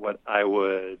what I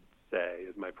would say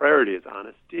is my priority is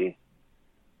honesty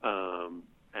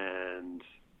and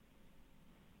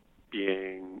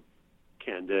being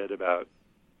candid about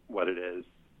what it is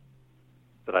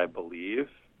that I believe.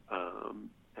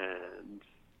 And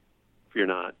if you're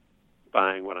not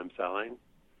buying what I'm selling,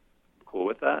 I'm cool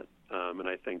with that. And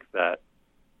I think that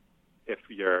if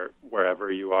you're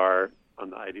wherever you are on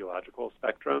the ideological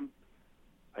spectrum,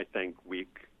 I think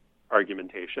weak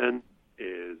argumentation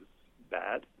is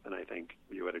bad. And I think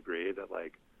you would agree that,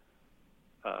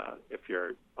 if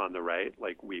you're on the right,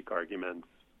 weak arguments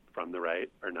from the right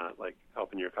are not,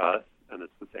 helping your cause. And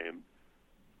it's the same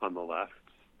on the left,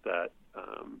 that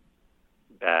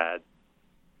bad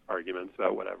arguments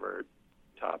about whatever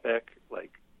topic,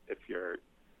 if you're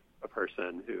a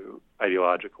person who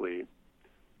ideologically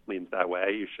leans that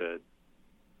way, you should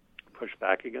push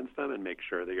back against them and make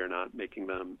sure that you're not making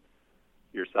them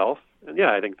yourself. And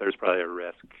yeah, I think there's probably a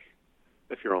risk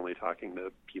if you're only talking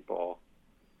to people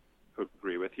who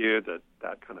agree with you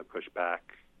that kind of pushback,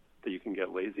 that you can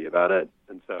get lazy about it.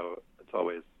 And so it's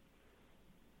always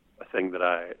a thing that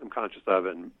I am conscious of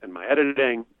in my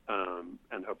editing,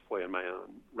 and hopefully in my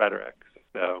own rhetoric.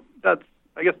 So I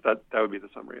guess that would be the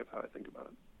summary of how I think about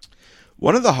it.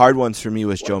 One of the hard ones for me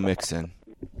was Joe Mixon,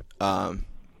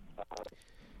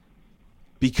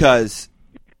 because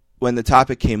when the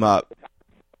topic came up,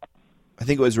 I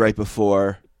think it was right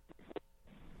before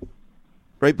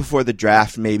the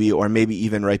draft, maybe, or maybe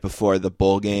even right before the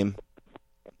bowl game.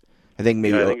 I think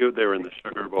maybe. Yeah, I think they were in the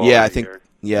Sugar Bowl. Yeah, I think. Year.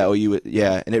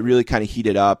 Yeah, and it really kind of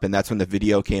heated up, and that's when the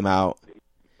video came out.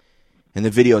 And the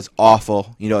video is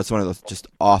awful. It's one of those just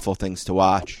awful things to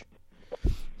watch.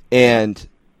 And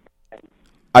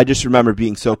I just remember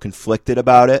being so conflicted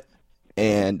about it.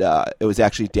 And it was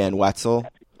actually Dan Wetzel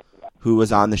who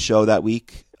was on the show that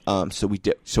week. So we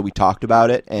talked about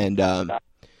it, and at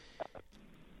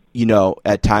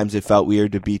times it felt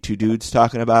weird to be two dudes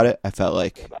talking about it. I felt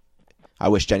like I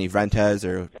wish Jenny Vrentez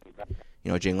or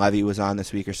Jane Leavy was on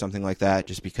this week or something like that,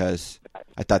 just because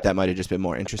I thought that might have just been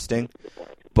more interesting.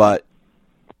 But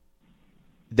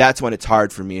that's when it's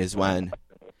hard for me, is when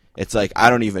it's I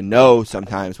don't even know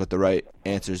sometimes what the right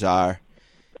answers are.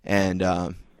 And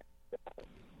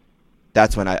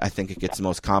that's when I think it gets the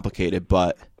most complicated.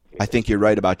 But I think you're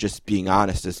right about just being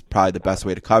honest is probably the best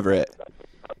way to cover it.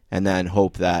 And then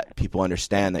hope that people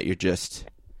understand that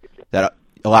that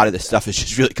a lot of this stuff is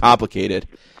just really complicated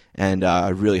and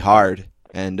really hard.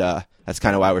 And that's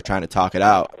kind of why we're trying to talk it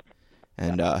out.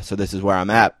 And so this is where I'm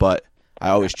at. But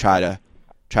I always try to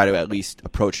at least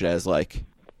approach it as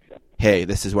hey,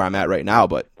 this is where I'm at right now,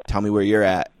 but tell me where you're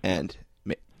at, and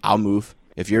I'll move.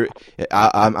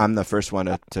 I'm the first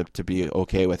one to be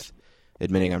okay with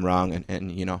admitting I'm wrong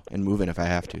and moving if I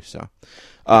have to. So,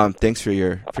 thanks for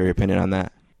your opinion on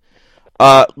that.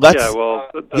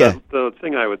 The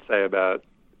thing I would say about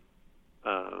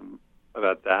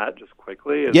that just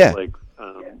quickly is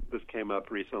this came up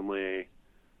recently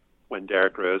when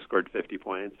Derrick Rose scored 50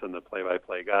 points, and the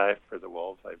play-by-play guy for the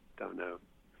Wolves, I don't know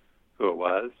who it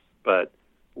was, but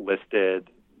listed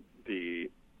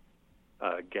the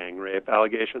gang rape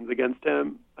allegations against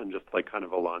him and just kind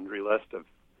of a laundry list of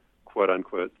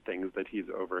quote-unquote things that he's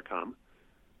overcome,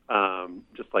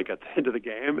 just at the end of the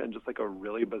game, and just a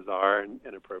really bizarre and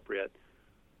inappropriate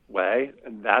way,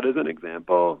 and that is an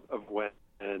example of when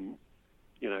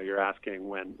you're asking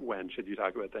when should you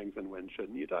talk about things and when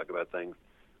shouldn't you talk about things.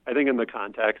 I think in the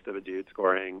context of a dude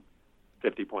scoring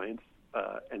 50 points,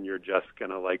 and you're just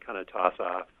gonna like kind of toss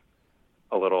off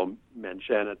a little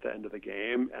mention at the end of the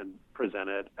game and present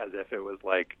it as if it was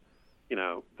like,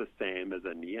 the same as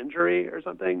a knee injury or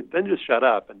something, then just shut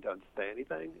up and don't say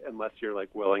anything unless you're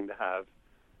like willing to have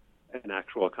an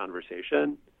actual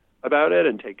conversation about it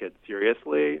and take it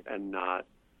seriously and not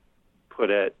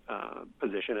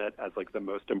position it as like the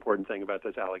most important thing about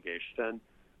this allegation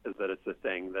is that it's the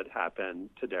thing that happened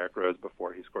to Derrick Rose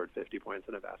before he scored 50 points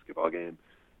in a basketball game.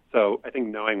 So I think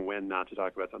knowing when not to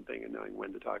talk about something and knowing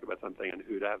when to talk about something and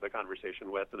who to have the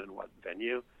conversation with and in what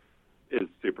venue is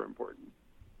super important.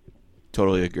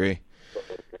 Totally agree.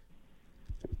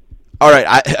 All right.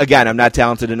 I'm not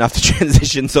talented enough to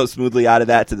transition so smoothly out of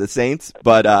that to the Saints,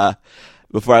 but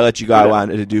before I let you go, I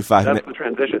wanted to do 5 minutes. That's the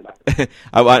transition.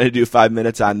 I wanted to do 5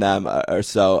 minutes on them or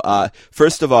so.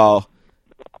 First of all,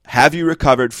 have you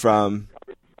recovered from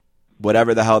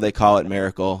whatever the hell they call it,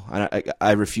 miracle?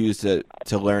 I refuse to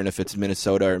learn if it's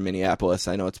Minnesota or Minneapolis.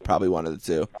 I know it's probably one of the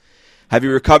two. Have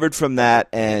you recovered from that?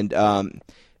 And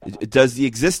does the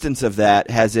existence of that,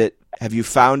 have you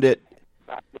found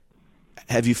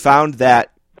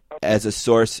that as a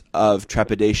source of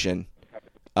trepidation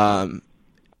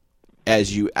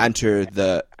as you enter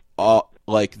the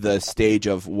stage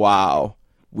of, wow,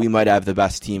 we might have the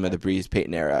best team of the Breeze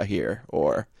Payton era here,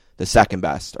 or the second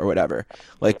best, or whatever?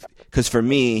 Like, because for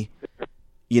me,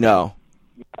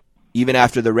 even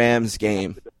after the Rams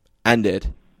game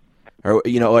ended, or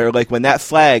like when that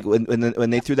flag,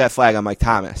 when they threw that flag on Mike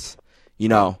Thomas,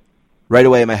 right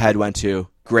away my head went to,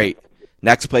 great,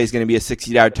 next play is going to be a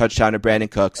 60-yard touchdown to Brandon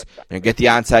Cooks, and get the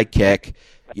onside kick.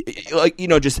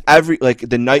 Just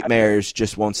the nightmares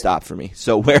just won't stop for me.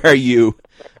 So where are you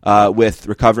with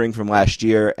recovering from last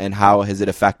year, and how is it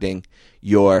affecting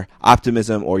your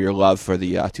optimism or your love for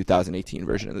the 2018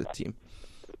 version of the team?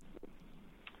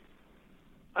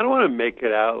 I don't want to make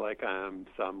it out like I'm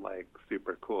some like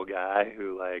super cool guy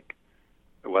who like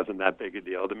it wasn't that big a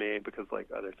deal to me because like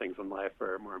other things in life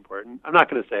are more important. I'm not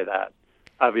going to say that.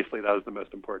 Obviously, that was the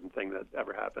most important thing that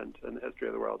ever happened in the history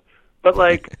of the world. But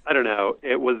like, I don't know,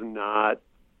 it was not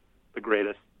the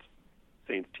greatest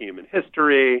Saints team in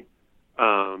history.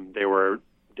 They were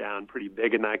down pretty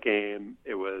big in that game.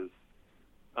 It was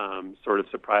sort of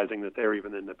surprising that they were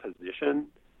even in the position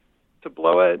to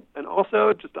blow it. And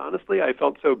also, just honestly, I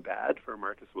felt so bad for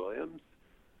Marcus Williams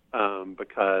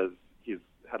because he's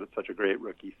had such a great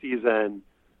rookie season.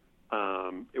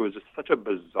 It was just such a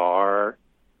bizarre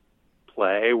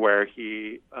play where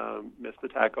he missed the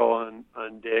tackle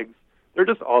on Diggs. There are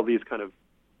just all these kind of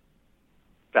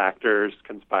factors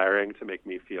conspiring to make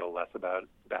me feel less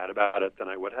bad about it than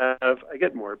I would have. I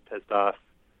get more pissed off,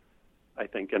 I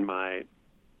think, in my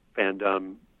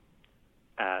fandom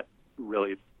at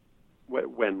really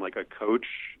when like a coach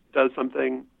does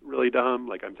something really dumb.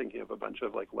 Like I'm thinking of a bunch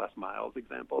of like Les Miles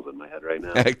examples in my head right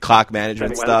now. Clock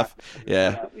management stuff.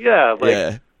 Yeah.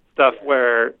 Stuff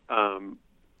where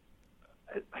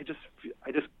I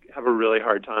just have a really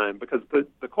hard time because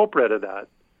the culprit of that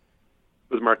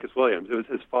was Marcus Williams. It was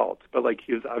his fault, but like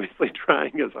he was obviously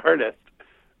trying his hardest,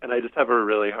 and I just have a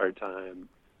really hard time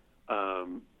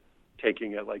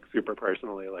taking it like super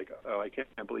personally, like, oh, I can't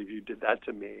believe you did that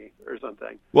to me or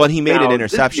something. Well, and he made an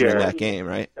interception in that game,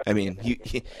 right? I mean,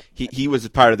 he was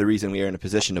part of the reason we were in a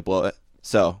position to blow it.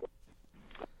 So,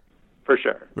 for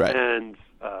sure, right? And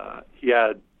he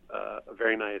had a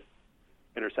very nice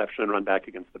interception run back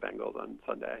against the Bengals on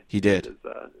Sunday. He did.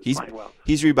 He's playing well.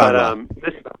 He's rebounded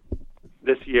well.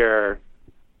 This year,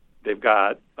 they've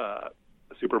got a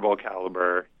Super Bowl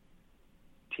caliber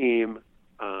team.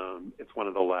 It's one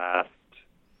of the last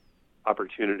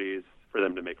opportunities for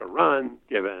them to make a run,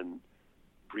 given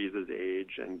Breeze's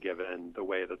age and given the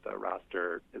way that the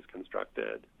roster is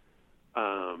constructed.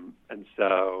 And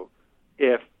so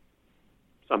if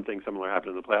something similar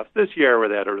happened in the playoffs this year where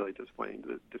they had a really disappointing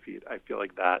defeat, I feel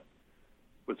like that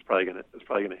was probably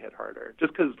going to hit harder.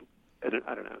 Just because, I don't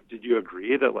know, did you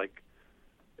agree that like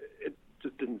it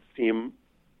just didn't seem,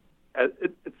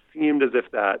 it seemed as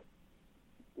if that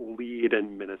lead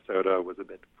in Minnesota was a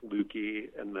bit fluky,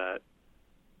 and that,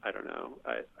 I don't know,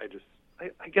 I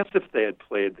guess if they had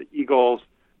played the Eagles,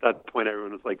 at that point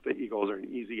everyone was like, the Eagles are an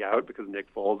easy out because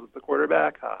Nick Foles is the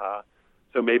quarterback, haha.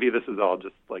 So maybe this is all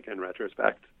just like in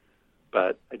retrospect,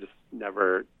 but I just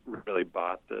never really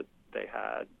bought that they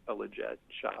had a legit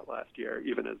shot last year,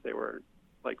 even as they were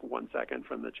like 1 second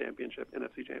from the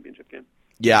NFC championship game.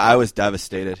 Yeah, I was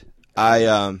devastated.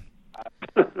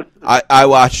 I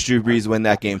watched Drew Brees win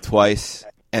that game twice,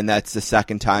 and that's the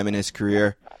second time in his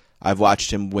career I've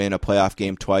watched him win a playoff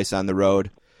game twice on the road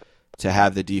to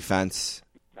have the defense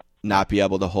not be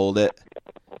able to hold it.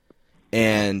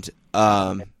 And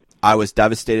I was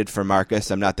devastated for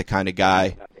Marcus. I'm not the kind of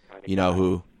guy,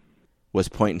 who was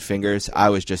pointing fingers. I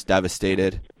was just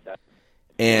devastated.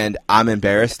 And I'm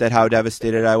embarrassed at how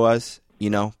devastated I was,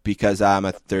 because I'm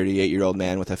a 38-year-old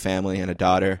man with a family and a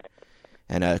daughter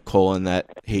and a colon that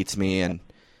hates me and,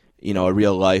 a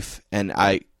real life. And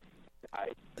I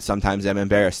sometimes am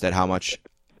embarrassed at how much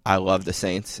I love the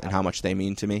Saints and how much they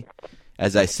mean to me.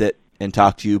 As I sit and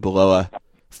talk to you below a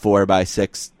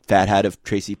 4x6 fat head of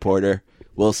Tracy Porter,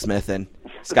 Will Smith, and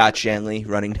Scott Shanley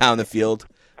running down the field,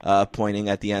 pointing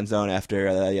at the end zone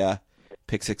after the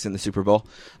pick six in the Super Bowl.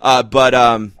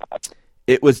 But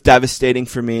it was devastating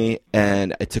for me,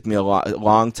 and it took me a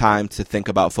long time to think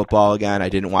about football again. I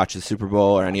didn't watch the Super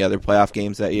Bowl or any other playoff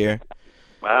games that year.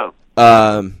 Wow.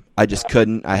 I just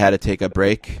couldn't. I had to take a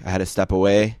break. I had to step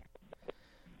away.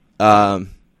 And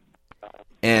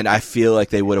I feel like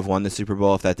they would have won the Super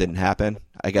Bowl if that didn't happen.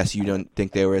 I guess you don't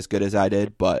think they were as good as I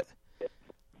did, but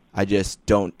I just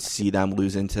don't see them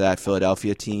losing to that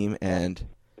Philadelphia team, and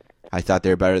I thought they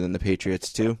were better than the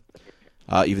Patriots too.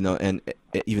 Even though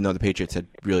the Patriots had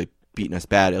really beaten us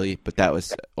badly, but that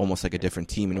was almost like a different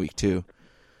team in week 2.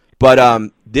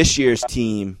 But this year's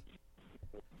team,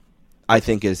 I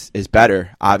think, is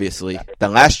better, obviously,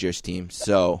 than last year's team.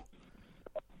 So,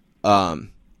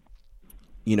 and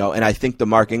I think the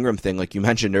Mark Ingram thing, like you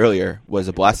mentioned earlier, was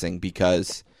a blessing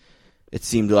because it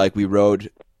seemed like we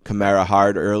rode Kamara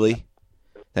hard early.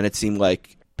 Then it seemed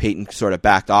like Peyton sort of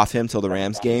backed off him till the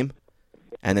Rams game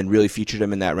and then really featured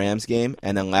him in that Rams game.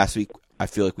 And then last week, I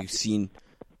feel like we've seen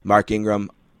Mark Ingram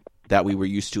that we were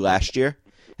used to last year.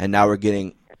 And now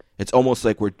it's almost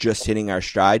like we're just hitting our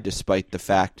stride despite the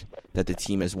fact that the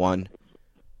team has won,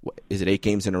 is it 8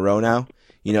 games in a row now?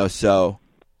 So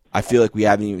I feel like we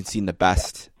haven't even seen the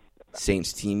best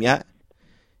Saints team yet.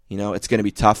 It's going to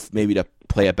be tough maybe to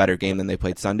play a better game than they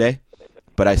played Sunday,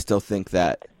 but I still think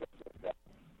that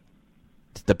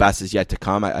the best is yet to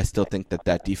come. I still think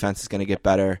that defense is going to get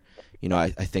better. I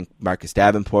think Marcus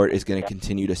Davenport is going to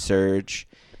continue to surge,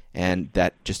 and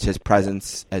that just his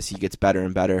presence as he gets better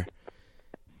and better,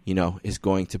 is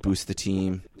going to boost the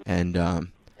team. And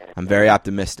I'm very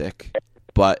optimistic,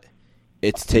 but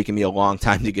it's taken me a long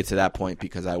time to get to that point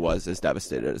because I was as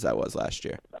devastated as I was last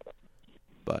year.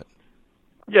 But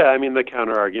yeah, I mean, the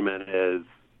counter argument is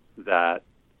that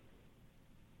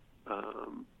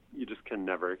you just can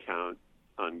never count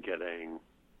on getting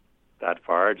that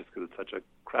far just because it's such a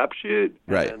crapshoot.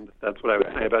 Right. And that's what I would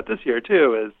say about this year,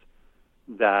 too,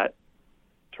 is that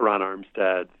Teron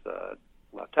Armstead, the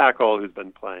left tackle, who's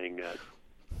been playing at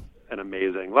an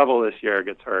amazing level this year,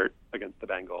 gets hurt against the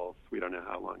Bengals. We don't know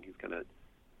how long he's going to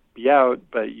be out,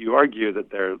 but you argue that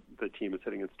the team is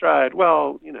hitting its stride.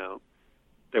 Well,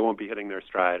 they won't be hitting their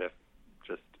stride if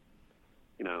just,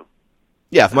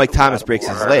 yeah, if Mike Thomas breaks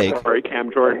his leg. Or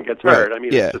Cam Jordan gets hurt. Right. I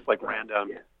mean, yeah. It's just like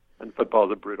random, and football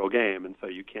is a brutal game, and so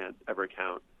you can't ever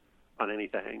count on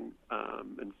anything.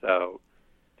 And so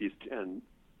these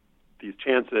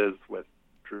chances with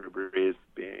Drew Brees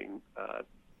being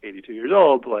 82 years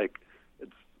old, like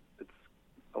it's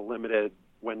a limited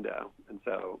window, and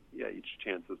so yeah, each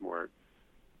chance is more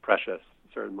precious,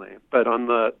 certainly. But on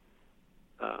the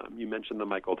you mentioned the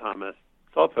Michael Thomas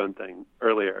cell phone thing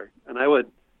earlier, and I would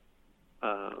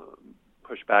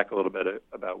push back a little bit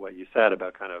about what you said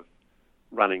about kind of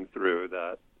running through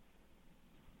the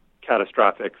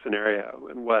catastrophic scenario.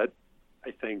 And what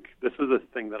I think, this was a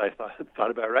thing that I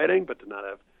thought about writing but did not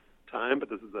have time, but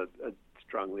this is a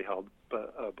strongly held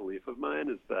belief of mine,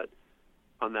 is that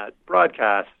on that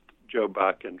broadcast, Joe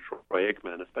Buck and Troy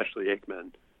Aikman, especially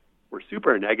Aikman, were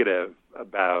super negative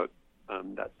about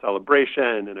that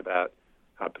celebration and about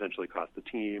how it potentially cost the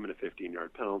team and a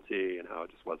 15-yard penalty and how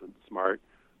it just wasn't smart.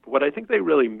 But what I think they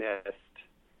really missed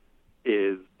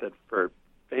is that for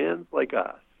fans like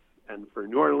us and for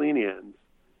New Orleanians,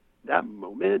 that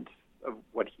moment of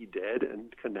what he did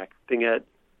and connecting it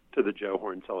to the Joe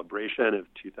Horn celebration of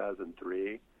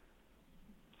 2003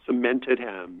 cemented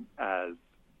him as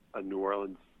a New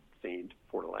Orleans Saint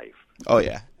for life. Oh,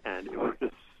 yeah. And it was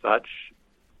just such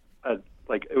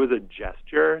it was a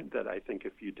gesture that I think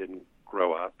if you didn't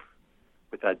grow up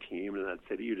with that team and that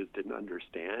city, you just didn't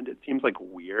understand. It seems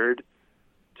weird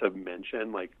to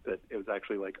mention that it was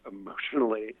actually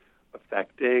emotionally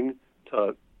affecting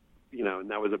to, and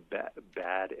that was a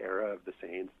bad era of the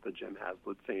Saints, the Jim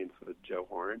Haslett Saints with Joe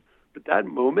Horn. But that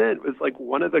moment was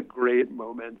one of the great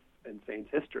moments in Saints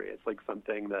history. It's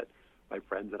something that my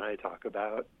friends and I talk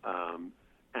about,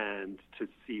 and to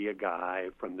see a guy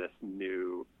from this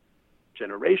new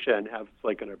generation have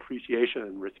like an appreciation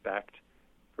and respect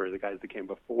for the guys that came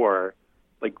before.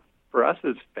 Like for us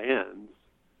as fans,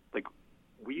 like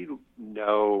we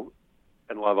know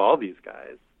and love all these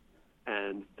guys,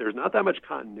 and there's not that much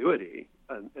continuity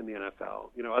in the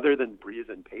NFL. You know, other than Breeze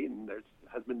and Peyton,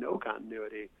 has been no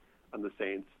continuity on the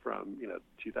Saints from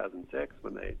 2006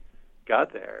 when they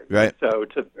got there. Right. So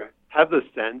to have the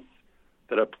sense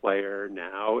that a player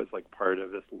now is like part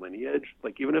of this lineage,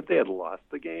 like even if they had lost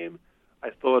the game,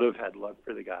 I still would have had love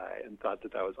for the guy and thought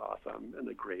that was awesome and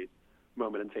a great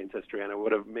moment in Saints history, and I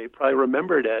would have probably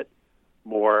remembered it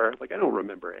more. Like I don't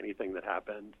remember anything that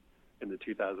happened in the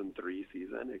 2003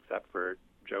 season except for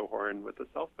Joe Horn with the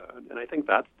cell phone, and I think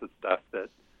that's the stuff that,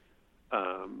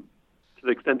 to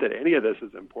the extent that any of this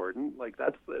is important, like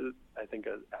that's I think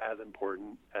as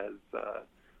important as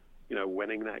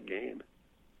winning that game.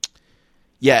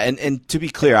 Yeah, and to be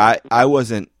clear, I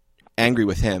wasn't angry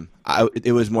with him.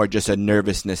 It was more just a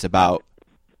nervousness about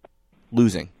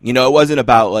losing. It wasn't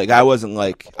about I wasn't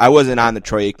on the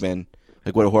Troy Aikman,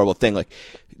 like what a horrible thing. Like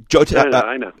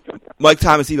I know. Mike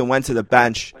Thomas even went to the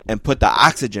bench and put the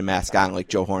oxygen mask on like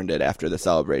Joe Horn did after the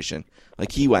celebration.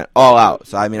 Like he went all out.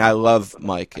 So I mean, I love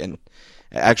Mike, and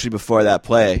actually before that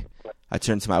play, I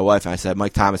turned to my wife and I said,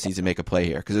 Mike Thomas needs to make a play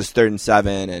here because it's 3rd and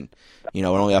 7, and we're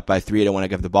only up by 3. I don't want to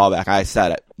give the ball back. I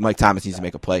said it. Mike Thomas needs to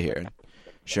make a play here, and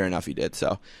sure enough, he did.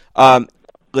 So,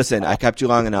 listen, I kept you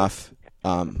long enough.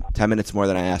 10 minutes more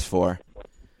than I asked for.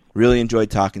 Really enjoyed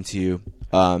talking to you.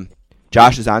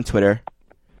 Josh is on Twitter.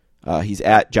 He's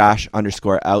at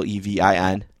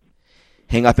Josh_Levin.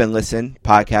 Hang Up and Listen.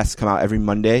 Podcasts come out every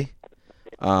Monday.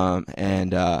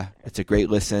 And it's a great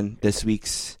listen. This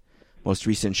week's most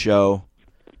recent show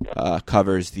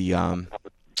covers the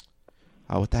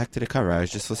what the heck did it cover? I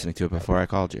was just listening to it before I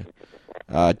called you.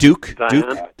 Duke,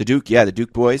 the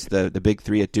Duke boys, the big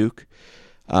 3 at Duke.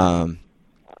 And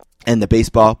the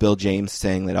baseball, Bill James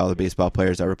saying that all the baseball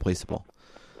players are replaceable.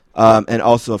 And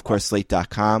also, of course,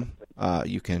 Slate.com.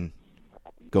 You can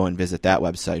go and visit that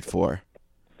website for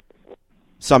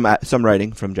some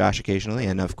writing from Josh occasionally,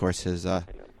 and of course his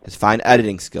fine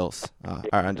editing skills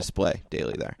are on display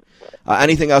daily there.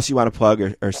 Anything else you want to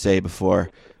plug or say before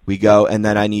we go? And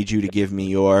then I need you to give me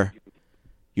your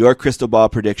crystal ball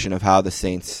prediction of how the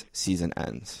Saints season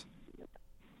ends.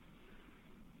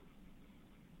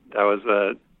 That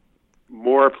was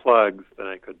more plugs than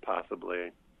I could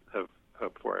possibly have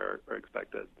hoped for or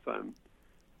expected. So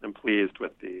I'm pleased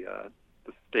with the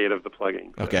state of the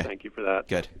plugging. So okay. Thank you for that.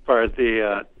 Good. As far as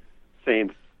the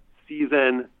Saints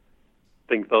season, I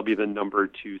think they'll be the number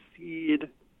 2 seed,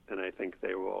 and I think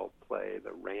they will play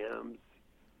the Rams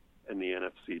in the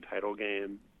NFC title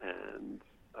game, and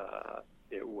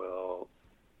it will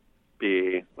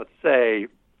be, let's say,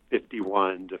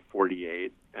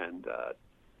 51-48, and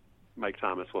Mike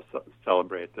Thomas will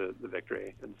celebrate the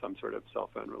victory in some sort of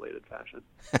cell phone related fashion.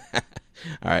 All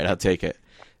right, I'll take it.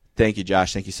 Thank you,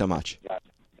 Josh. Thank you so much.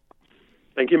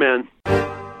 Thank you, man.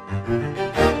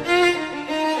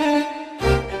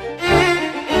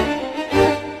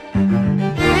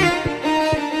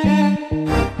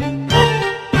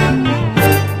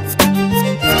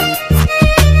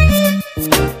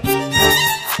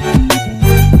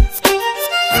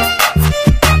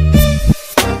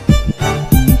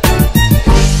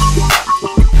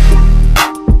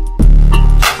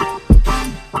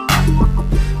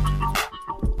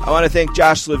 I want to thank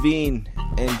Josh Levin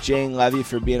and Jane Leavy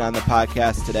for being on the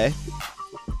podcast today.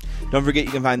 Don't forget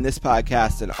you can find this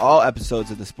podcast and all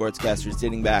episodes of the Sportscasters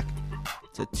dating back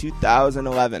to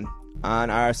 2011 on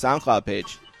our SoundCloud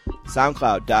page,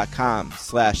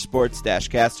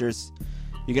 soundcloud.com/sports-casters.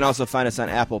 You can also find us on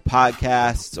Apple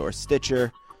Podcasts or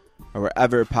Stitcher or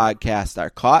wherever podcasts are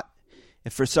caught.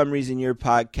 If for some reason your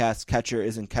podcast catcher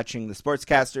isn't catching the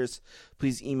Sportscasters,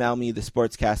 please email me,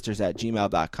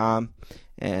 thesportscasters@gmail.com,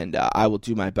 and I will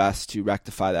do my best to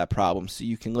rectify that problem so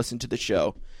you can listen to the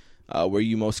show where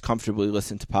you most comfortably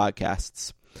listen to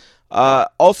podcasts.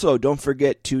 Also, don't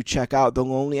forget to check out the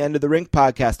Lonely End of the Rink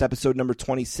podcast, episode number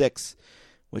 26,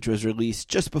 which was released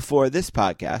just before this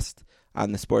podcast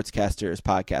on the Sportscasters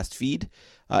podcast feed.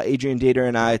 Adrian Dater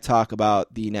and I talk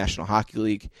about the National Hockey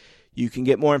League. You can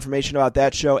get more information about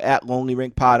that show at Lonely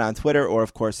Rink Pod on Twitter, or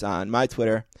of course on my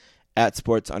Twitter at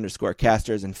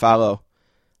sports_casters, and follow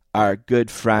our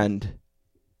good friend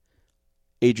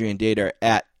Adrian Dater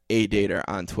at adater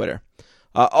on Twitter.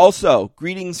 Also,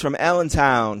 Greetings from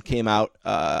Allentown came out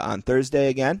on Thursday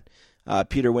again.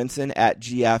 Peter Winson at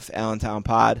GF Allentown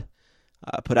Pod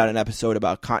put out an episode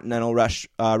about Continental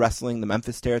Wrestling, the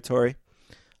Memphis territory.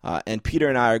 And Peter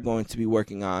and I are going to be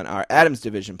working on our Adams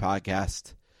Division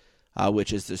podcast,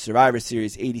 which is the Survivor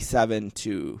Series 87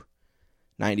 to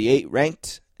 98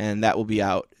 ranked, and that will be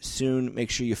out soon. Make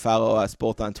sure you follow us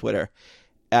both on Twitter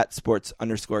at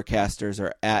sports_casters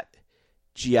or at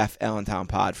GF Allentown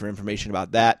Pod for information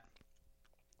about that.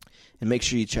 And make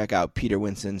sure you check out Peter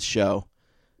Winston's show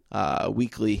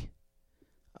weekly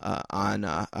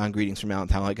on Greetings from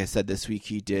Allentown. Like I said, this week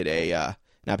he did an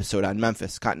episode on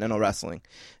Memphis Continental Wrestling.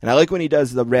 And I like when he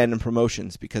does the random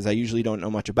promotions because I usually don't know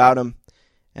much about him.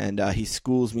 And he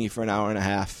schools me for an hour and a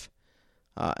half,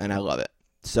 and I love it.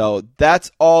 So that's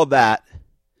all that.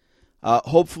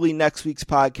 Hopefully next week's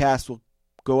podcast will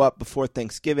go up before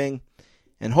Thanksgiving.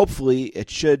 And hopefully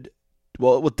it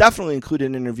will definitely include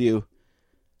an interview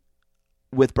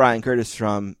with Brian Curtis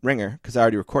from Ringer, because I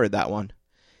already recorded that one.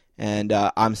 And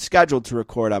I'm scheduled to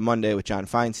record on Monday with John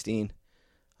Feinstein.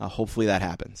 Hopefully that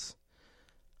happens.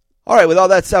 All right, with all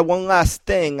that said, one last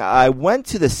thing. I went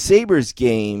to the Sabres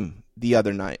game the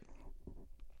other night.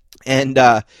 And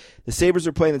the Sabres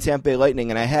were playing the Tampa Bay Lightning,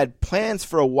 and I had plans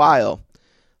for a while.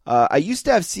 I used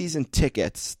to have season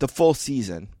tickets, the full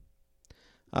season.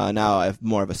 Now I have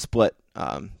more of a split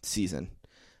season.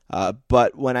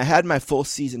 But when I had my full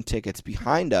season tickets,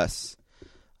 behind us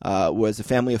was a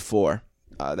family of four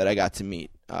that I got to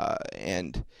meet.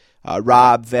 And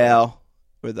Rob, Val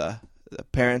were the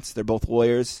parents. They're both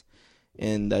lawyers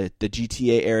in the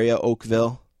GTA area,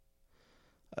 Oakville,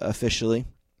 officially.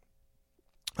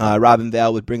 Rob and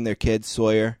Val would bring their kids,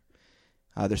 Sawyer,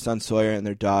 their son Sawyer, and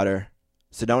their daughter,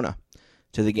 Sedona,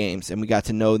 to the games. And we got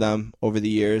to know them over the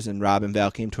years, and Rob and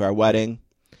Val came to our wedding.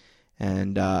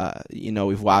 And,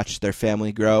 we've watched their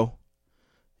family grow.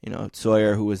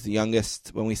 Sawyer, who was the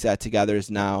youngest when we sat together,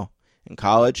 is now in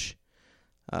college.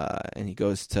 And he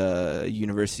goes to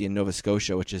university in Nova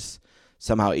Scotia, which is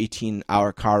somehow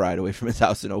 18-hour car ride away from his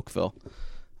house in Oakville.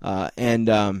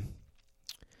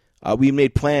 We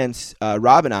made plans,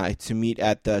 Rob and I, to meet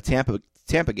at the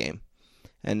Tampa game.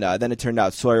 And then it turned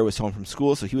out Sawyer was home from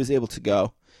school, so he was able to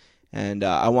go. And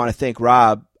I want to thank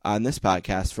Rob on this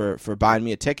podcast for buying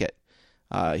me a ticket.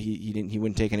 He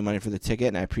wouldn't take any money for the ticket,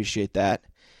 and I appreciate that.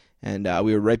 And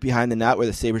we were right behind the net where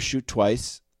the Sabres shoot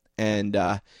twice. And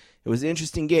it was an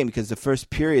interesting game because the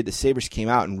first period the Sabres came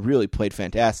out and really played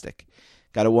fantastic.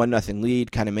 Got a 1-0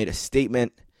 lead, kind of made a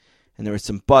statement, and there was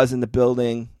some buzz in the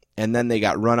building. And then they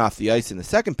got run off the ice in the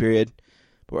second period,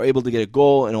 but were able to get a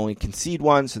goal and only concede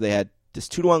one, so they had this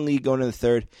 2-1 lead going into the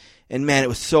third. And, man, it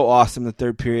was so awesome in the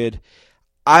third period.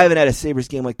 I haven't had a Sabres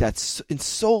game like that in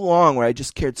so long where I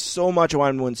just cared so much. I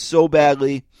wanted to win so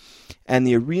badly. And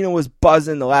the arena was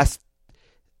buzzing. The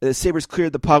Sabres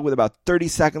cleared the puck with about 30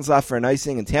 seconds left for an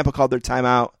icing, and Tampa called their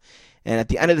timeout. And at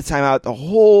the end of the timeout, the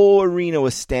whole arena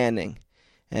was standing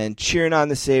and cheering on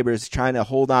the Sabres, trying to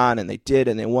hold on, and they did,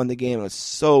 and they won the game. It was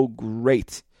so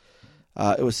great.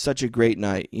 It was such a great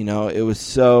night. It was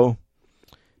so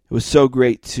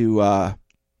great to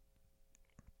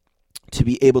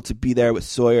be able to be there with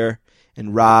Sawyer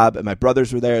and Rob, and my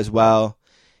brothers were there as well,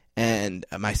 and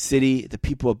my city, the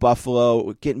people of Buffalo,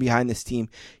 were getting behind this team.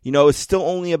 It's still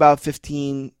only about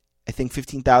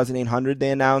 15,800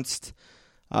 they announced.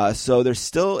 So there's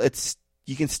still,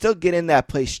 you can still get in that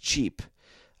place cheap.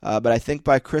 But I think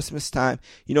by Christmas time,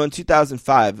 in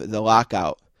 2005, the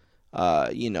lockout,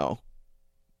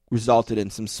 resulted in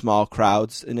some small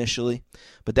crowds initially.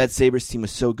 But that Sabres team was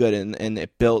so good, and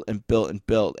it built and built and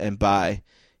built. And by,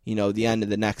 the end of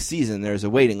the next season, there's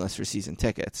a waiting list for season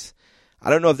tickets.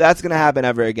 I don't know if that's going to happen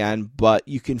ever again, but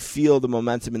you can feel the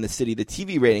momentum in the city. The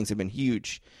TV ratings have been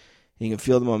huge. You can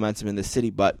feel the momentum in the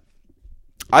city. But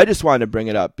I just wanted to bring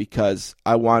it up because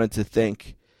I wanted to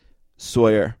thank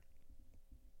Sawyer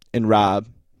and Rob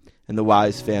and the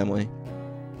Wise family.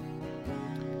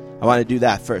 I wanted to do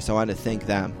that first. I wanted to thank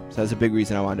them. So that's a big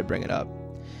reason I wanted to bring it up.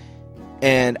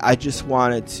 And I just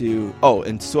wanted to... Oh,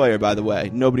 and Sawyer, by the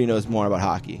way, nobody knows more about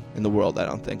hockey in the world, I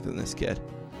don't think, than this kid.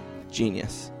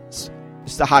 Genius.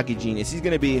 Just a hockey genius. He's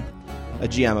going to be a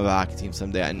GM of a hockey team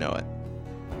someday, I know it.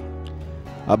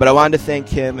 But I wanted to thank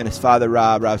him and his father,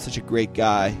 Rob. Rob's such a great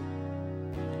guy.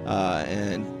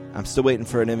 And I'm still waiting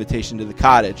for an invitation to the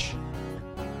cottage.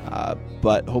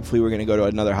 But hopefully we're going to go to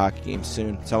another hockey game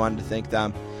soon. So I wanted to thank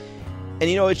them. And,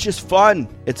 it's just fun.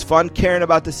 It's fun caring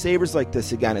about the Sabres like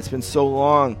this again. It's been so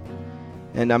long.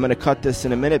 And I'm going to cut this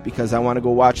in a minute because I want to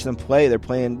go watch them play. They're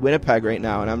playing Winnipeg right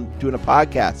now, and I'm doing a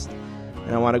podcast.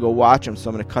 And I want to go watch them, so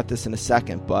I'm going to cut this in a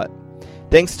second. But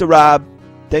thanks to Rob.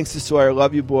 Thanks to Sawyer.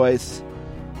 Love you, boys.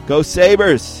 Go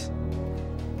Sabres!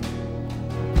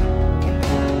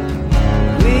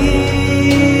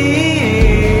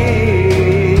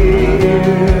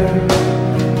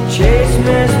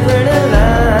 Christmas pretty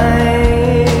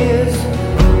lies.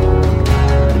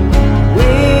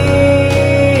 We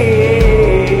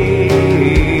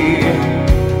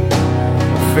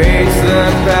face the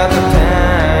path of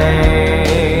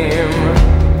time,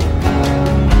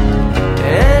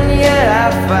 and yet I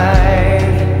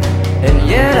fight, and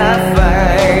yet I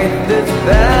fight this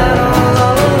battle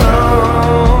all alone.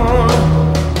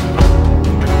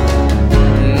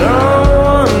 No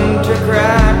one to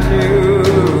cry to,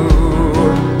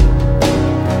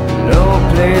 no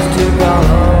place to call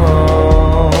home.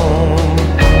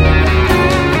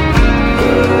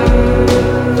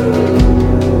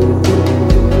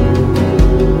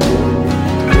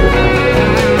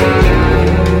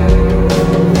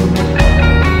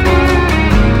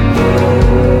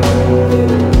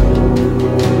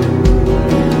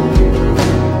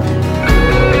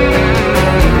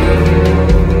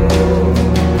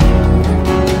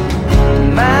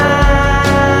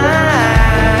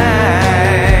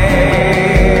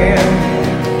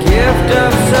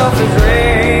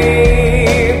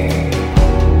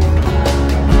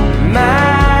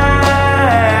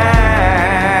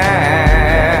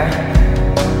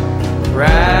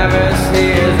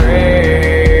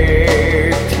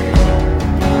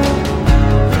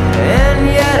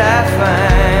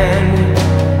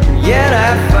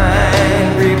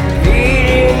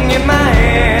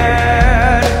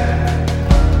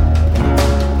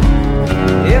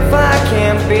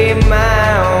 Be my